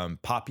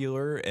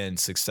popular and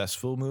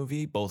successful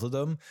movie, both of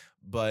them,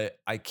 but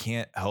I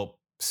can't help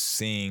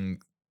seeing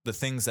the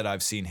things that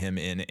I've seen him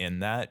in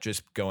that,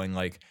 just going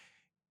like,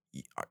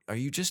 are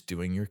you just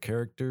doing your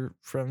character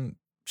from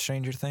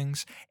Stranger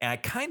Things? And I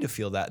kind of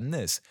feel that in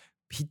this.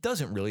 He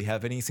doesn't really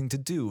have anything to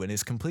do and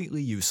is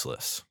completely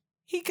useless.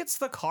 He gets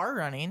the car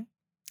running.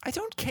 I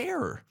don't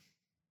care.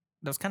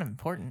 That was kind of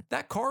important.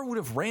 That car would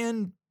have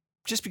ran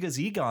just because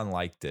Egon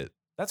liked it.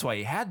 That's why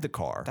he had the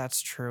car.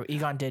 That's true.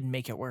 Egon did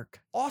make it work.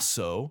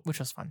 Also, which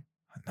was fun.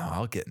 No,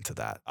 I'll get into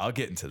that.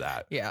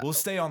 Yeah. We'll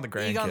stay on the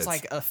grandkids. Egon's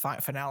like a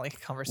finale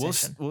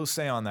conversation. We'll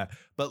stay on that.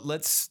 But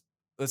let's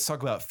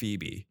talk about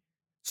Phoebe.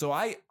 So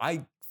I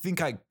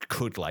think I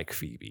could like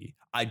Phoebe.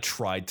 I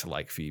tried to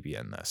like Phoebe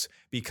in this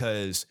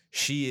because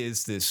she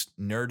is this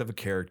nerd of a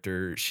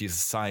character. She's a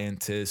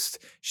scientist.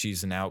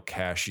 She's an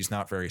outcast. She's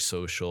not very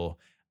social.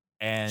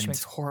 And she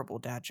makes horrible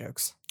dad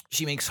jokes.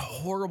 I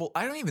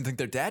don't even think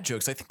they're dad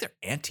jokes. I think they're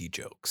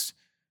anti-jokes.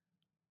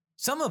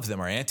 Some of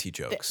them are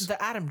anti-jokes.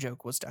 The Adam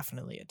joke was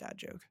definitely a dad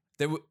joke.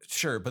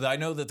 Sure, but I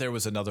know that there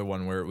was another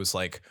one where it was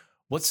like,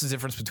 what's the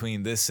difference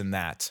between this and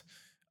that?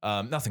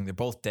 Nothing. They're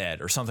both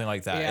dead or something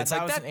like that. Yeah, it's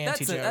like was an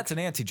anti-joke. That's an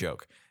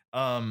anti-joke.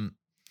 But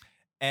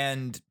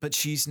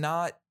she's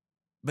not.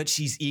 But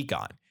she's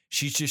Egon.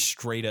 She's just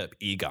straight up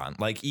Egon.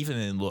 Like even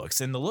in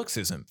looks, and the looks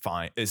isn't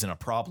a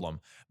problem,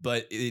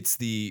 but it's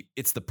the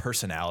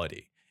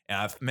personality. And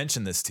I've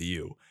mentioned this to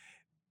you.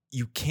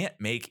 You can't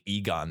make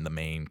Egon the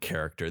main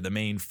character, the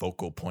main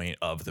focal point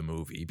of the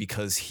movie,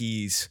 because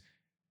he's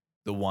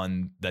the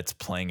one that's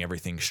playing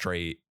everything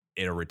straight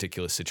in a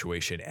ridiculous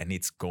situation, and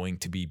it's going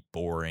to be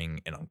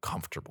boring and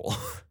uncomfortable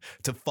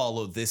to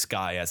follow this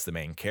guy as the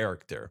main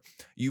character.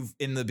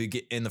 In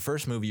the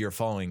first movie, you're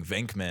following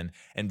Venkman,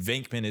 and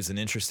Venkman is an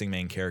interesting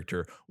main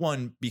character.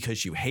 One,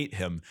 because you hate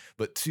him,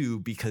 but two,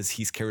 because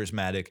he's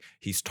charismatic,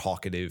 he's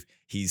talkative,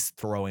 he's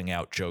throwing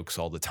out jokes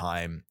all the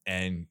time,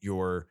 and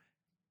you're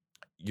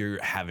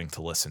having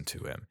to listen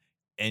to him,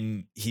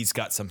 and he's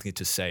got something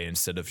to say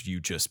instead of you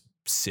just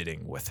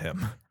sitting with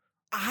him.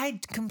 I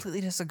completely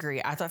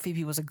disagree. I thought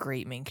Phoebe was a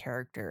great main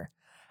character.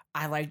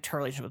 I liked her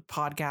relationship with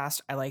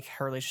Podcast. I like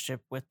her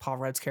relationship with Paul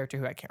Rudd's character,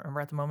 who I can't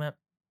remember at the moment.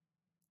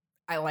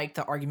 I like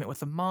the argument with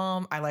the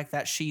mom. I like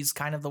that she's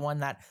kind of the one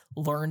that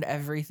learned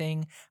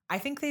everything. I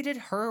think they did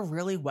her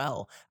really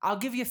well. I'll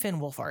give you Finn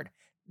Wolfhard.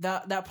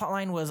 That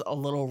plotline was a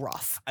little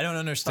rough. I don't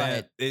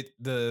understand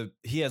it.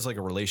 He has like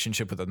a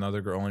relationship with another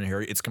girl in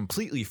here. It's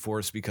completely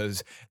forced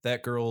because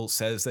that girl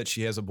says that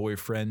she has a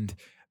boyfriend.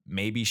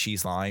 Maybe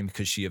she's lying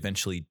because she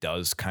eventually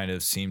does kind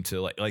of seem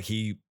to like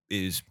he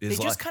is. They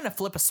just kind of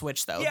flip a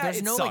switch though. Yeah,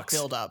 there's no like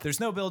build up. There's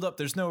no build up.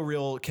 There's no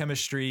real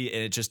chemistry,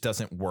 and it just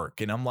doesn't work.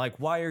 And I'm like,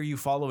 why are you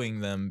following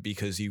them?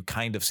 Because you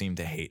kind of seem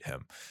to hate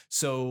him.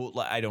 So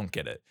I don't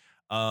get it.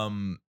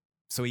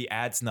 So he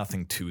adds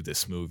nothing to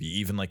this movie,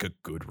 even like a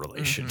good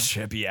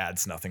relationship. Mm-hmm. He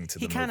adds nothing to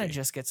the movie. He kind of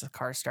just gets the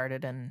car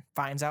started and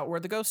finds out where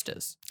the ghost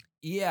is.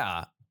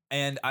 Yeah.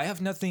 And I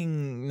have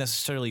nothing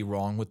necessarily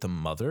wrong with the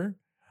mother,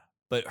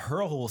 but her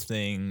whole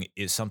thing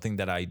is something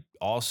that I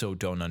also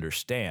don't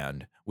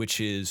understand, which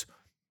is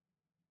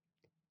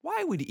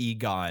why would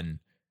Egon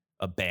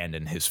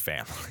abandon his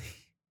family?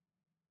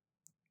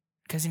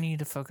 Because he needed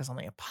to focus on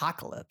the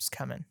apocalypse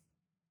coming.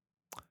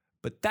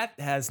 But that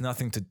has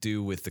nothing to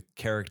do with the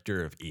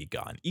character of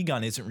Egon.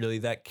 Egon isn't really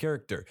that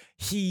character.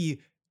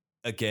 He,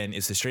 again,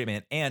 is a straight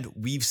man, and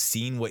we've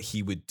seen what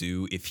he would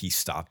do if he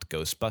stopped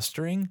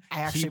Ghostbustering.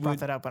 I actually brought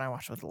that up when I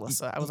watched with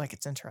Alyssa. I was like,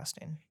 it's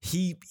interesting.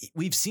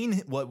 We've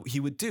seen what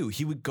he would do.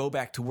 He would go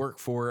back to work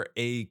for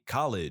a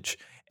college,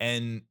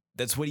 and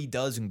that's what he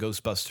does in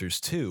Ghostbusters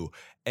too.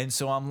 And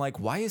so I'm like,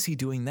 why is he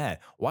doing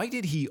that? Why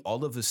did he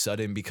all of a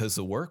sudden, because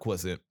the work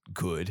wasn't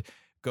good,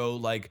 go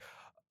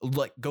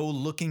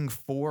looking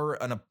for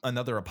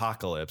another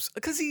apocalypse?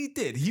 Because he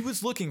did. He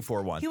was looking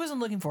for one. He wasn't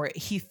looking for it.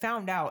 He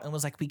found out and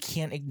was like, we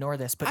can't ignore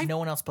this, but no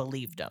one else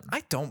believed him.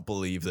 I don't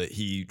believe that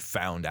he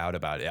found out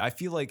about it. I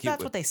feel like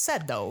that's what they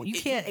said, though. You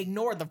can't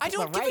ignore the I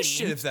don't give a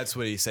shit if that's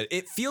what he said.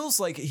 It feels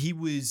like he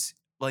was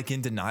like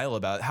in denial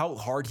about how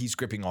hard he's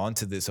gripping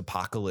onto this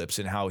apocalypse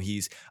and how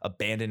he's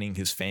abandoning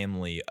his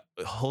family.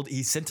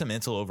 He's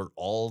sentimental over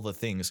all the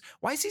things.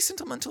 Why is he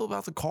sentimental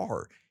about the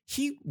car?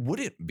 He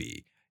wouldn't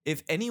be.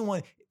 If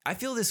anyone, I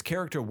feel this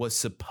character was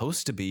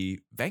supposed to be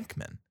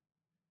Venkman.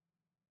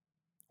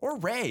 Or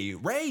Ray.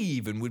 Ray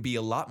even would be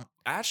a lot.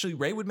 Actually,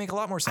 Ray would make a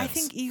lot more sense. I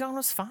think Egon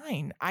was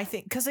fine. I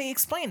think because they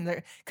explained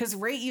there, because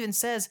Ray even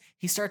says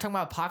he started talking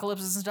about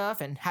apocalypses and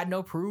stuff and had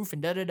no proof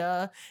and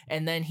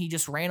and then he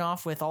just ran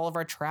off with all of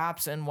our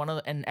traps and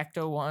an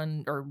Ecto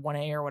 1 or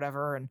 1A or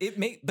whatever. And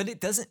but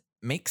it doesn't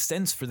make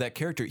sense for that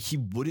character. He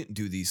wouldn't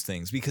do these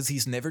things because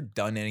he's never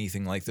done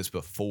anything like this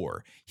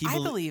before. I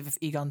believe if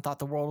Egon thought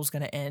the world was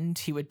going to end,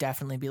 he would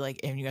definitely be like,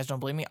 "If you guys don't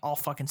believe me, I'll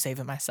fucking save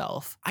it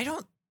myself." I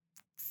don't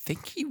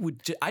think he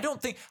would.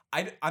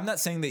 I'm not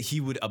saying that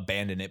he would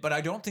abandon it, but I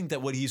don't think that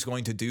what he's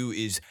going to do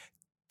is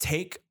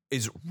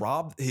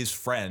rob his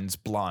friends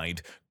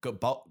blind,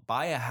 go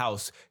buy a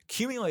house,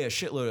 accumulate a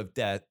shitload of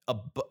debt,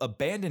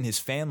 abandon his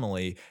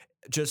family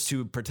just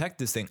to protect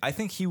this thing. I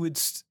think he would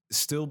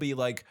still be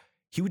like,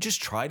 he would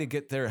just try to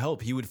get their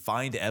help. He would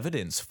find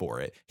evidence for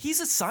it. He's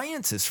a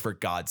scientist, for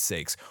God's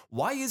sakes.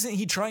 Why isn't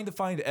he trying to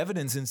find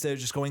evidence instead of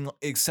just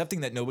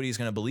accepting that nobody's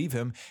going to believe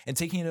him and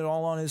taking it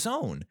all on his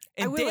own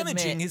and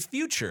damaging his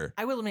future?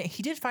 I will admit,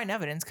 he did find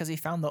evidence because he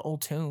found the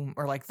old tomb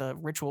or like the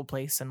ritual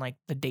place and like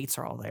the dates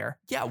are all there.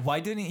 Yeah, why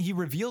didn't he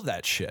reveal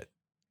that shit?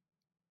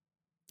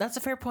 That's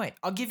a fair point.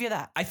 I'll give you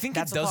that. I think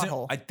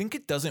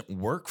it doesn't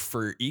work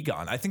for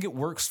Egon. I think it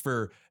works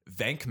for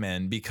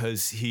Venkman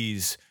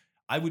because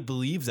I would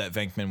believe that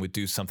Venkman would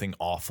do something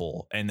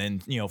awful and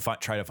then,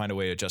 try to find a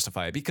way to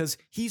justify it because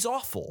he's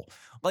awful.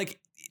 Like,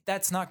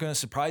 that's not going to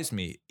surprise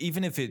me.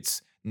 Even if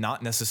it's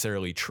not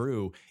necessarily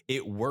true,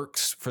 it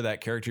works for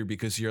that character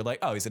because you're like,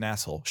 oh, he's an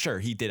asshole. Sure,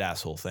 he did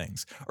asshole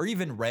things. Or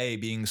even Ray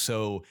being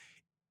so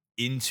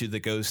into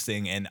the ghost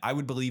thing. And I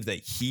would believe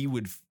that he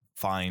would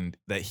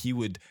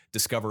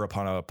discover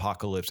upon an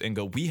apocalypse and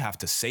go, we have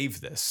to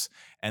save this.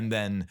 And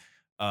then,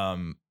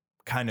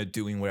 kind of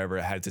doing whatever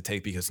it had to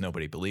take because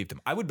nobody believed him.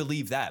 I would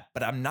believe that,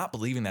 but I'm not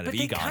believing that of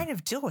Egon. But they kind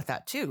of deal with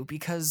that too,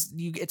 because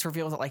it's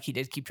revealed that like he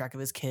did keep track of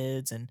his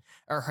kids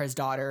or his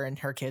daughter and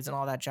her kids and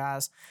all that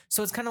jazz.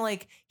 So it's kind of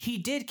like he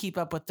did keep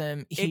up with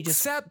them. He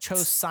just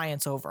chose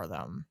science over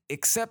them.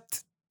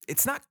 Except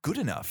it's not good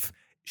enough.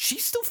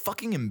 She's still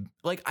fucking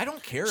I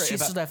don't care. She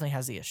still definitely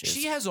has the issues.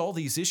 She has all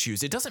these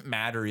issues. It doesn't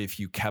matter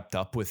if you kept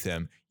up with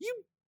him.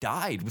 You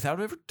died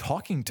without ever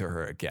talking to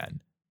her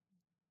again.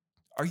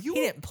 He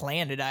didn't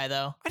plan to die,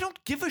 though. I don't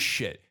give a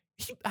shit.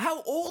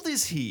 How old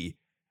is he?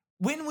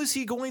 When was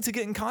he going to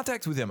get in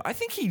contact with him? I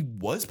think he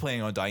was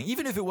planning on dying,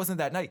 even if it wasn't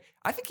that night.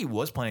 I think he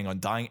was planning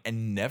on dying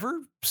and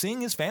never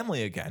seeing his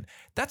family again.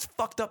 That's a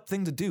fucked up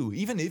thing to do.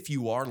 Even if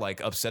you are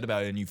upset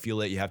about it and you feel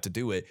that you have to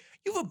do it,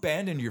 you've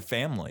abandoned your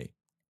family.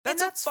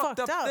 That's a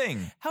fucked up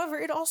thing. However,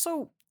 it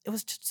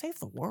was to save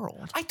the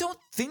world. I don't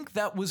think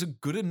that was a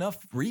good enough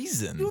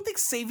reason. You don't think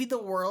saving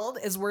the world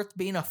is worth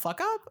being a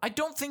fuck up? I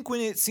don't think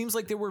when it seems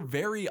like there were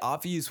very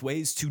obvious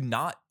ways to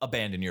not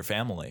abandon your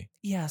family.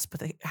 Yes,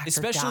 but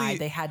especially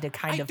they had to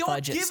kind of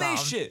fudge it some. I don't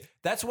give a shit.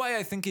 That's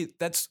why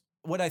that's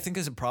what I think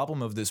is a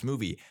problem of this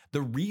movie.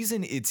 The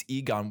reason it's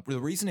Egon, the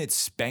reason it's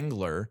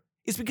Spengler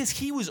is because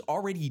he was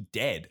already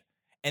dead.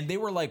 And they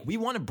were like, we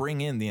want to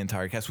bring in the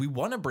entire cast. We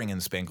want to bring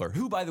in Spengler,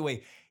 who, by the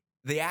way,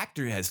 the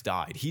actor has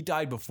died. He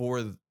died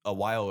before a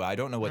while. I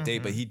don't know what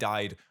date, but he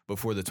died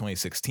before the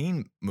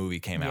 2016 movie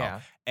came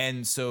out.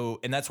 And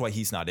that's why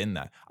he's not in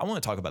that. I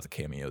want to talk about the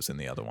cameos in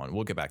the other one.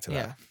 We'll get back to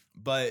that.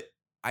 But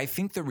I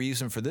think the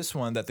reason for this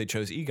one that they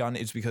chose Egon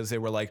is because they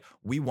were like,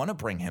 we want to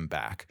bring him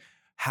back.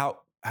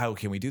 How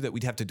can we do that?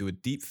 We'd have to do a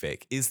deep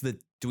fake.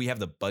 Do we have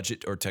the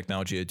budget or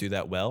technology to do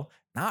that well?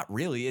 Not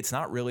really. It's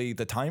not really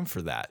the time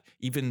for that.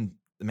 Even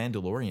The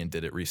Mandalorian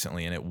did it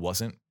recently and it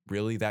wasn't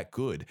really that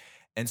good.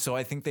 And so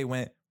I think they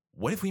went,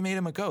 what if we made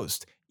him a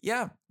ghost?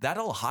 Yeah,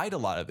 that'll hide a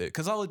lot of it.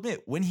 Because I'll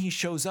admit, when he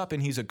shows up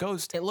and he's a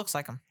ghost, it looks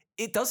like him.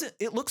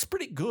 It looks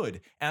pretty good.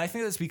 And I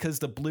think that's because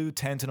the blue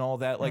tent and all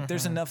that,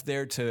 there's enough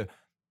there to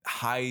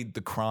hide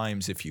the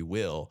crimes, if you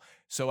will.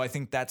 So I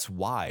think that's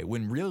why.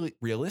 When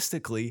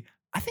realistically,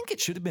 I think it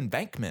should have been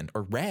Venkman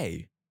or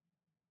Ray.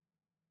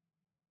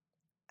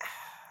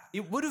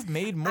 It would have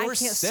made more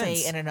sense. I can't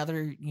say in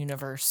another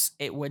universe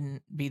it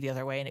wouldn't be the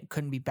other way and it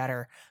couldn't be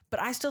better.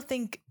 But I still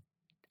think...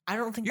 I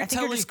think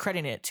you're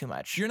discrediting it too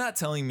much. You're not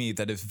telling me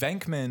that if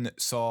Venkman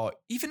saw,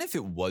 even if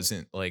it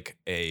wasn't like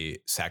a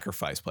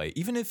sacrifice play,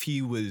 even if he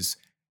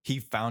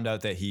found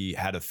out that he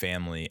had a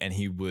family and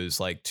he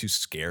was like too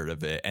scared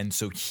of it. And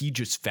so he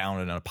just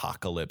found an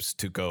apocalypse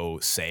to go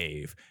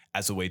save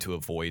as a way to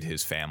avoid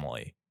his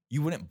family.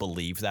 You wouldn't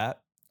believe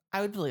that?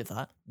 I would believe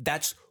that.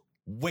 That's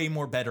way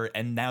more better.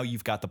 And now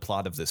you've got the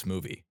plot of this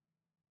movie.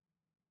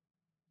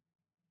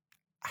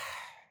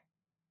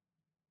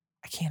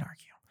 I can't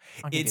argue.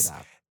 I'll give you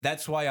that.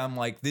 That's why I'm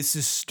like, this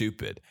is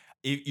stupid.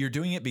 You're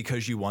doing it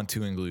because you want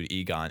to include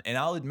Egon. And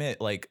I'll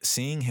admit, like,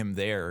 seeing him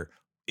there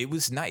it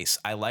was nice.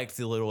 I liked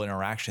the little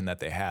interaction that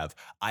they have.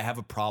 I have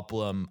a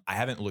problem. I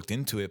haven't looked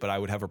into it, but I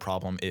would have a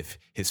problem if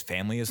his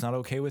family is not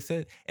okay with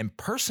it. And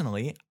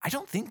personally, I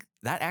don't think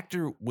that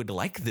actor would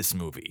like this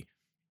movie.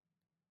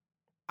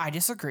 I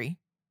disagree.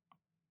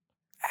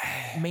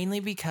 Mainly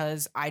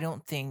because I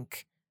don't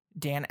think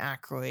Dan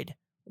Aykroyd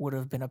would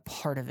have been a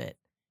part of it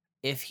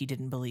if he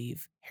didn't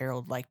believe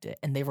Harold liked it.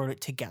 And they wrote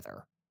it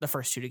together, the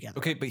first two together.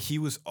 Okay, but he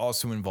was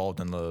also involved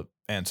in the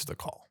Answer the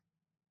Call.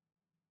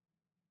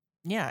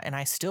 Yeah, and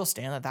I still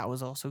stand that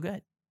was also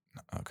good.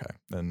 Okay,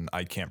 then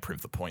I can't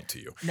prove the point to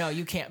you. No,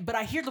 you can't. But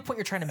I hear the point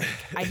you're trying to make.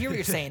 I hear what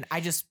you're saying.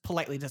 I just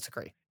politely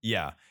disagree.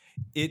 Yeah,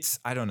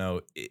 I don't know.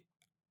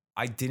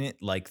 I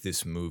didn't like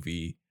this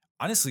movie.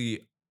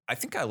 Honestly, I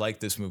think I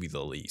like this movie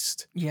the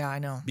least. Yeah, I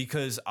know.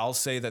 Because I'll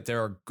say that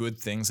there are good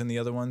things in the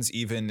other ones.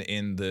 Even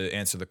in the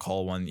Answer the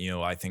Call one,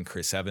 I think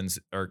Chris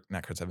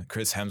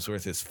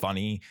Hemsworth is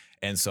funny.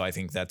 And so I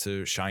think that's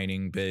a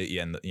shining bit.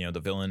 Yeah, and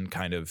the villain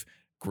kind of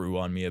grew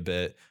on me a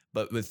bit.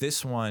 But with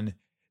this one,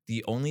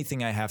 the only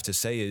thing I have to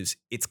say is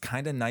it's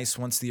kind of nice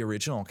once the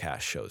original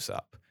cast shows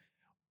up.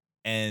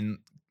 And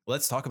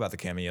let's talk about the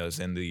cameos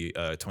in the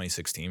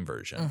 2016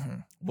 version. Mm-hmm.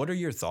 What are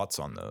your thoughts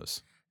on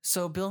those?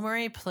 So Bill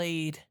Murray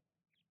played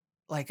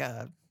like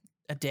a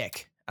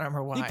dick. I don't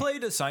remember why. He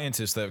played a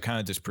scientist that kind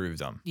of disproved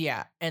him.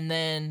 Yeah. And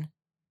then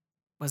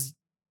was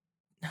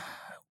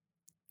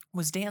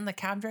Dan the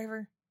cab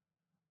driver?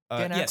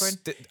 Yes,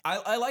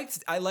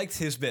 I liked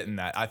his bit in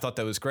that. I thought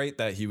that was great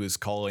that he was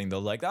calling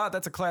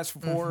that's a class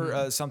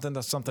 4 something.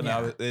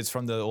 Yeah. It's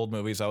from the old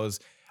movies.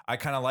 I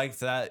kind of liked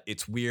that.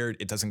 It's weird.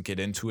 It doesn't get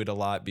into it a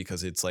lot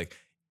because it's like,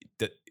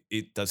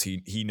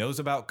 he knows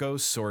about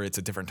ghosts or it's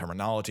a different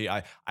terminology.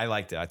 I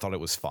liked it. I thought it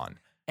was fun.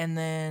 And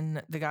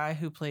then the guy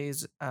who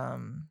plays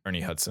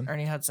Ernie Hudson.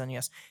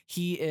 Yes,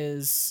 he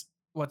is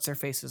what's their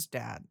face's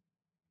dad.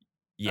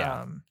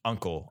 Yeah,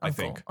 uncle, I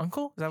think.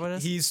 Uncle? Is that what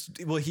it is?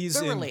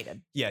 They're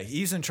related. Yeah,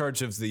 he's in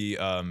charge of the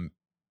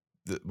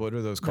what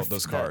are those called?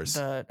 Those cars?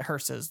 The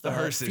hearses. The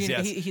hearses,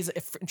 yes. He's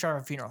in charge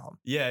of a funeral home.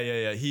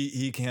 Yeah.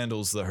 He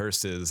handles the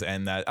hearses,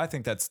 and I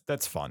think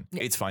that's fun.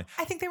 Yeah. It's fine.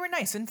 I think they were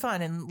nice and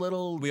fun and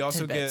little We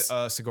also tidbits.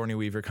 Get Sigourney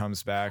Weaver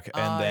comes back,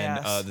 and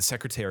then the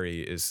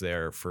secretary is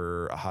there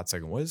for a hot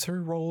second. What is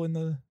her role in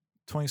the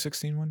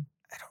 2016 one?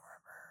 I don't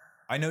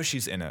remember. I know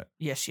she's in it.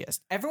 Yes, she is.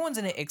 Everyone's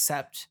in it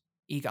except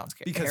Egon's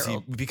character.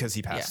 Because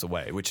he passed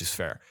away, which is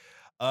fair.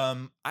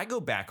 I go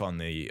back on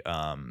the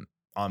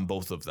on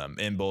both of them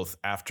in both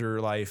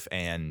Afterlife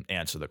and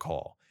Answer the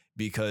Call,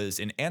 because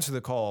in Answer the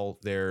Call,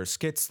 they're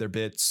skits, they're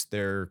bits,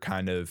 they're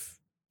kind of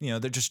they're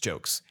just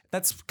jokes.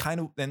 That's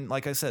kind of, and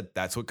like I said,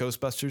 that's what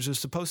Ghostbusters is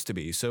supposed to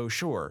be. So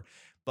sure,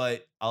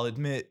 but I'll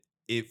admit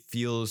it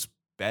feels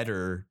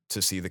better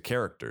to see the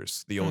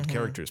characters, the old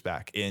characters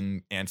back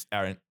in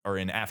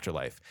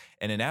Afterlife,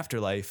 and in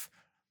Afterlife.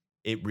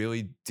 It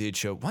really did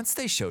show. Once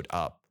they showed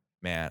up,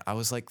 man, I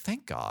was like,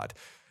 thank God.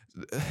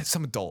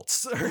 Some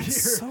adults are here.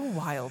 It's so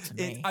wild to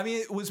me.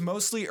 It was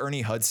mostly Ernie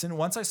Hudson.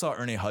 Once I saw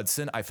Ernie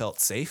Hudson, I felt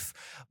safe.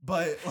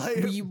 But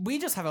like we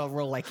just have a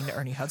real liking to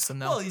Ernie Hudson,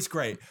 though. Well, he's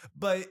great.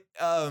 But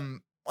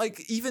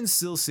even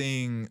still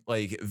seeing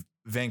like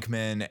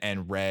Venkman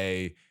and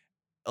Ray,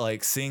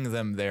 like seeing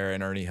them there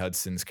and Ernie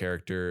Hudson's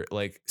character,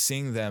 like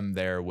seeing them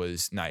there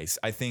was nice.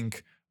 I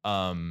think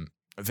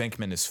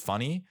Venkman is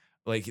funny.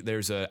 Like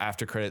there's a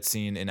after credit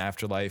scene in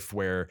Afterlife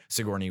where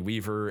Sigourney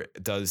Weaver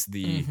does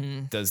the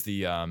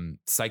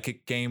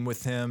psychic game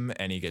with him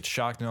and he gets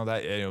shocked and all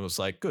that. And it was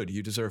like, good,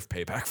 you deserve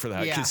payback for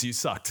that because you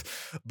sucked.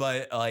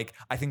 But like,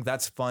 I think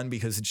that's fun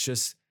because it's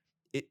just,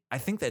 I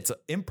think that's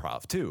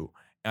improv too.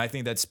 And I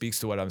think that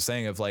speaks to what I'm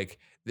saying of like,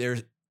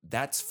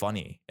 that's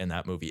funny in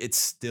that movie. It's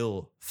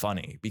still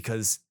funny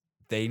because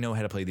they know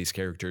how to play these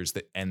characters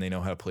and they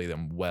know how to play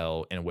them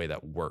well in a way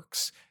that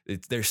works.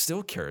 They're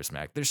still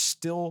charismatic. They're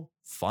still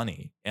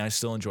funny. And I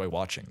still enjoy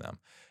watching them.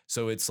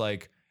 So it's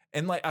like,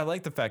 and like, I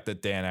like the fact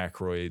that Dan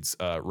Aykroyd's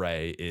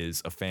Ray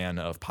is a fan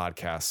of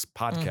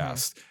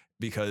podcasts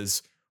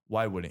because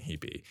why wouldn't he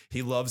be?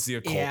 He loves the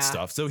occult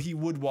stuff. So he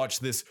would watch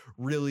this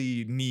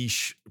really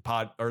niche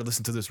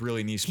listen to this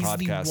really niche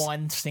podcast. He's the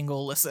one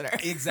single listener.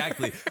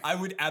 Exactly. I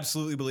would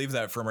absolutely believe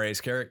that from Ray's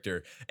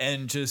character.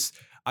 And just,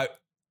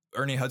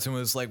 Ernie Hudson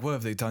was like, what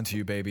have they done to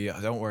you, baby?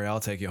 Don't worry, I'll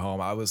take you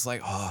home. I was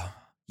like, oh,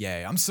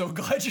 yay. I'm so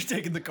glad you're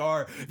taking the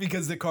car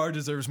because the car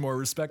deserves more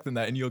respect than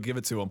that and you'll give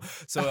it to him.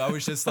 So I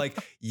was just like,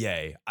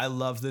 yay. I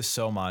love this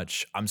so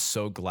much. I'm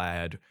so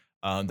glad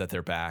that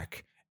they're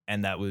back.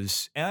 And that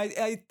was, and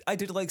I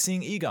did like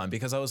seeing Egon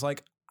because I was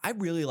like, I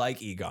really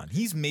like Egon.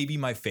 He's maybe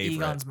my favorite.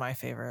 Egon's my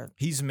favorite.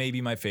 He's maybe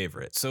my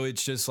favorite. So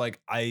it's just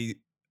like, I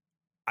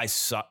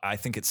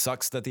think it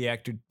sucks that the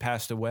actor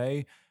passed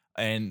away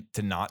and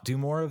to not do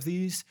more of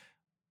these.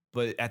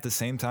 But at the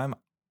same time,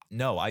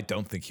 no, I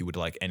don't think he would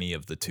like any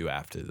of the two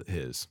after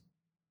his.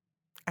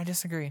 I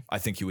disagree. I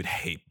think he would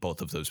hate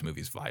both of those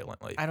movies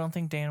violently. I don't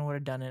think Dan would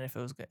have done it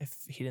if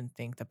he didn't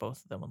think that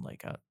both of them would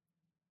like it.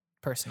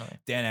 Personally.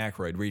 Dan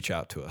Aykroyd, reach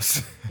out to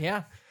us.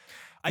 Yeah.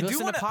 I do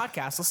listen want to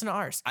podcasts. Listen to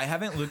ours. I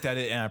haven't looked at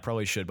it, and I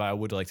probably should, but I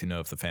would like to know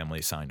if the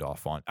family signed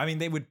off on. I mean,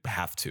 they would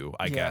have to,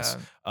 I guess,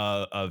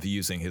 of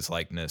using his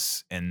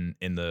likeness in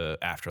the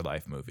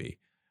Afterlife movie.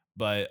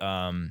 But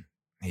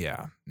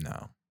yeah,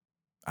 no,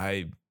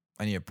 I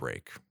need a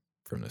break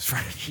from this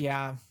franchise.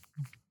 Yeah,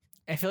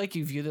 I feel like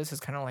you view this as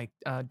kind of like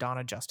Dawn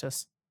of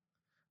Justice,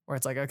 where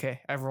it's like,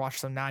 okay, I've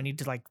watched them now. I need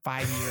to like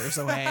 5 years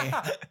away.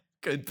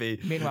 Could be.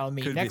 Meanwhile,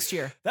 next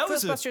year. That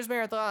was Ghostbusters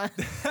marathon.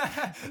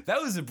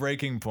 That was a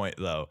breaking point,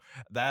 though.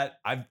 That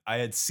I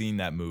had seen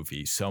that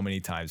movie so many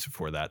times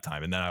before that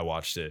time, and then I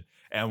watched it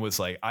and was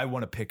like, I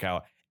want to pick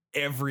out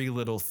every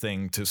little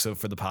thing so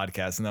for the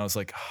podcast, and I was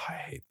like, oh, I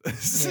hate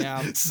this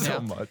so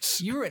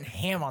much. You were in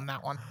ham on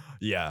that one.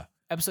 Yeah.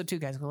 Episode 2,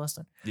 guys, go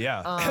listen.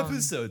 Yeah.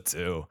 Episode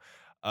 2.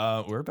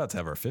 We're about to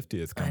have our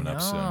 50th coming up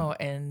soon.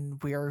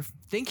 And we are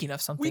thinking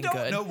of something good. We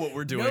don't know what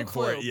we're doing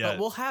for it yet. But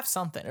we'll have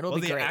something. It'll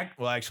be great.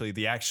 Actually,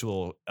 the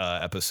actual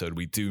episode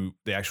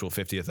the actual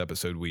 50th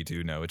episode we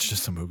do know. It's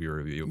just a movie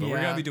review. But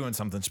we're going to be doing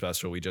something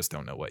special. We just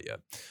don't know what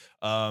yet.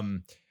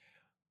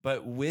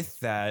 But with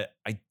that,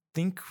 I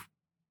think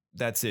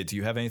that's it. Do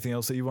you have anything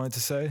else that you wanted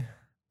to say?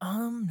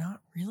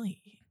 Not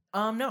really.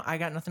 No, I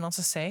got nothing else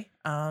to say.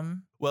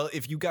 Well,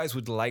 if you guys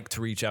would like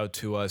to reach out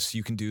to us,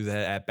 you can do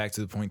that at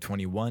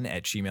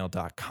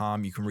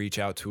backtothepoint21@gmail.com. You can reach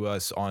out to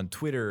us on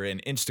Twitter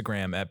and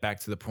Instagram at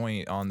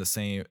backtothepoint on the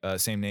same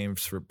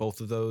names for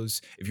both of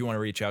those. If you want to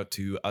reach out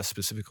to us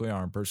specifically on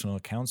our personal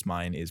accounts,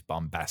 mine is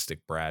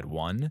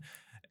bombasticbrad1.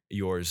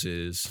 Yours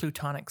is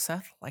Plutonic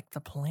Seth, like the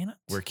planet.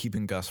 We're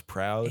keeping Gus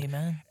proud.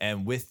 Amen.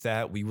 And with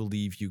that, we will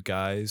leave you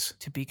guys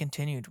to be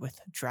continued with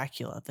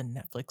Dracula, the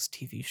Netflix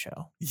TV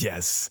show.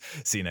 Yes.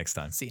 See you next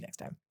time. See you next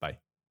time. Bye.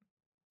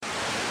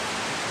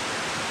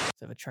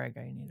 So if a try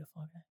guy, you need a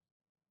fall guy.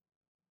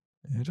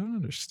 I don't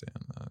understand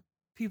that.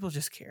 People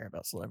just care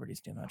about celebrities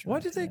too much. Why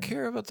do they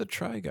care about the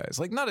Try Guys?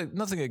 Like,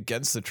 nothing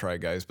against the Try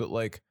Guys, but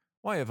like,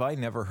 why have I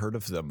never heard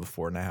of them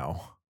before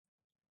now?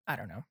 I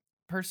don't know.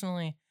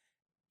 Personally,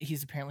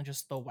 he's apparently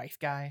just the wife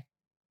guy.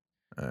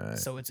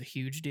 So it's a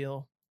huge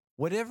deal.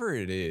 Whatever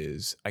it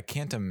is, I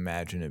can't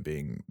imagine it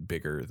being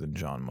bigger than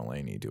John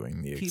Mulaney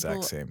doing the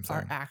exact same thing. People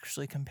are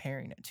actually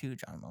comparing it to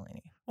John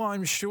Mulaney. Well,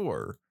 I'm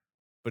sure.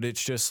 But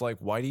it's just like,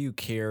 why do you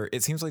care?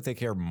 It seems like they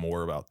care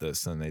more about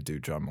this than they do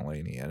John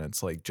Mulaney. And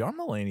it's like, John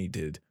Mulaney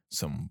did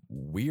some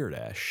weird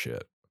ass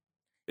shit.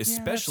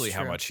 Especially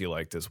how much he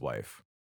liked his wife.